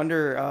do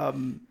wonder,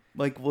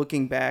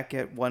 looking back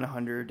at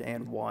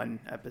 101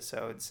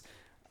 episodes,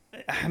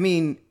 I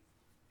mean,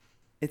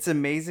 it's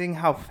amazing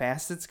how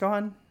fast it's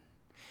gone.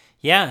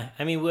 Yeah.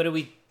 I mean, what do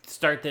we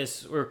start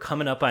this? We're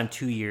coming up on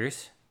 2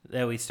 years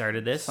that we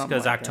started this,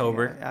 because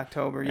October. Yeah.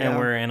 October, yeah. And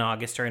we're in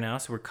August right now,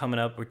 so we're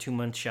 2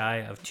 months shy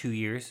of 2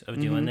 years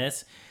of doing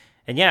this.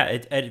 And yeah,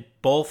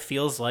 it both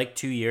feels like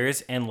 2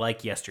 years and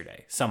like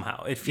yesterday.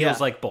 Somehow it feels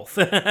like both.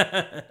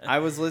 I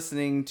was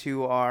listening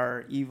to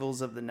our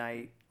Evils of the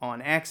Night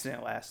on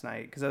accident last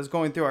night because I was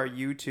going through our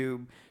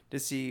YouTube to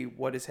see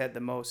what has had the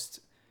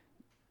most,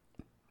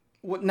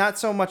 not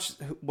so much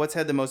what's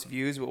had the most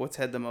views, but what's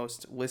had the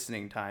most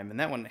listening time. And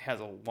that one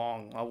has a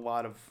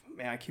lot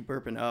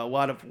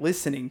of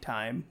listening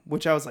time,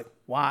 which I was like,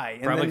 why?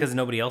 And probably because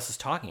nobody else is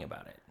talking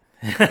about it.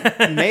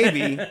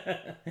 Maybe.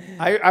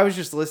 I was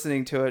just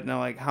listening to it and I'm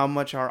like, how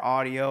much our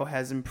audio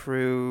has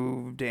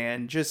improved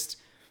and just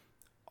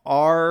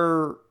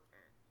our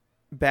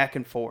back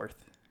and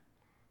forth.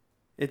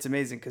 It's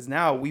amazing because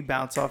now we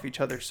bounce off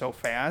each other so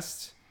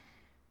fast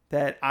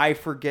that I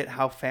forget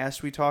how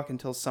fast we talk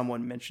until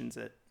someone mentions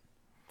it.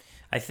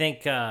 I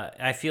think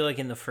I feel like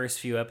in the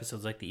first few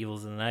episodes, like the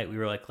Evils of the Night, we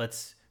were like,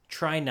 let's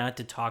try not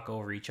to talk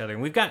over each other,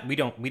 and we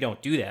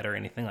don't do that or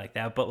anything like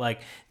that, but like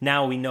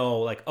now we know,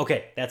 like,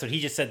 okay, that's what he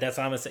just said, that's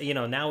what I'm gonna say,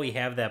 now we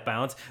have that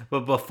bounce.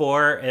 But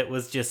before it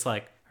was just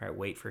like, all right,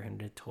 wait for him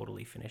to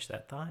totally finish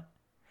that thought,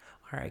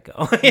 all right,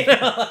 go.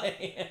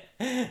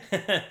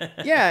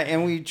 Yeah,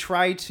 and we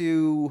try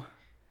to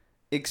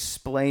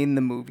explain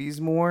the movies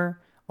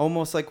more,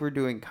 almost like we're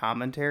doing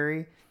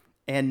commentary.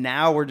 And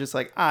now we're just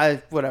like,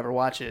 whatever,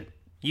 watch it.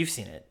 You've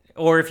seen it.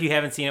 Or if you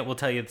haven't seen it, we'll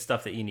tell you the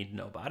stuff that you need to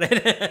know about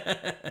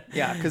it.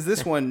 Yeah, because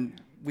this one,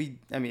 we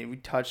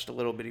touched a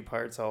little bitty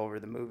parts all over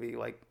the movie,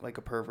 like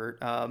a pervert.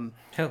 Oh,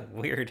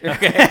 weird.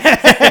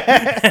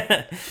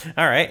 Okay.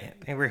 All right,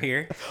 we're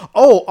here.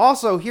 Oh,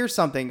 also, here's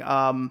something.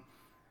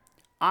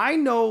 I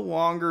no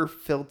longer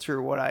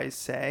filter what I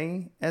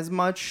say as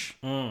much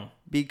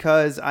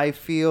because I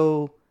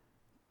feel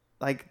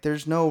like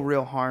there's no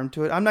real harm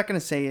to it. I'm not going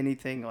to say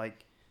anything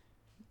like,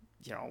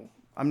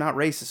 I'm not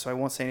racist, so I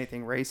won't say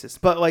anything racist.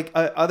 But like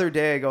other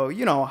day I go,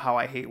 you know how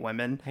I hate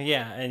women.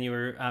 Yeah, and you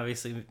were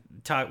obviously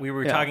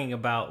talking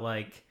about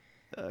like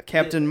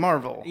Captain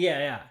Marvel.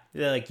 Yeah.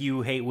 Like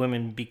you hate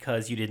women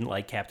because you didn't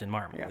like Captain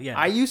Marvel. Yeah.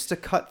 I used to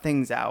cut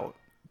things out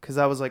because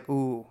I was like,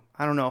 ooh,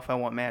 I don't know if I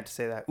want Matt to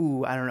say that.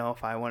 Ooh, I don't know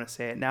if I want to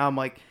say it. Now I'm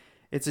like,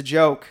 it's a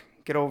joke.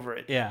 Get over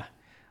it. Yeah.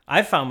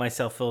 I found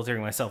myself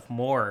filtering myself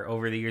more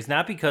over the years,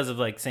 not because of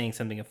like saying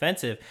something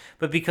offensive,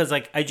 but because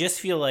like I just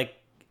feel like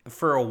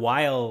for a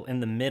while in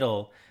the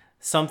middle,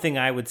 something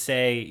I would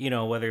say,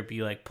 whether it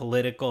be like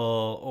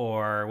political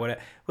or whatever,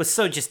 was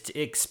so just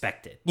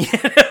expected.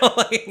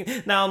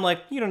 Like, now I'm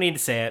like, you don't need to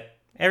say it.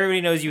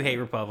 Everybody knows you hate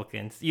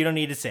Republicans. You don't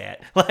need to say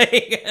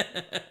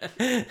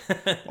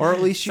it. Or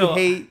at least you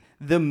hate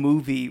the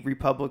movie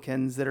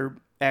Republicans that are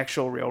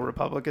actual real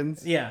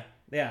Republicans. Yeah.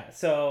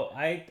 So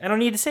I don't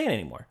need to say it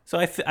anymore. So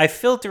I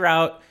filter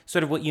out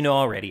sort of what you know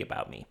already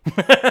about me.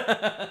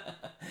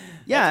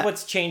 Yeah. That's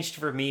what's changed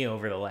for me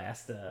over the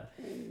last...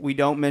 We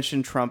don't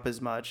mention Trump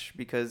as much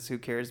because who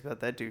cares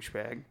about that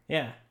douchebag?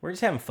 Yeah. We're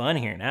just having fun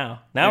here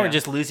now. We're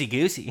just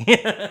loosey-goosey.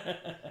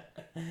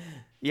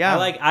 Yeah.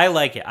 I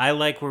like it. I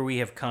like where we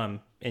have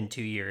come in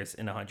 2 years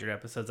in 100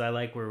 episodes. I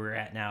like where we're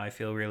at now. I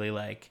feel really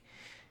like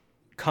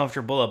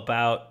comfortable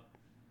about,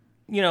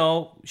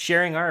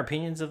 sharing our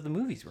opinions of the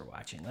movies we're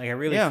watching. Like I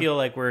really feel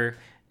like we're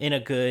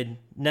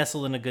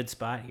nestled in a good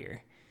spot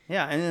here.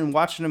 Yeah, and then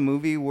watching a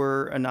movie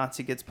where a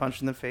Nazi gets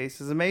punched in the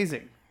face is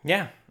amazing.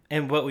 Yeah,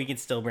 but we can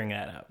still bring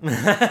that up.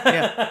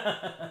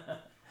 Yeah.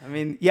 I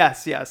mean,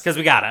 yes. Because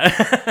we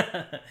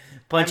gotta.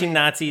 Punching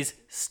Nazis,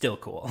 still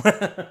cool.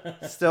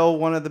 Still,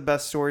 one of the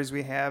best stories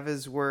we have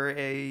is where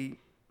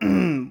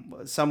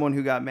someone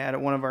who got mad at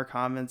one of our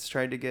comments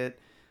tried to get,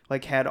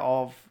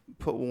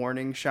 put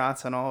warning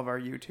shots on all of our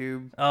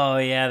YouTube. Oh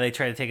yeah, they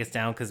tried to take us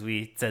down because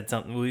we said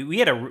something. We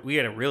had a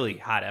really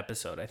hot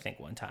episode, I think,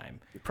 one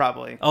time.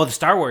 Probably. Oh, the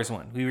Star Wars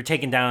one. We were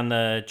taking down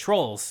the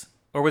trolls,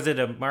 or was it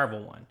a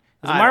Marvel one?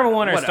 It was a Marvel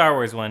one or a Star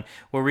Wars one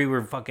where we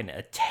were fucking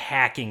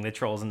attacking the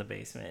trolls in the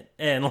basement,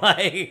 and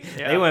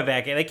they went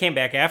back. They came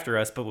back after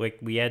us, but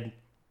we had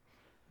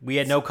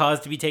no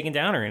cause to be taken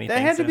down or anything.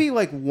 That had to be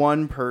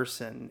one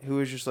person who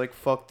was just like,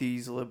 fuck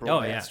these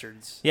liberal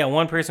bastards. Yeah,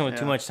 one person with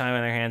too much time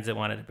on their hands that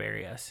wanted to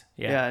bury us.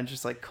 Yeah, and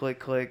just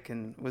click,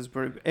 and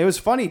it was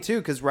funny too,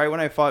 because right when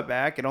I fought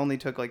back, it only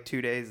took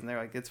 2 days, and they're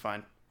like, it's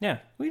fine. Yeah,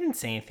 we didn't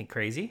say anything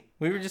crazy.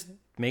 We were just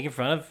making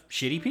fun of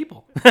shitty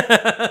people.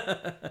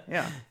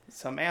 Yeah,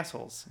 some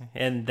assholes.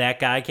 And that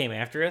guy came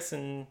after us,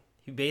 and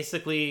he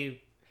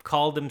basically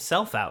called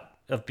himself out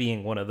of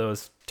being one of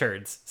those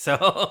turds.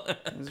 So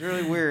it was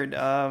really weird.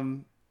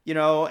 And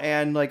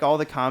all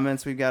the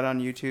comments we've got on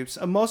YouTube,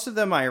 so most of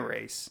them I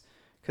erase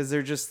because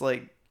they're just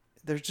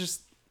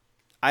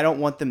I don't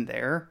want them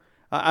there.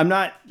 I'm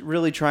not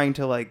really trying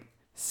to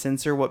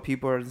censor what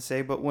people are to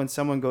say, but when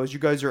someone goes, you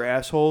guys are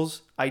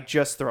assholes, I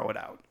just throw it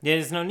out. Yeah,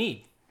 there's no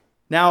need.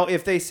 Now,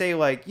 if they say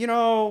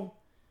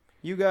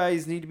you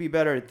guys need to be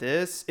better at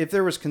this, if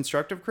there was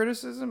constructive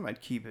criticism,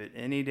 I'd keep it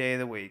any day of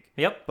the week.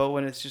 Yep. But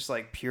when it's just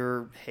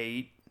pure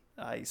hate,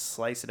 I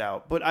slice it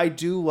out. But I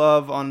do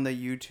love on the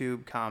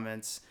YouTube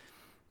comments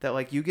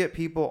that you get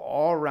people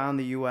all around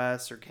the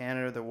US or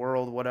Canada, the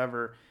world,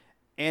 whatever.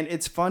 And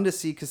it's fun to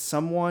see because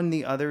someone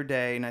the other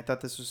day, and I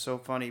thought this was so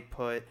funny,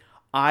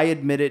 I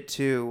admit it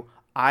too,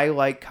 I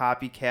like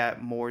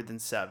Copycat more than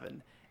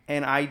Seven.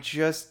 And I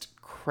just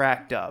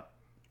cracked up.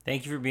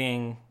 Thank you for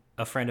being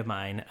a friend of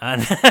mine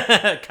on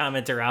a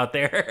commenter out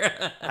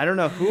there. I don't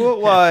know who it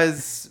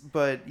was,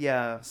 but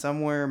yeah,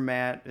 somewhere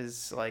Matt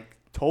is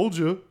told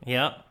you.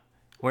 Yep.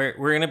 We're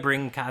going to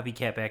bring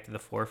Copycat back to the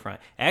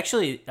forefront.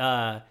 Actually,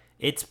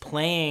 it's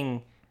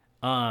playing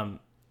one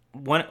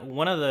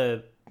of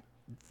the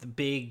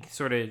big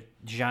sort of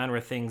genre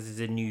things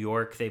is in New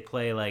York. They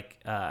play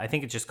I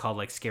think it's just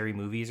called Scary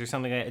Movies or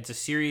something like that. It's a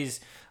series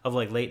of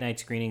late night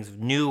screenings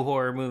of new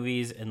horror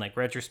movies and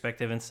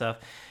retrospective and stuff.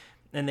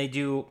 And they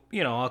do,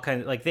 all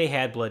kinds of, they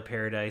had Blood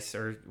Paradise,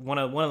 or one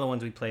of the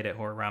ones we played at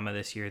Horrorama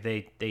this year.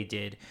 They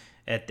did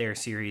at their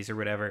series or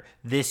whatever.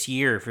 This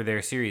year for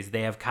their series,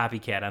 they have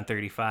Copycat on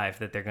 35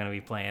 that they're going to be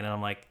playing. And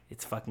I'm like,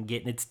 it's fucking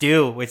getting its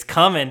due. It's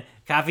coming.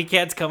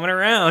 Copycat's coming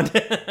around.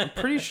 I'm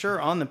pretty sure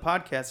on the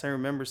podcast I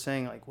remember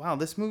saying wow,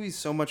 this movie's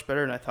so much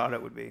better than I thought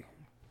it would be.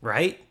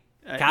 Right?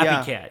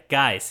 Copycat. Yeah.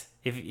 Guys,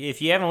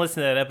 If you haven't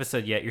listened to that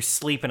episode yet, you're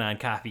sleeping on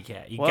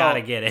Copycat. You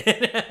gotta get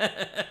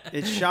it.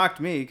 It shocked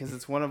me because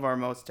it's one of our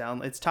most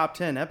It's top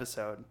 10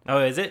 episode. Oh,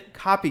 is it?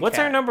 Copycat. What's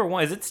our number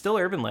one? Is it still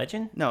Urban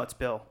Legend? No, it's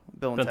Bill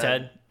and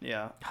Ted.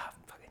 Yeah. Oh,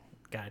 fucking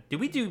God. Did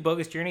we do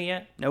Bogus Journey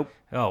yet? Nope.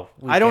 Oh,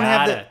 I don't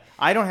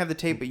have the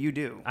tape, but you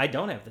do. I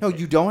don't have the tape. tape. No,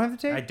 you don't have the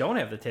tape? I don't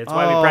have the tape. That's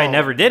why we probably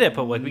never did it,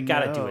 but we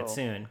gotta do it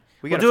soon.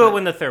 We'll do it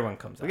when the third one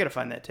comes out. We gotta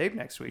find that tape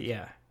next week.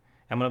 Yeah.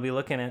 I'm gonna be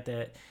looking at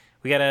that.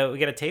 We got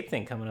a tape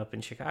thing coming up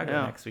in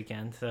Chicago next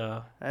weekend,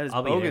 so that is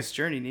I'll Bogus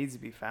Journey needs to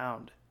be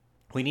found.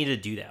 We need to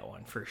do that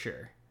one for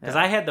sure because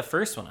I had the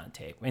first one on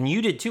tape and you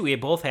did too. We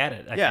both had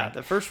it. I think.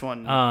 The first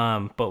one.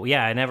 But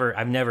yeah,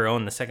 I've never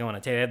owned the second one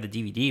on tape. I had the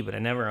DVD, but I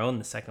never owned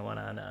the second one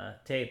on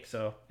tape.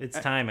 So it's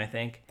time, I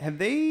think. Have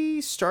they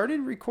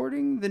started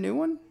recording the new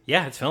one?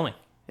 Yeah, it's filming.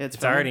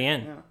 It's already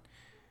in. Yeah.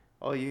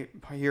 Oh, you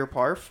hear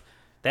Parf?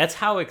 That's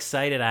how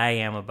excited I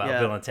am about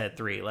Bill and Ted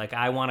 3. Like,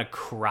 I want to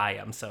cry.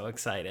 I'm so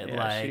excited.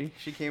 Yeah,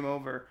 she came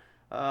over.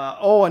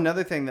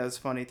 Another thing that was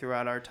funny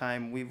throughout our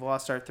time, we've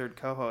lost our third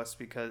co-host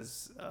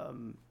because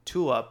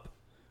Tulip.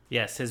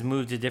 Yes, has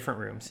moved to different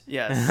rooms.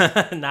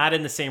 Yes. Not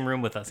in the same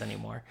room with us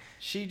anymore.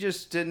 She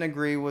just didn't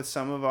agree with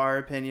some of our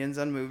opinions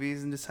on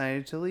movies and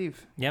decided to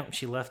leave. Yep,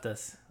 she left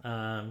us.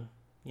 And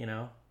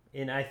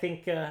I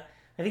think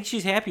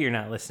she's happy you're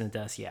not listening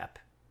to us yap.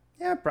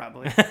 Yeah,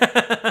 probably.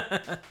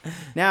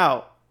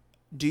 Now,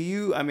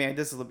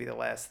 this will be the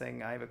last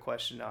thing I have a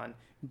question on.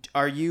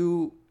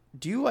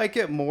 Do you like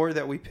it more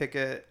that we pick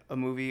a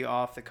movie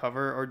off the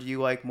cover, or do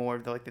you like more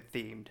of the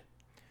themed?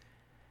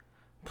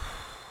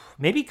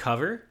 Maybe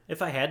cover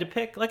if I had to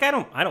pick. Like, I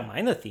don't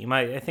mind the theme.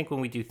 I think when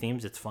we do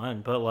themes, it's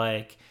fun. But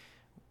like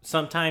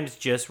sometimes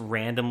just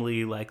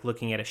randomly like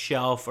looking at a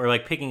shelf or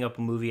like picking up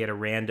a movie at a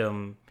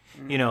random,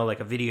 like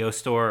a video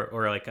store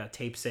or like a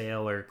tape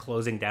sale or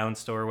closing down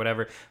store or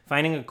whatever,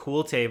 finding a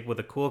cool tape with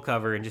a cool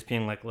cover and just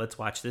being like, let's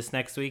watch this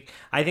next week.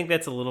 I think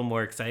that's a little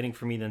more exciting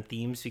for me than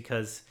themes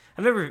because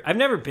I've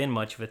never been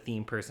much of a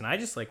theme person. I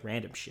just like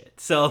random shit.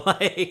 So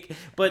like,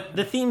 but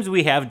the themes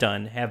we have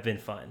done have been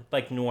fun.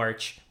 Like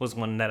Noirch was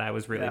one that I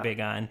was really big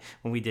on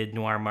when we did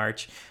Noir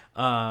March.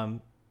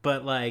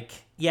 But like,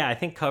 yeah, I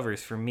think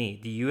covers for me.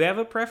 Do you have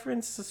a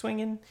preference to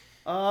swinging?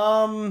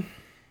 I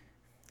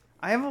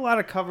have a lot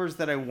of covers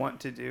that I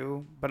want to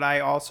do, but I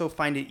also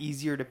find it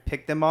easier to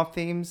pick them off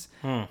themes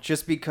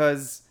just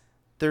because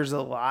there's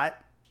a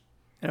lot.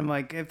 And I'm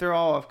like, if they're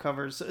all off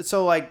covers.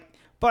 So like,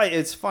 but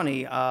it's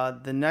funny.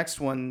 The next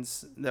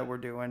ones that we're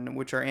doing,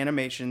 which are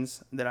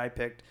animations that I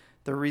picked,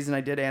 the reason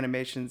I did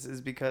animations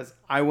is because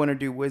I want to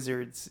do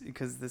Wizards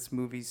because this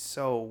movie's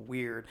so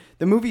weird.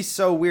 The movie's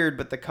so weird,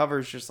 but the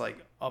cover's just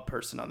like a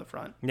person on the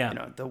front.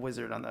 Yeah. The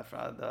wizard on the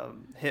front, the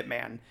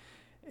hitman.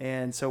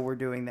 And so we're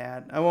doing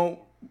that. I won't...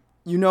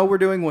 we're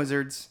doing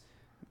Wizards,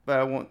 but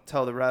I won't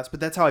tell the rest.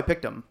 But that's how I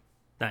picked them.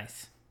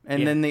 Nice.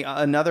 And then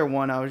another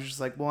one, I was just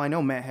like, well, I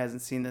know Matt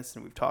hasn't seen this,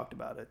 and we've talked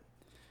about it.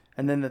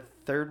 And then the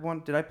third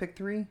one, did I pick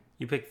 3?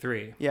 You picked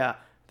 3. Yeah.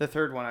 The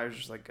third one, I was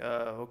just like,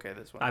 okay,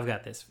 this one. I've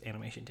got this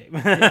animation tape.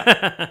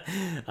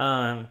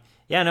 And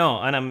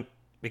I'm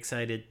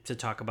excited to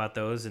talk about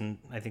those, and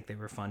I think they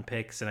were fun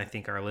picks, and I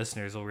think our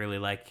listeners will really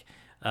like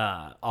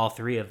all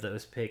 3 of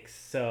those picks.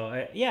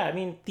 So,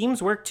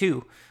 themes work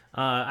too.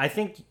 I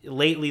think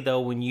lately, though,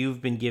 when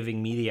you've been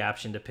giving me the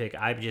option to pick,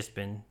 I've just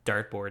been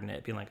dartboarding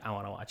it, being like, I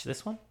want to watch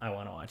this one, I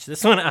want to watch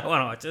this one, I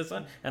want to watch this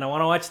one, and I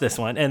want to watch this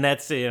one. And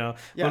that's,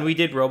 when we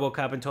did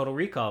RoboCop and Total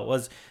Recall,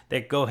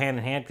 they go hand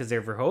in hand because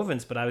they're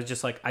Verhovens, but I was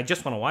just like, I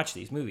just want to watch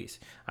these movies.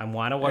 I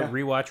want to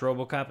rewatch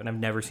RoboCop, and I've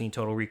never seen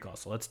Total Recall,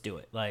 so let's do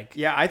it. Like,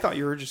 yeah, I thought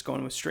you were just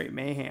going with straight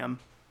mayhem.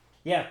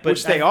 Yeah, but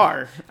which they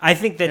are. I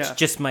think that's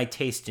just my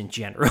taste in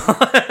general.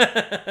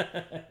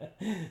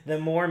 The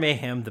more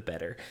mayhem, the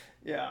better.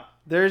 Yeah.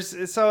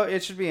 So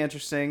it should be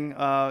interesting.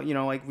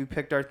 Like we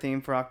picked our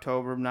theme for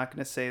October. I'm not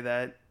going to say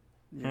that.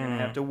 You're going to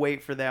have to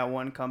wait for that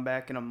one, come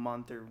back in a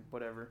month or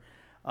whatever.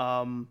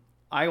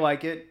 I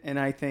like it, and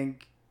I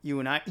think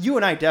you and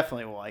I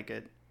definitely will like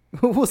it.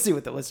 We'll see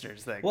what the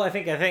listeners think. Well,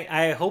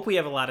 I hope we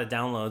have a lot of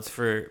downloads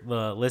for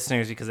the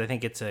listeners because I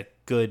think it's a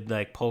good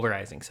like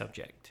polarizing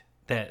subject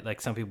that like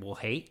some people will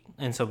hate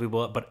and some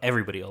people, but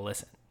everybody will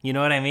listen. You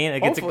know what I mean?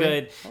 Like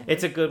Hopefully.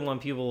 It's a good one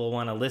people will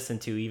want to listen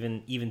to,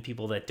 even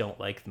people that don't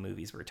like the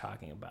movies we're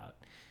talking about.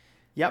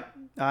 Yep.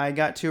 I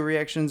got 2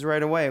 reactions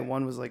right away.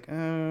 One was like,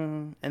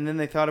 and then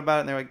they thought about it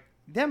and they're like,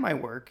 that might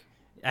work.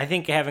 I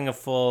think having a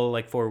full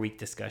 4-week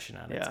discussion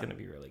on it's going to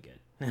be really good.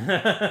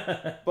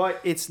 But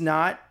it's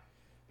not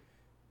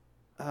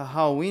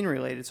Halloween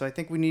related, so I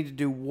think we need to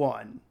do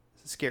one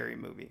scary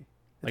movie.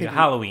 A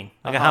Halloween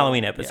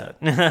episode.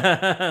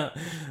 Yeah.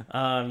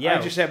 I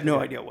just have no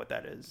idea what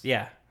that is.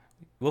 Yeah.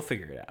 We'll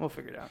figure it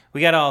out. We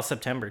got all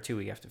September too.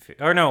 We have to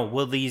figure. Or no,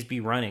 will these be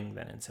running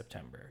then in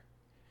September?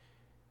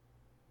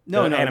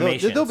 No,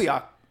 they'll be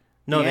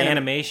No, the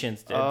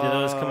animations. Do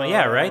those come out?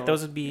 Yeah, right.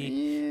 Those would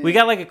be. We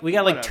got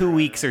like 2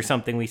 weeks or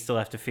something. We still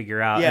have to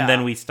figure out, and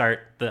then we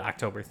start the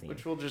October theme.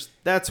 Which we'll just.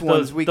 That's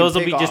ones we can those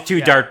will be just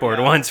 2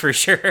 dartboard ones for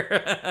sure.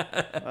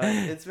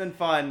 It's been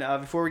fun.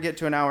 Before we get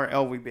to an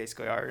hour, we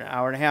basically are an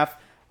hour and a half.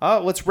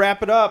 Let's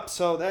wrap it up.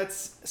 So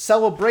that's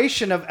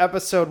celebration of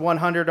episode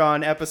 100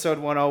 on episode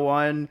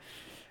 101.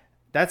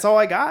 That's all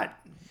I got.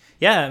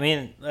 Yeah, I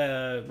mean,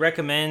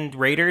 recommend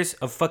Raiders,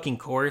 of fucking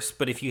course.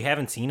 But if you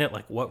haven't seen it,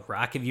 like, what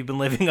rock have you been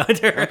living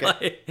under?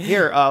 Okay.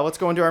 Here, let's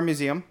go into our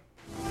museum.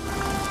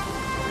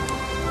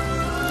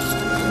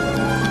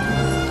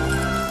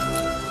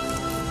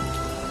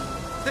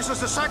 This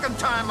is the second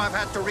time I've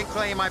had to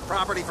reclaim my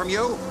property from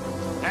you.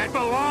 That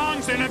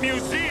belongs in a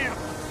museum.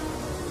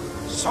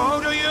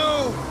 So do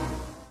you.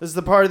 This is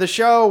the part of the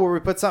show where we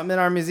put something in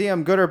our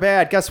museum, good or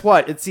bad. Guess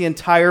what? It's the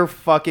entire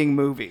fucking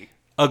movie.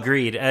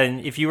 Agreed. And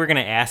if you were going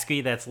to ask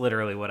me, that's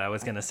literally what I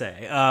was going to say.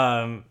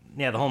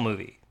 Yeah, the whole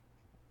movie.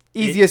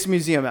 Easiest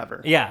museum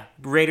ever. Yeah,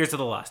 Raiders of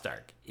the Lost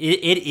Ark.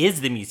 It is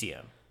the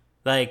museum.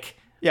 Like,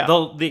 yeah.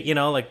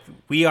 Like,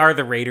 we are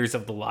the Raiders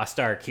of the Lost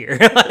Ark here.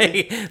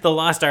 Like, the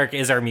Lost Ark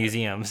is our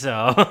museum,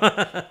 so.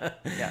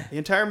 Yeah, the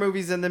entire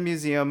movie's in the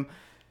museum.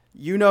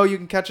 You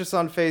can catch us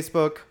on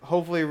Facebook.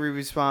 Hopefully we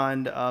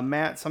respond.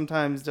 Matt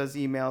sometimes does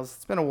emails.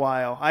 It's been a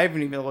while. I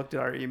haven't even looked at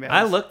our emails.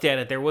 I looked at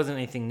it. There wasn't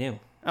anything new.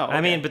 Oh, okay.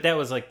 I mean, but that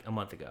was like a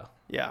month ago.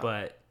 Yeah.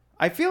 But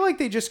I feel like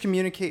they just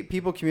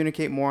people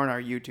communicate more on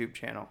our YouTube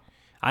channel.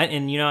 I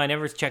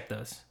never checked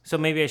those. So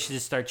maybe I should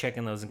just start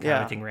checking those and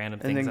commenting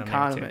random things on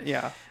there too.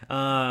 Yeah.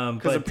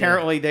 Because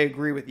apparently they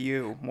agree with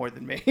you more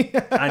than me.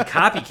 On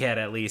Copycat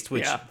at least,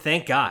 which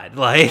thank God.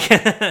 Like,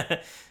 I'm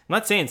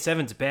not saying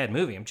Seven's a bad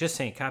movie. I'm just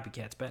saying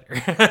Copycat's better.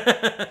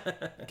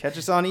 Catch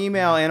us on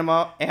email,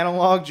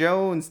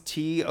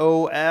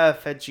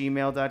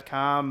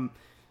 analogjonestof@gmail.com.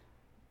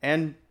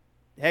 And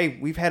hey,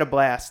 we've had a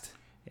blast.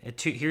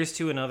 Here's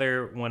to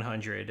another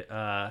 100.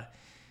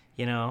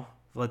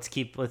 Let's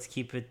keep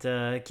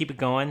it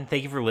going.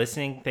 Thank you for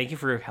listening. Thank you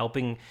for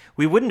helping.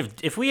 We wouldn't have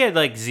if we had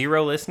like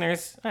 0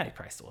 listeners. I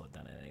probably still would have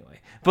done it anyway.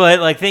 But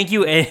like, thank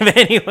you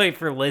anyway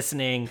for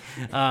listening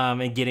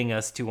and getting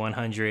us to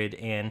 100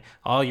 and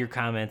all your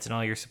comments and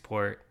all your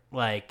support.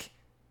 Like,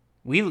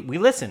 we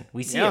listen,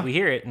 we see it, we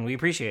hear it, and we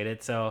appreciate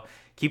it. So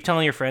keep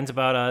telling your friends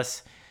about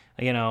us.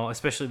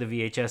 Especially the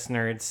VHS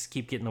nerds.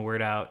 Keep getting the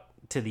word out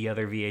to the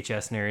other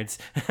VHS nerds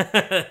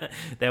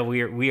that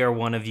we are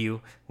one of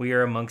you. We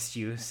are amongst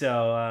you.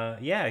 So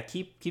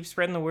keep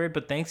spreading the word.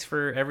 But thanks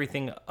for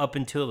everything up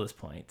until this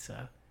point. So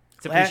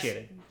it's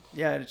appreciated.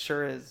 Yeah, it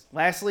sure is.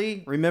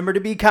 Lastly, remember to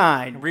be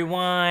kind.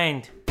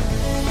 Rewind.